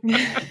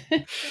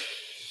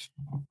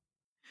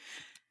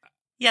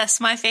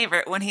 Yes, my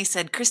favorite when he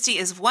said Christy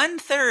is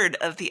 1/3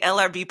 of the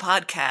LRB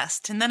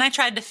podcast. And then I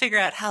tried to figure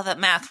out how that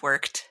math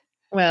worked.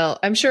 Well,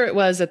 I'm sure it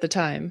was at the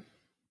time.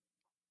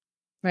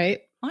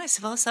 Right? Oh, I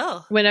suppose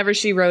so. Whenever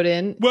she wrote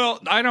in.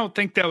 Well, I don't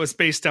think that was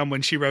based on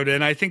when she wrote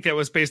in. I think that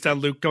was based on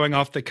Luke going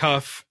off the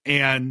cuff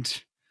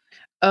and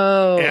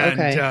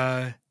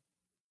okay.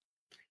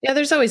 Yeah,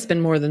 there's always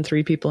been more than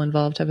 3 people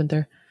involved, haven't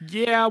there?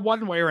 Yeah,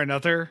 one way or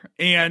another.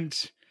 And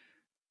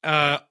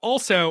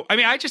also, I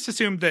mean, I just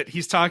assumed that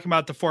he's talking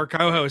about the 4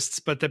 co-hosts,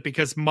 but that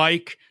because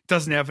Mike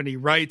doesn't have any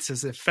rights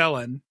as a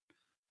felon,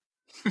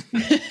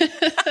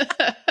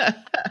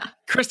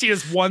 Christy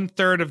is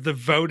 1/3 of the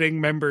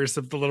voting members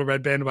of the Little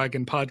Red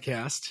Bandwagon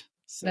podcast.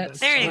 So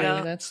There you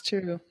go. That's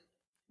true.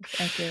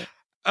 Accurate.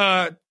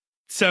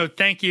 So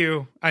thank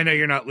you. I know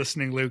you're not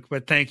listening, Luke,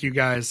 but thank you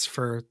guys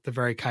for the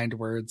very kind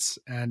words.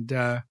 And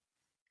Good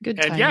and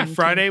timing, yeah, too.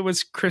 Friday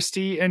was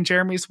Christy and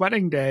Jeremy's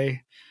wedding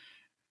day.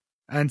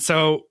 And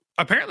so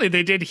apparently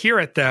they did hear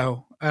it,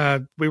 though.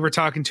 We were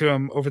talking to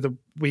them over the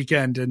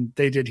weekend, and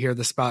they did hear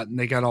the spot, and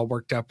they got all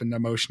worked up and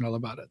emotional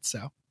about it.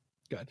 So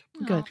good.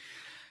 Good.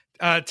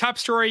 Top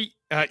story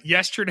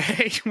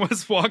yesterday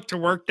was Walk to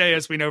Work Day,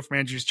 as we know from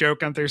Andrew's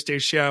joke on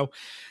Thursday's show.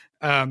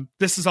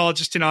 This is all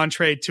just an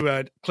entree to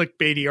a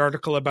clickbaity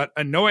article about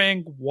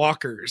annoying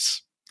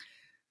walkers.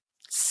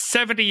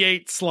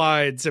 78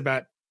 slides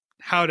about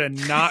how to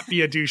not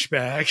be a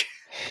douchebag.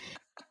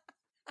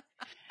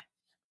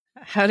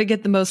 How to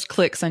get the most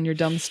clicks on your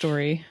dumb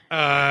story.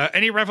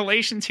 Any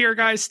revelations here,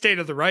 guys? Stay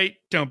to the right.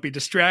 Don't be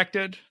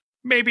distracted.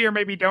 Maybe or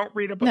maybe don't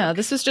read a book. No,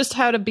 this is just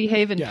how to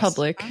behave in Yes.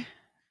 public.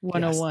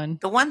 101.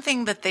 The one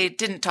thing that they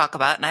didn't talk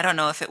about, and I don't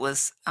know if it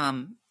was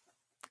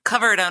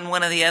covered on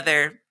one of the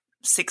other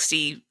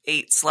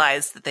 68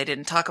 slides that they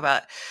didn't talk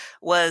about,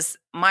 was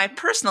my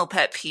personal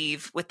pet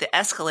peeve with the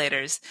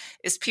escalators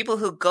is people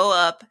who go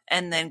up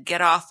and then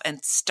get off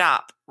and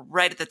stop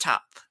right at the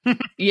top.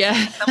 Yeah.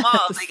 The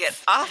mall, they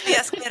get off the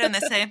escalator and they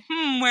say,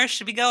 where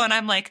should we go? And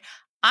I'm like,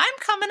 I'm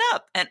coming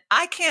up and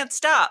I can't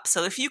stop.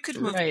 So if you could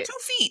move Right. 2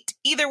 feet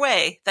either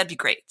way, that'd be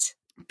great.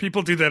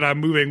 People do that on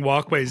moving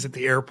walkways at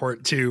the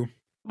airport, too.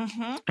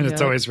 Mm-hmm. And it's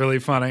Yeah. always really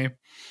funny.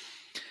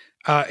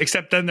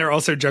 Except then they're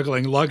also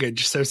juggling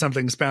luggage, so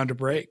something's bound to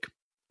break.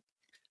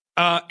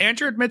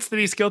 Andrew admits that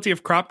he's guilty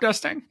of crop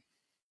dusting.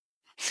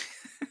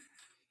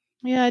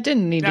 Yeah, I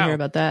didn't need to No. hear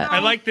about that. I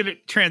like that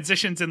it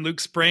transitions in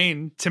Luke's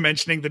brain to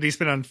mentioning that he's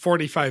been on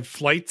 45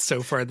 flights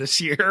so far this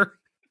year.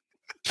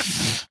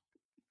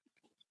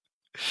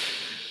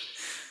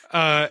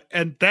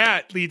 And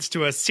that leads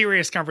to a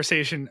serious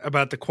conversation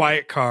about the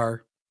quiet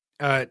car.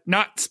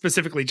 Not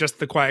specifically just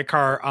the quiet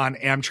car on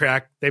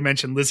Amtrak. They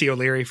mentioned Lizzie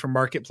O'Leary from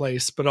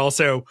Marketplace, but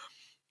also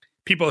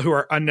people who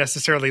are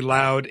unnecessarily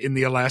loud in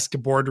the Alaska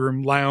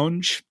Boardroom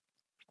Lounge.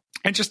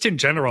 And just in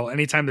general,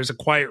 anytime there's a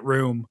quiet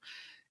room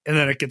and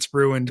then it gets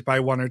ruined by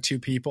 1 or 2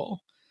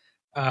 people.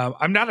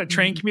 I'm not a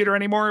train commuter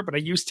anymore, but I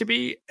used to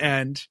be.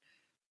 And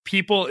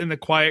people in the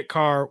quiet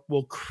car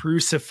will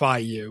crucify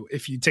you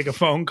if you take a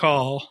phone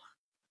call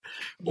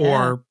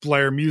or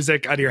blare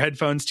music out of your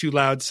headphones too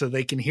loud so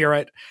they can hear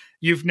it.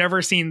 You've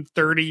never seen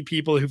 30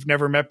 people who've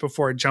never met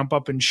before jump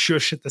up and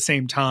shush at the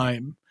same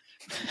time.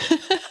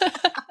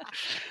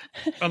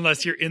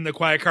 Unless you're in the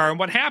quiet car. And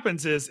what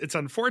happens is, it's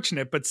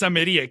unfortunate, but some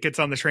idiot gets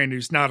on the train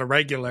who's not a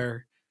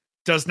regular,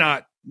 does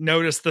not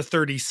notice the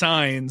 30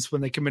 signs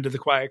when they come into the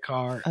quiet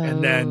car,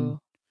 and then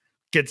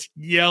gets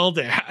yelled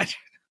at.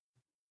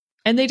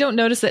 And they don't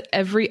notice that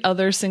every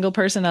other single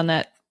person on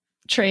that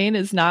train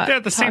is not Yeah,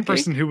 the same talking?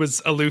 person who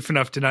was aloof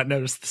enough to not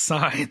notice the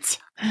signs.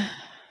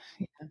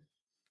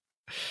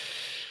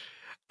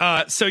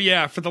 So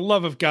yeah, for the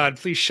love of God,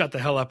 please shut the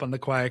hell up on the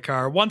quiet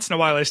car. Once in a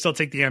while, I still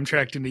take the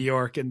Amtrak to New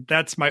York, and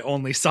that's my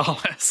only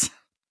solace.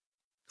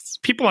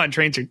 People on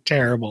trains are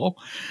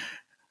terrible.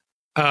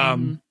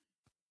 I'm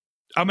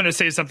going to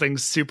say something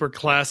super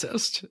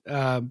classist.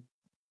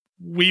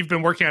 We've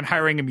been working on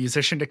hiring a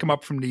musician to come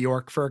up from New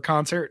York for a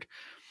concert.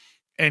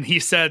 And he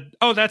said,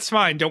 "Oh, that's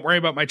fine. Don't worry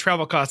about my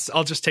travel costs.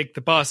 I'll just take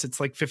the bus. It's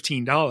like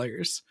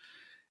 $15.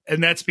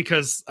 And that's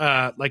because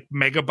like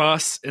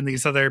Megabus and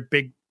these other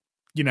big,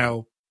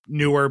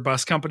 newer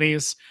bus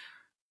companies,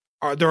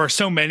 there are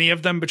so many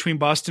of them between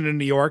Boston and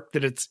New York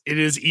that it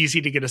is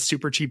easy to get a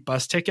super cheap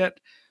bus ticket.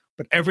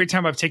 But every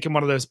time I've taken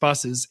one of those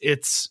buses,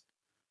 it's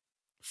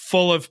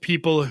full of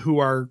people who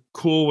are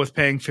cool with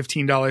paying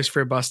 $15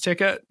 for a bus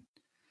ticket.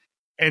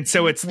 And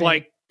so it's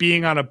like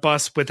being on a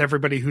bus with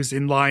everybody who's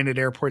in line at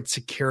airport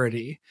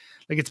security.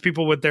 Like, it's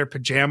people with their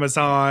pajamas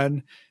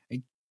on.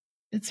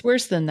 It's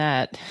worse than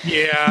that.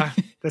 Yeah,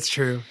 that's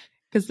true.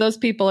 Because those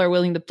people are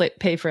willing to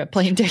pay for a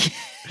plane ticket.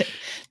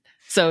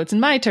 So it's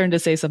my turn to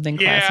say something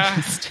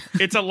classist.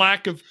 It's a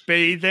lack of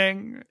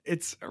bathing.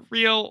 It's a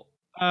real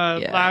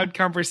loud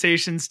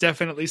conversations.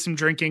 Definitely some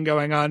drinking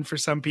going on for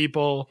some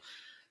people.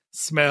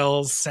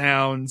 Smells,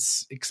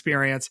 sounds,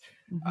 experience.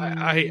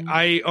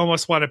 I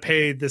almost want to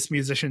pay this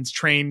musician's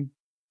train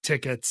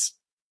tickets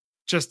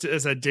just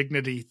as a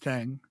dignity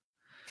thing.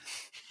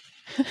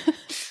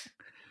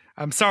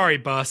 I'm sorry,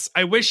 bus.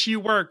 I wish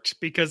you worked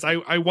because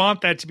I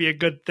want that to be a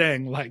good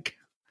thing. Like,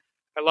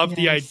 I love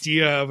the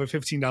idea of a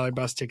 $15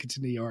 bus ticket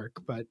to New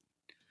York, but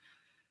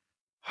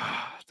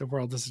the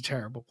world is a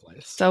terrible place.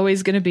 It's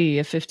always going to be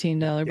a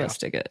 $15 bus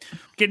ticket.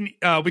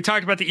 We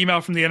talked about the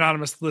email from the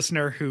anonymous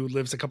listener who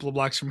lives a couple of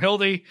blocks from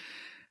Hildy.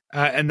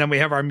 And then we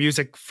have our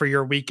music for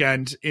your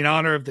weekend. In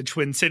honor of the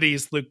Twin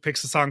Cities, Luke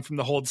picks a song from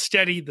the Hold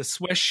Steady, the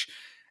Swish,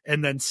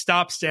 and then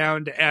stops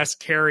down to ask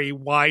Carrie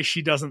why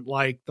she doesn't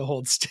like the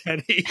Hold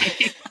Steady.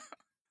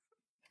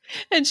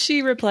 And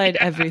she replied,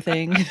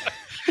 everything.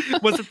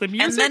 Was it the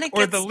music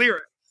or the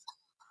lyrics?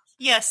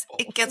 Yes,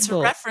 it gets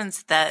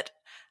referenced that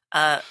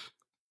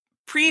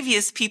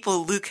previous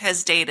people Luke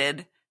has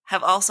dated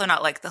have also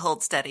not liked the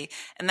Hold Steady.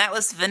 And that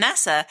was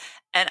Vanessa.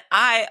 And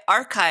I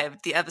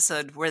archived the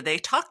episode where they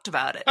talked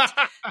about it.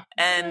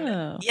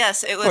 And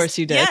yes, it was. Of course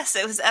you did. Yes,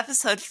 it was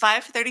episode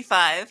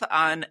 535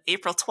 on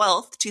April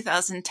 12th,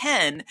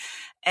 2010.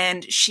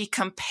 And she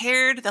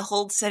compared the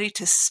Hold Steady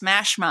to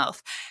Smash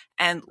Mouth.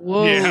 And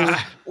Luke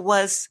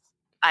was,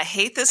 I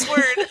hate this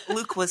word,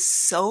 Luke was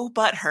so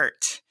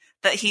butthurt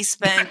that he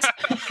spent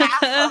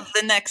half of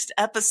the next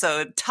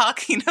episode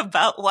talking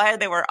about why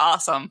they were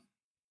awesome.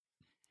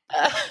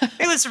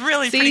 It was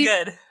really pretty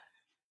good.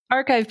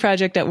 Archive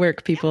project at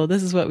work, people.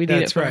 This is what we need.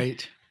 That's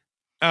right.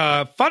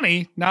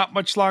 Funny, not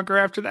much longer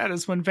after that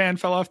is when Van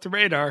fell off the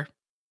radar.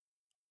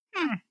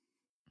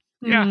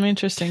 Yeah.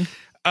 Interesting.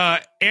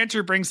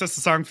 Andrew brings us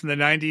a song from the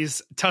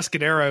 90s,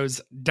 Tuscadero's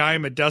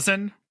Dime a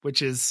Dozen,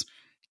 which is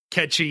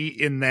catchy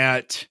in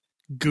that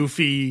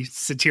goofy,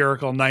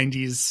 satirical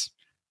 90s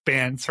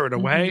band sort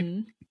of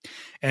way.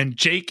 And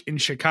Jake in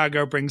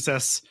Chicago brings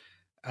us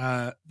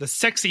the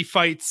Sexy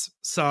Fights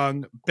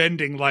song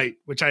Bending Light,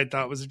 which I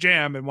thought was a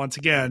jam. And once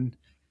again,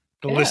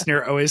 the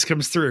listener always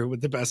comes through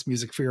with the best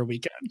music for your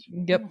weekend.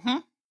 Yep.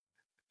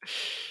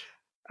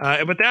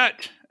 And with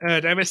that,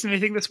 did I miss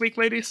anything this week,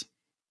 ladies?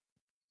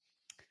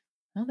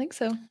 I don't think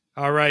so.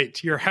 All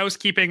right. Your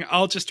housekeeping.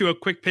 I'll just do a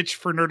quick pitch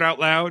for Nerd Out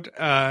Loud.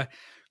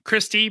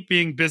 Christy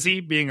being busy,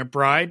 being a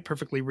bride,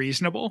 perfectly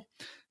reasonable.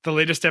 The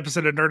latest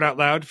episode of Nerd Out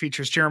Loud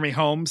features Jeremy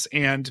Holmes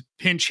and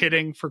pinch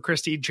hitting for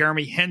Christy,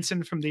 Jeremy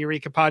Henson from the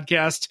Eureka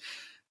podcast.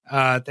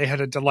 They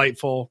had a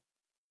delightful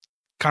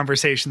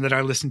conversation that I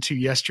listened to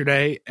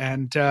yesterday.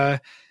 And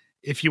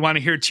if you want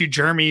to hear two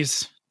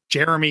Jeremys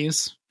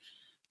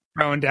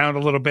throwing down a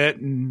little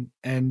bit and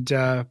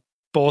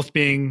both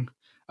being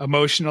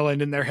emotional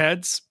and in their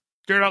heads,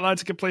 Nerd Out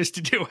Loud's a good place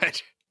to do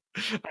it.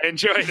 I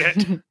enjoyed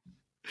it.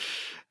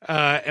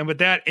 And with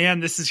that, Anne,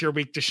 this is your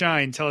week to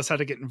shine. Tell us how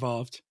to get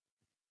involved.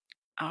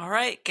 All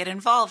right. Get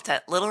involved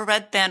at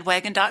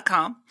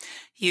littleredbandwagon.com.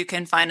 You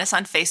can find us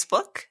on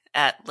Facebook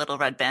at Little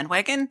Red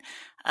Bandwagon.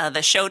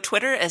 The show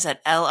Twitter is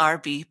at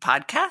LRB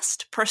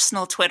Podcast.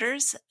 Personal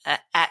Twitters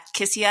at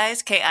Kissy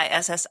Eyes,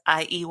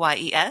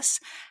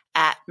 KISSIEYES,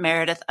 at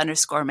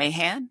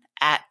Meredith_Mahan,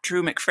 at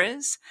Drew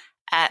McFrizz,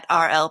 at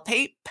RL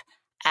Pape,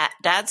 at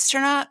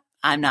Dadsturnout.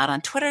 I'm not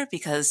on Twitter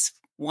because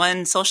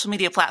one social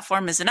media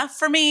platform is enough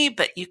for me,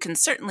 but you can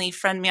certainly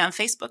friend me on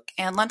Facebook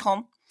and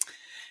Lundholm.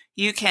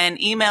 You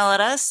can email at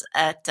us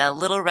at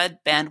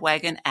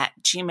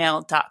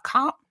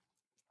littleredbandwagon@gmail.com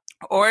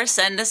or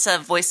send us a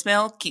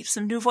voicemail. Keep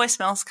some new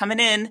voicemails coming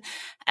in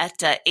at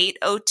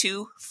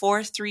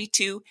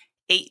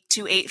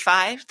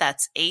 802-432-8285.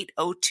 That's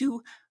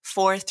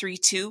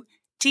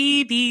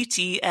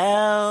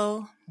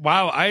 802-432-TBTL.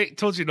 Wow, I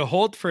told you to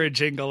hold for a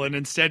jingle and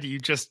instead you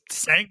just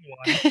sang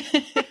one.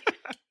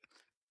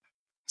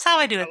 That's how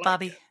I do it,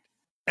 Bobby.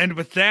 And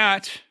with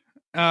that,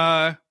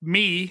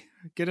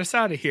 get us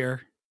out of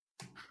here.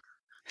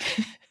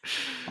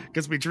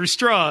 Because we drew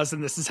straws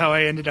and this is how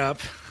I ended up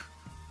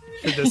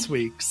for this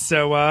week.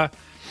 So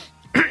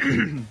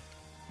that's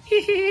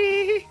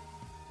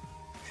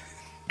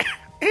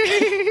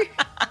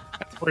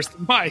worse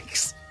than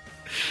Mike's.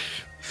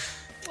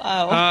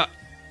 Wow.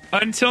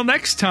 Until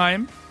next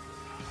time,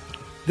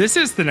 this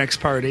is The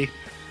Next Party.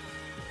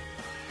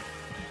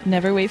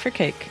 Never wait for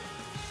cake.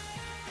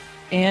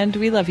 And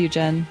we love you,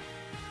 Jen.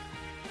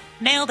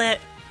 Nailed it.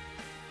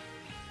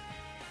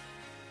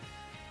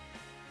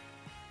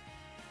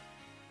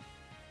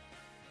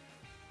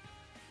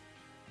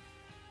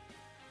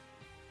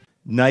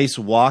 Nice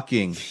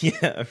walking.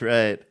 Yeah,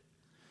 right.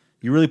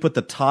 You really put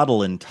the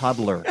toddle in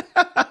toddler.